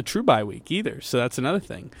really a true bye week either, so that's another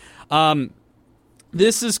thing.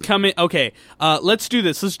 This is coming. Okay, let's do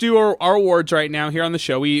this. Let's do our awards right now here on the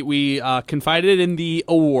show. We confided in the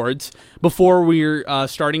awards before we're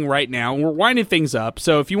starting right now. We're winding things up.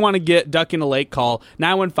 So if you want to get Duck in a Lake, call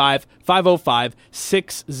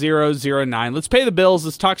 915-505-6009. Let's pay the bills.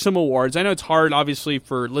 Let's talk some awards. I know it's hard, obviously,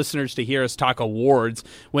 for listeners to hear us talk awards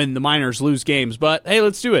when the Miners lose games. But, hey,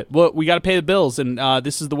 let's do it. Well, we got to pay the bills, and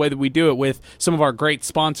this is the way that we do it with some of our great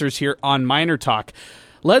sponsors here on Miner Talk.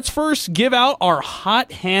 let's first give out our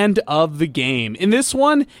hot hand of the game. In this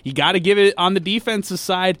one, you got to give it on the defensive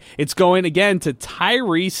side. It's going again to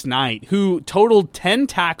Tyrese Knight, who totaled 10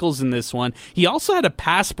 tackles in this one. He also had a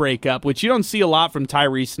pass breakup, which you don't see a lot from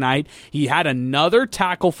Tyrese Knight. He had another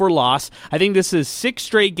tackle for loss. I think this is 6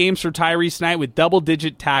 straight games for Tyrese Knight with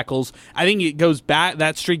double-digit tackles. I think it goes back.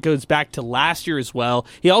 That streak goes back to last year as well.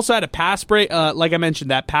 He also had a pass break, like I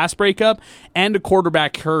mentioned, that pass breakup and a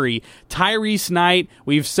quarterback hurry. Tyrese Knight,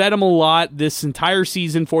 we've said him a lot this entire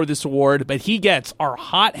season for this award, but he gets our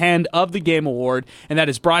Hot Hand of the Game award, and that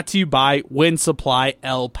is brought to you by Wind Supply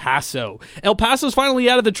El Paso. El Paso's finally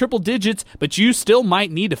out of the triple digits, but you still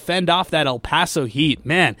might need to fend off that El Paso heat.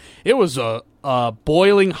 Man, it was a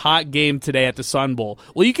boiling hot game today at the Sun Bowl.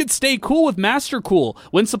 Well, you could stay cool with Master Cool.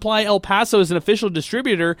 Wind Supply El Paso is an official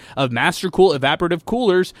distributor of Master Cool evaporative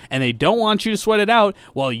coolers, and they don't want you to sweat it out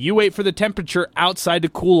while you wait for the temperature outside to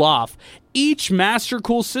cool off. Each Master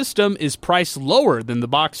Cool system is priced lower than the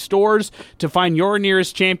box stores. To find your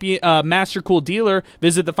nearest champion Master Cool dealer,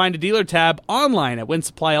 visit the Find a Dealer tab online at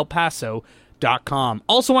windsupplyelpaso.com.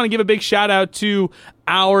 Also want to give a big shout out to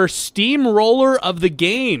our Steamroller of the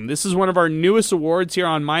Game. This is one of our newest awards here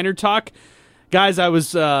on Miner Talk. Guys, I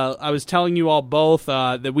was telling you all both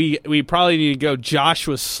that we probably need to go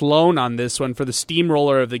Joshua Sloan on this one for the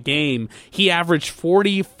Steamroller of the Game. He averaged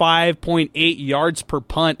 45.8 yards per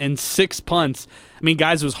punt and 6 punts. I mean,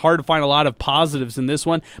 guys, it was hard to find a lot of positives in this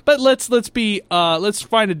one, but let's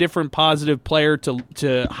find a different positive player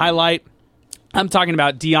to highlight. I'm talking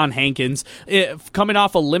about Deion Hankins. Coming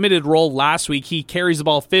off a limited role last week, he carries the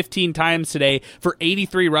ball 15 times today for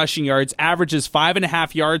 83 rushing yards, averages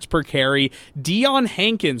 5.5 yards per carry. Deion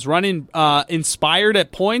Hankins running inspired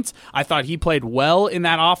at points. I thought he played well in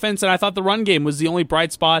that offense, and I thought the run game was the only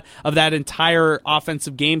bright spot of that entire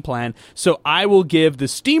offensive game plan. So I will give the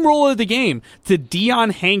steamroller of the game to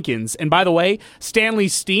Deion Hankins. And by the way, Stanley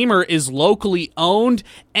Steamer is locally owned,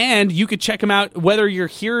 and you could check him out whether you're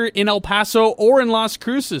here in El Paso or in Las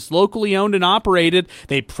Cruces. Locally owned and operated,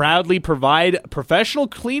 they proudly provide professional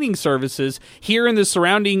cleaning services here in the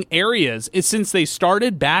surrounding areas. Since they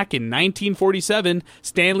started back in 1947,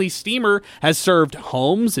 Stanley Steamer has served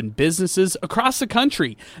homes and businesses across the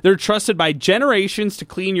country. They're trusted by generations to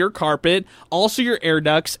clean your carpet, also your air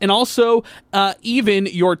ducts, and also even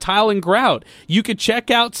your tile and grout. You could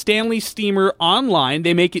check out Stanley Steamer online.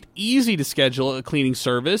 They make it easy to schedule a cleaning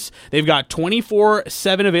service. They've got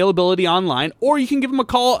 24/7 availability online, or you can give them a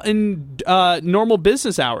call in normal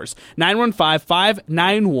business hours.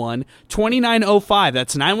 915-591-2905.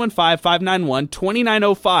 That's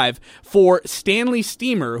 915-591-2905 for Stanley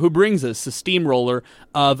Steamer, who brings us the steamroller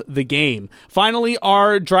of the game. Finally,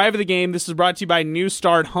 our drive of the game. This is brought to you by New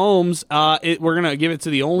Start Homes. We're going to give it to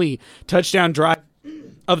the only touchdown drive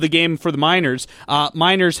of the game for the Miners.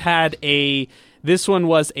 Miners had This one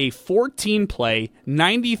was a 14-play,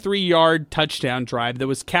 93-yard touchdown drive that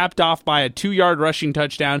was capped off by a 2-yard rushing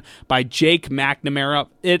touchdown by Jake McNamara.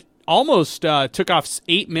 It almost took off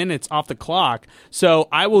 8 minutes off the clock, so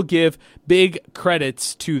I will give big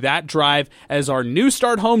credits to that drive as our New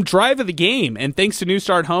Start Home drive of the game. And thanks to New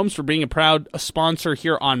Start Homes for being a proud sponsor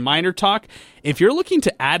here on Miner Talk. If you're looking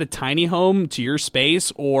to add a tiny home to your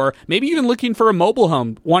space, or maybe even looking for a mobile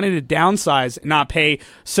home, wanting to downsize and not pay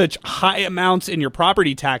such high amounts in your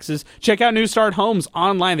property taxes, check out New Start Homes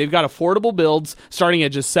online. They've got affordable builds starting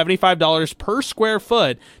at just $75 per square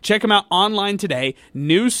foot. Check them out online today,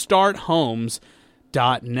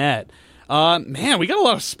 newstarthomes.net. Man, we got a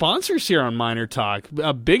lot of sponsors here on Miner Talk.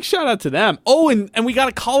 A big shout out to them. Oh, and we got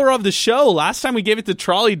a caller of the show. Last time we gave it to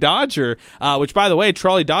Trolley Dodger, which, by the way,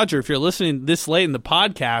 Trolley Dodger, if you're listening this late in the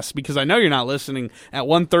podcast, because I know you're not listening at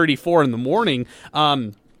 1:34 in the morning,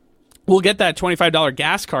 we'll get that $25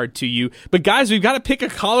 gas card to you. But, guys, we've got to pick a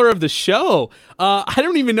caller of the show. I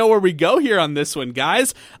don't even know where we go here on this one,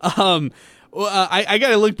 guys. I got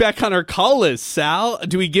to look back on our call list. Sal,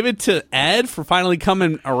 do we give it to Ed for finally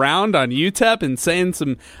coming around on UTEP and saying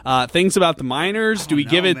some things about the Miners? Do we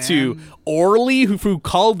give it to Orly, who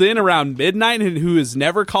called in around midnight and who has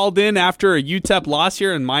never called in after a UTEP loss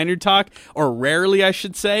here in Miner Talk, or rarely, I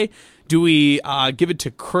should say? Do we give it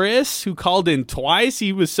to Chris, who called in twice?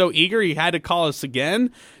 He was so eager he had to call us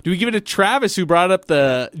again. Do we give it to Travis, who brought up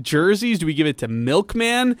the jerseys? Do we give it to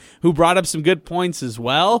Milkman, who brought up some good points as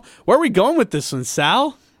well? Where are we going with this one,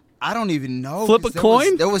 Sal? I don't even know. Flip a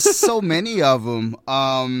coin? There was so many of them.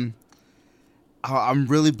 I'm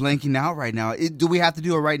really blanking out right now. Do we have to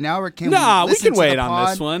do it right now, or can we can wait on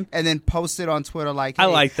this one and then post it on Twitter? Like, hey, I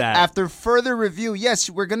like that. After further review, yes,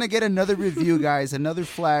 we're gonna get another review, guys. Another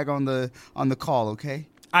flag on the call. Okay.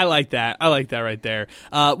 I like that. I like that right there.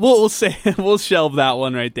 We'll say we'll shelve that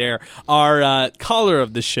one right there. Our caller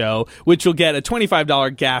of the show, which will get a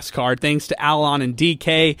 $25 gas card, thanks to Alon and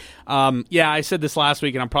DK. Yeah, I said this last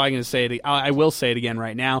week, and I'm probably going to say it. I will say it again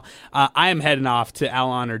right now. I am heading off to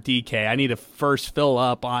Alon or DK. I need to first fill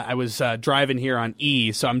up. I was driving here on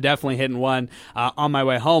E, so I'm definitely hitting one on my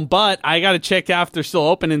way home. But I got to check out if they're still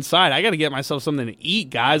open inside. I got to get myself something to eat,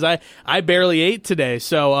 guys. I barely ate today,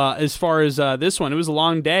 so as far as this one, it was a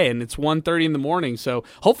long day, and it's 1:30 in the morning. So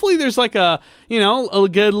hopefully there's like a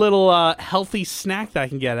good little healthy snack that I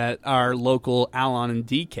can get at our local Alon and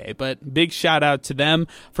DK. But big shout out to them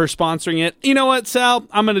for sponsoring it. You know what, Sal?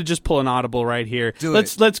 I'm gonna just pull an audible right here.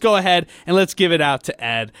 Let's go ahead and let's give it out to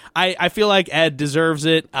Ed. I feel like Ed deserves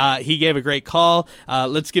it. He gave a great call.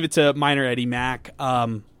 Let's give it to Miner Eddie Mack.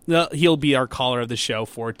 He'll be our caller of the show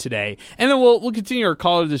for today, and then we'll continue our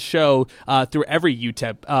caller of the show through every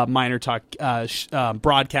UTEP Miner Talk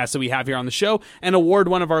broadcast that we have here on the show, and award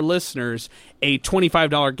one of our listeners a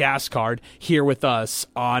 $25 gas card here with us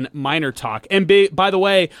on Miner Talk. And by the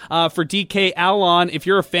way, for DK Alon, if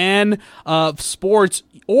you're a fan of sports,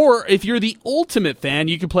 or if you're the ultimate fan,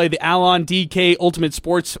 you can play the Alon DK Ultimate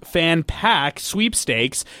Sports Fan Pack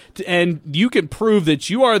sweepstakes, and you can prove that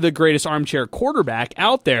you are the greatest armchair quarterback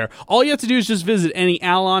out there. All you have to do is just visit any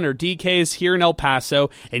Alon or DKs here in El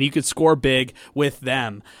Paso, and you could score big with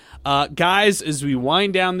them. Guys, as we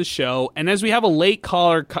wind down the show, and as we have a late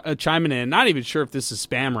caller chiming in, not even sure if this is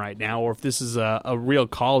spam right now or if this is a real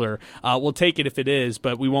caller. We'll take it if it is,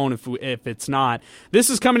 but we won't if it's not.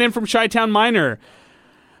 This is coming in from Chi-Town Miner.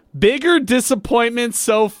 Bigger disappointment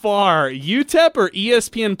so far, UTEP or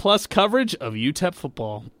ESPN Plus coverage of UTEP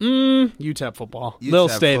football? UTEP football. They'll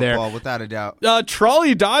stay football, there. Without a doubt.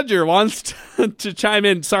 Trolley Dodger wants to chime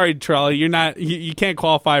in. Sorry, Trolley, you can't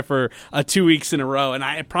qualify for 2 weeks in a row, and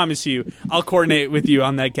I promise you, I'll coordinate with you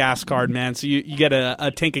on that gas card, man. So you get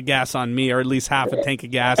a tank of gas on me, or at least half a tank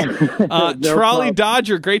of gas. Trolley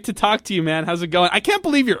Dodger, great to talk to you, man. How's it going? I can't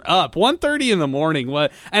believe you're up 1:30 in the morning.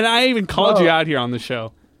 What? And I even called you out here on the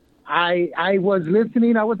show. I was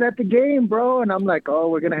listening. I was at the game, bro, and I'm like, oh,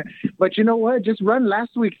 we're going to – but you know what? Just run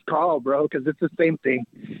last week's call, bro, because it's the same thing.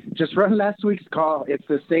 Just run last week's call. It's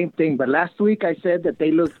the same thing. But last week I said that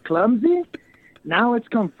they looked clumsy. Now it's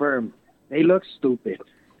confirmed. They look stupid.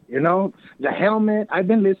 You know, the helmet, I've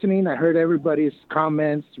been listening. I heard everybody's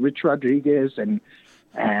comments, Rich Rodriguez, and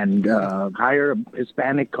hire a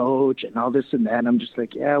Hispanic coach and all this and that. I'm just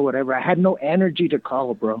like, yeah, whatever. I had no energy to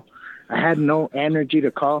call, bro. I had no energy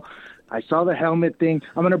to call. I saw the helmet thing.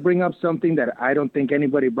 I'm going to bring up something that I don't think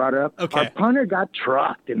anybody brought up. Okay. Our punter got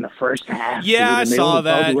trucked in the first half. Yeah, I saw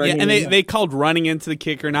that. Yeah, and they called running into the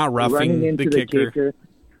kicker, not roughing the kicker.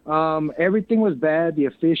 Everything was bad. The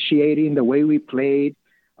officiating, the way we played.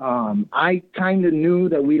 I kind of knew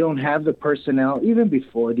that we don't have the personnel, even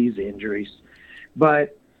before these injuries.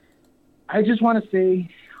 But I just want to say,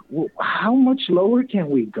 how much lower can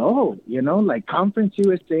we go? You know, like Conference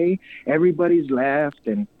USA, everybody's left,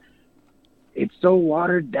 and it's so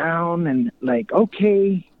watered down. And like,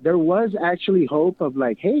 okay, there was actually hope of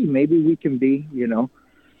like, hey, maybe we can be, you know,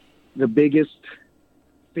 the biggest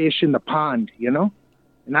fish in the pond, you know,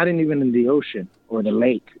 not even in the ocean or the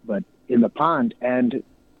lake, but in the pond. And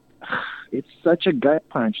it's such a gut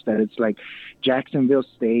punch that it's like Jacksonville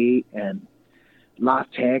State and La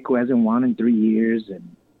Tech, who hasn't won in 3 years,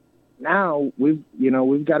 and now we've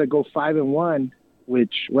got to go 5-1,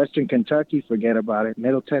 which Western Kentucky, forget about it.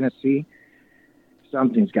 Middle Tennessee,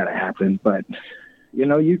 something's got to happen. But you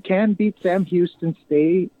know, you can beat Sam Houston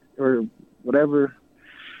State or whatever.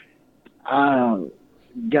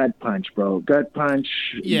 Gut punch, bro. Gut punch.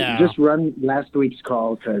 Yeah. Just run last week's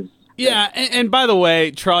call because. Yeah, and by the way,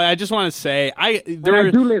 Charlie, I just want to say I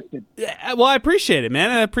do listen. Well, I appreciate it, man.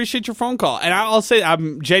 I appreciate your phone call, and I'll say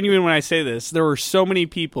I'm genuine when I say this. There were so many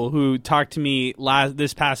people who talked to me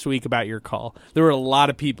this past week about your call. There were a lot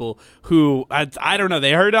of people who I don't know.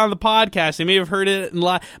 They heard it on the podcast. They may have heard it.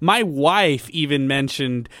 My wife even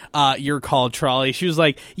mentioned your call, Charlie. She was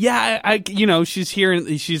like, "Yeah, she's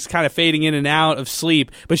hearing. She's kind of fading in and out of sleep,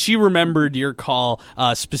 but she remembered your call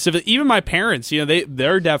specifically. Even my parents, you know,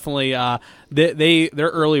 they're definitely." They're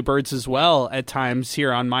early birds as well at times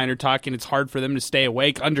here on Miner Talk, and it's hard for them to stay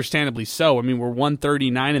awake, understandably so. I mean, we're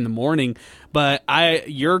 1:39 in the morning, but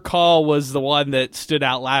your call was the one that stood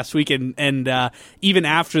out last week, and even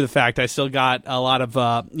after the fact, I still got a lot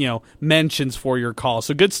of mentions for your call.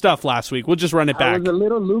 So good stuff last week. We'll just run it back. I was a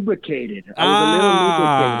little lubricated. So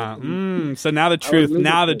now the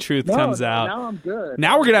truth comes out. Now I'm good.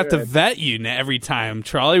 Now we're gonna have to vet you every time,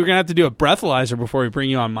 Charlie. We're gonna have to do a breathalyzer before we bring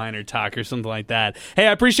you on Miner Minor Talk or something like that. Hey,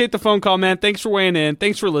 I appreciate the phone call, man. Thanks for weighing in.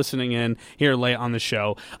 Thanks for listening in here late on the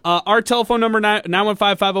show. Our telephone number,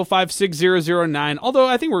 915-505-6009. Although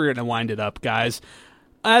I think we're going to wind it up, guys.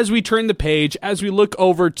 As we turn the page, as we look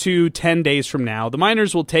over to 10 days from now, the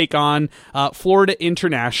Miners will take on Florida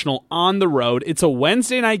International on the road. It's a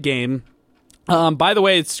Wednesday night game. By the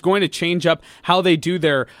way, it's going to change up how they do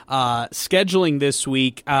their scheduling this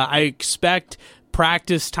week. I expect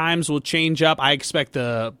practice times will change up. I expect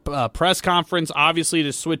the press conference, obviously,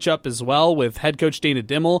 to switch up as well with head coach Dana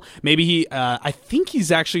Dimmel. Maybe I think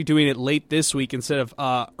he's actually doing it late this week instead of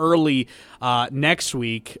early next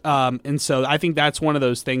week. And so I think that's one of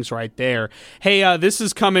those things right there. Hey, this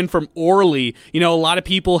is coming from Orly. A lot of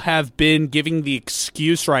people have been giving the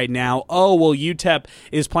excuse right now, oh, well, UTEP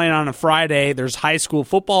is playing on a Friday. There's high school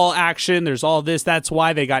football action. There's all this. That's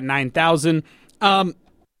why they got 9,000.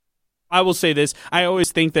 I will say this. I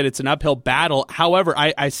always think that it's an uphill battle. However,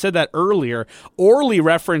 I said that earlier. Orly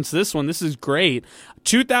referenced this one. This is great.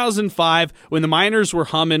 2005, when the Miners were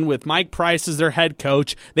humming with Mike Price as their head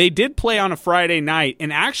coach, they did play on a Friday night,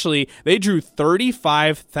 and actually, they drew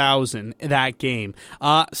 35,000 that game.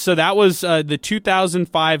 So that was the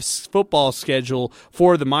 2005 football schedule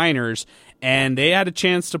for the Miners. And they had a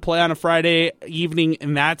chance to play on a Friday evening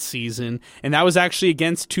in that season, and that was actually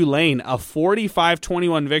against Tulane, a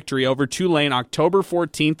 45-21 victory over Tulane, October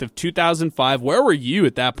 14th of 2005. Where were you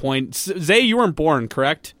at that point? Zay, you weren't born,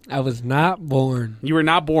 correct? I was not born. You were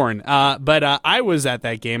not born, but I was at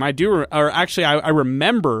that game. I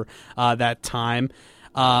remember that time.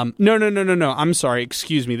 No. I'm sorry.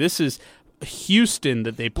 Excuse me. This is Houston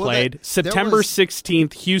that they played. September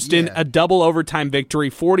 16th, Houston, a double overtime victory,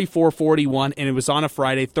 44-41, and it was on a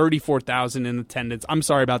Friday, 34,000 in attendance. I'm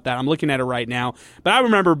sorry about that. I'm looking at it right now, but I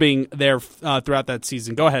remember being there throughout that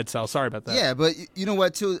season. Go ahead, Sal. Sorry about that. Yeah, but you know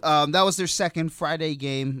what, too? That was their second Friday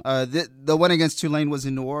game. The one against Tulane was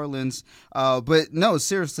in New Orleans. But no,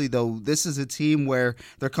 seriously, though, this is a team where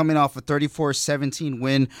they're coming off a 34-17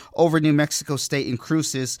 win over New Mexico State in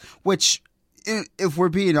Cruces, which, if we're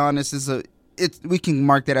being honest, we can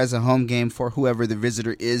mark that as a home game for whoever the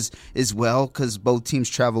visitor is as well, because both teams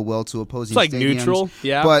travel well to opposing stadiums. It's like neutral,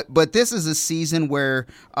 yeah. But this is a season where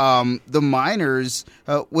the Miners,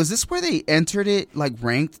 was this where they entered it like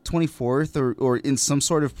ranked 24th or in some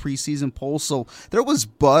sort of preseason poll? So there was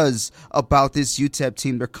buzz about this UTEP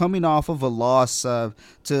team. They're coming off of a loss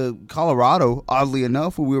to Colorado, oddly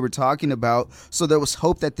enough, who we were talking about. So there was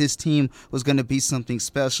hope that this team was going to be something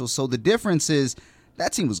special. So the difference is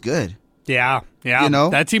that team was good. Yeah.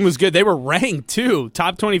 That team was good. They were ranked, too,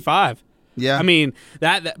 top 25. Yeah. I mean,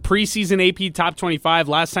 that preseason AP top 25,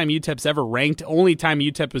 last time UTEP's ever ranked, only time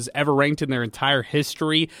UTEP was ever ranked in their entire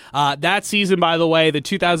history. That season, by the way, the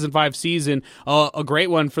 2005 season, a great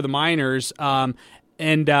one for the Miners.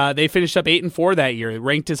 And they finished up 8-4 that year,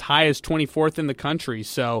 ranked as high as 24th in the country.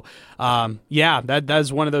 So,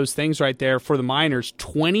 that's one of those things right there for the Miners.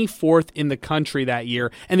 24th in the country that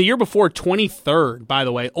year, and the year before, 23rd. By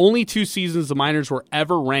the way, only 2 seasons the Miners were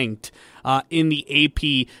ever ranked in the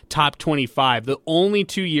AP top 25. The only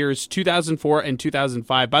 2 years, 2004 and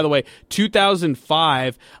 2005. By the way,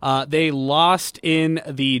 2005 they lost in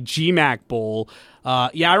the GMAC Bowl.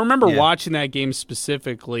 I remember watching that game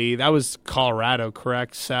specifically. That was Colorado,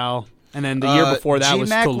 correct, Sal? And then the year before that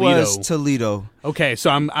was Toledo. Was Toledo. Okay,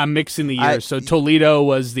 so I'm mixing the years. So Toledo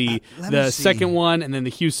was the second one, and then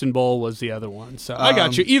the Houston Bowl was the other one. So I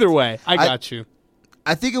got you. Either way, I got you.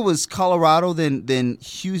 I think it was Colorado, then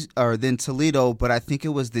Toledo, but I think it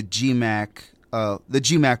was the GMAC. The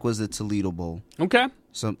GMAC was the Toledo Bowl. Okay.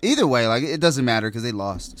 So either way, it doesn't matter because they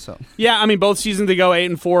lost. So yeah, I mean, both seasons they go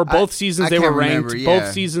 8-4. Both seasons they were ranked. Remember,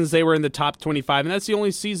 Both seasons they were in the top 25, and that's the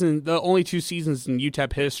only 2 seasons in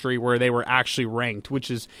UTEP history where they were actually ranked,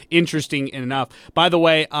 which is interesting enough. By the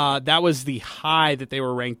way, that was the high that they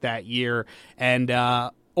were ranked that year, and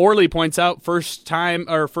Orly points out first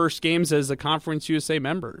games as a Conference USA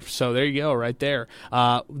member. So there you go, right there.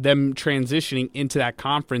 Them transitioning into that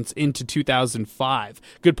conference into 2005.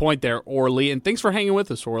 Good point there, Orly. And thanks for hanging with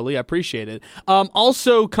us, Orly. I appreciate it.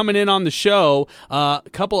 Also coming in on the show, a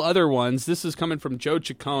couple other ones. This is coming from Joe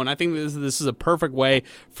Chacon. I think this is a perfect way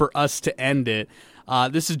for us to end it.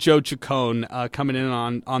 This is Joe Chacon coming in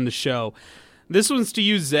on the show. This one's to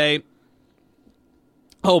you, Zay.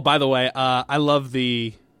 Oh, by the way, I love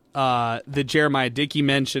the Jeremiah Dickey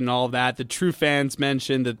mentioned, all that. The true fans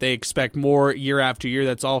mentioned that they expect more year after year.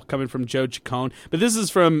 That's all coming from Joe Chacon. But this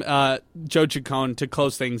is from Joe Chacon to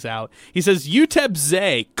close things out. He says, UTEP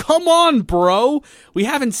Zay, come on, bro. We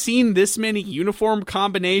haven't seen this many uniform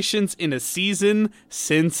combinations in a season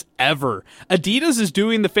since ever. Adidas is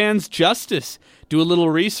doing the fans justice. do a little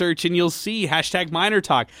research and you'll see hashtag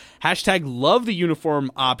MinerTalk, hashtag love the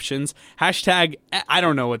uniform options, hashtag, I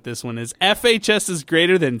don't know what this one is, FHS is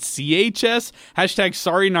greater than CHS, hashtag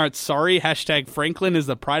sorry not sorry, hashtag Franklin is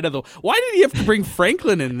the pride of the... Why did he have to bring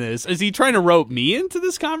Franklin in this? Is he trying to rope me into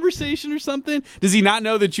this conversation or something? Does he not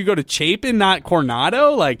know that you go to Chapin, not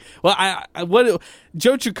Coronado? Like, well, what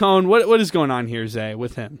Joe Chacon, what is going on here, Zay,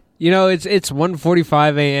 with him? You know, it's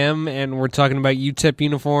 1:45 a.m. and we're talking about UTEP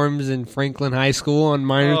uniforms in Franklin High School on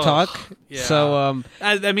Minor Talk. Yeah. So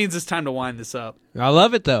that means it's time to wind this up. I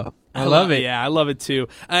love it, though. I love it. Yeah, I love it too.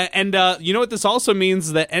 And you know what this also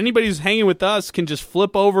means? That anybody who's hanging with us can just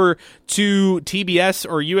flip over to TBS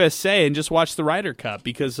or USA and just watch the Ryder Cup,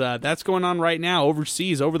 because that's going on right now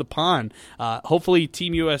overseas, over the pond. Hopefully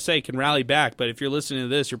Team USA can rally back, but if you're listening to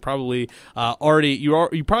this, you're probably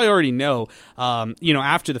you probably already know,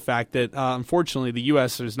 after the fact that unfortunately the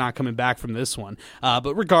U.S. is not coming back from this one.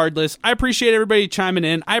 But regardless, I appreciate everybody chiming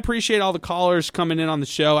in. I appreciate all the callers coming in on the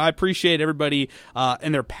show. I appreciate everybody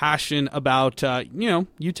and their passion about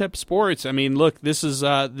UTEP sports. I mean, look, this is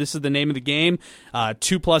the name of the game.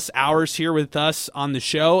 2+ hours here with us on the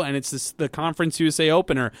show, and it's the Conference USA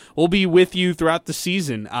opener. We'll be with you throughout the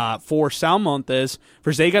season. For Sal Montes,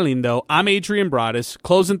 for Zay Galindo, I'm Adrian Broadus,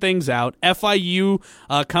 closing things out. FIU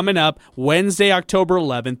coming up Wednesday, October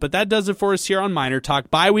 11th, but that does it for us here on Minor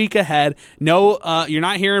Talk. Bye week ahead. No, you're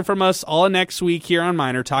not hearing from us all next week here on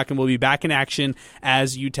Minor Talk, and we'll be back in action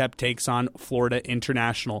as UTEP takes on Florida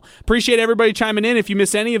International. Appreciate everybody chiming in. If you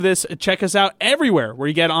miss any of this, check us out everywhere where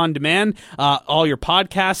you get on demand. All your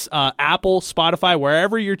podcasts, Apple, Spotify,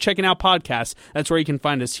 wherever you're checking out podcasts, that's where you can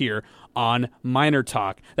find us here on Minor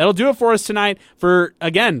Talk. That'll do it for us tonight. For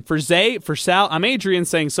Zay, for Sal, I'm Adrian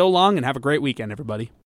saying so long and have a great weekend, everybody.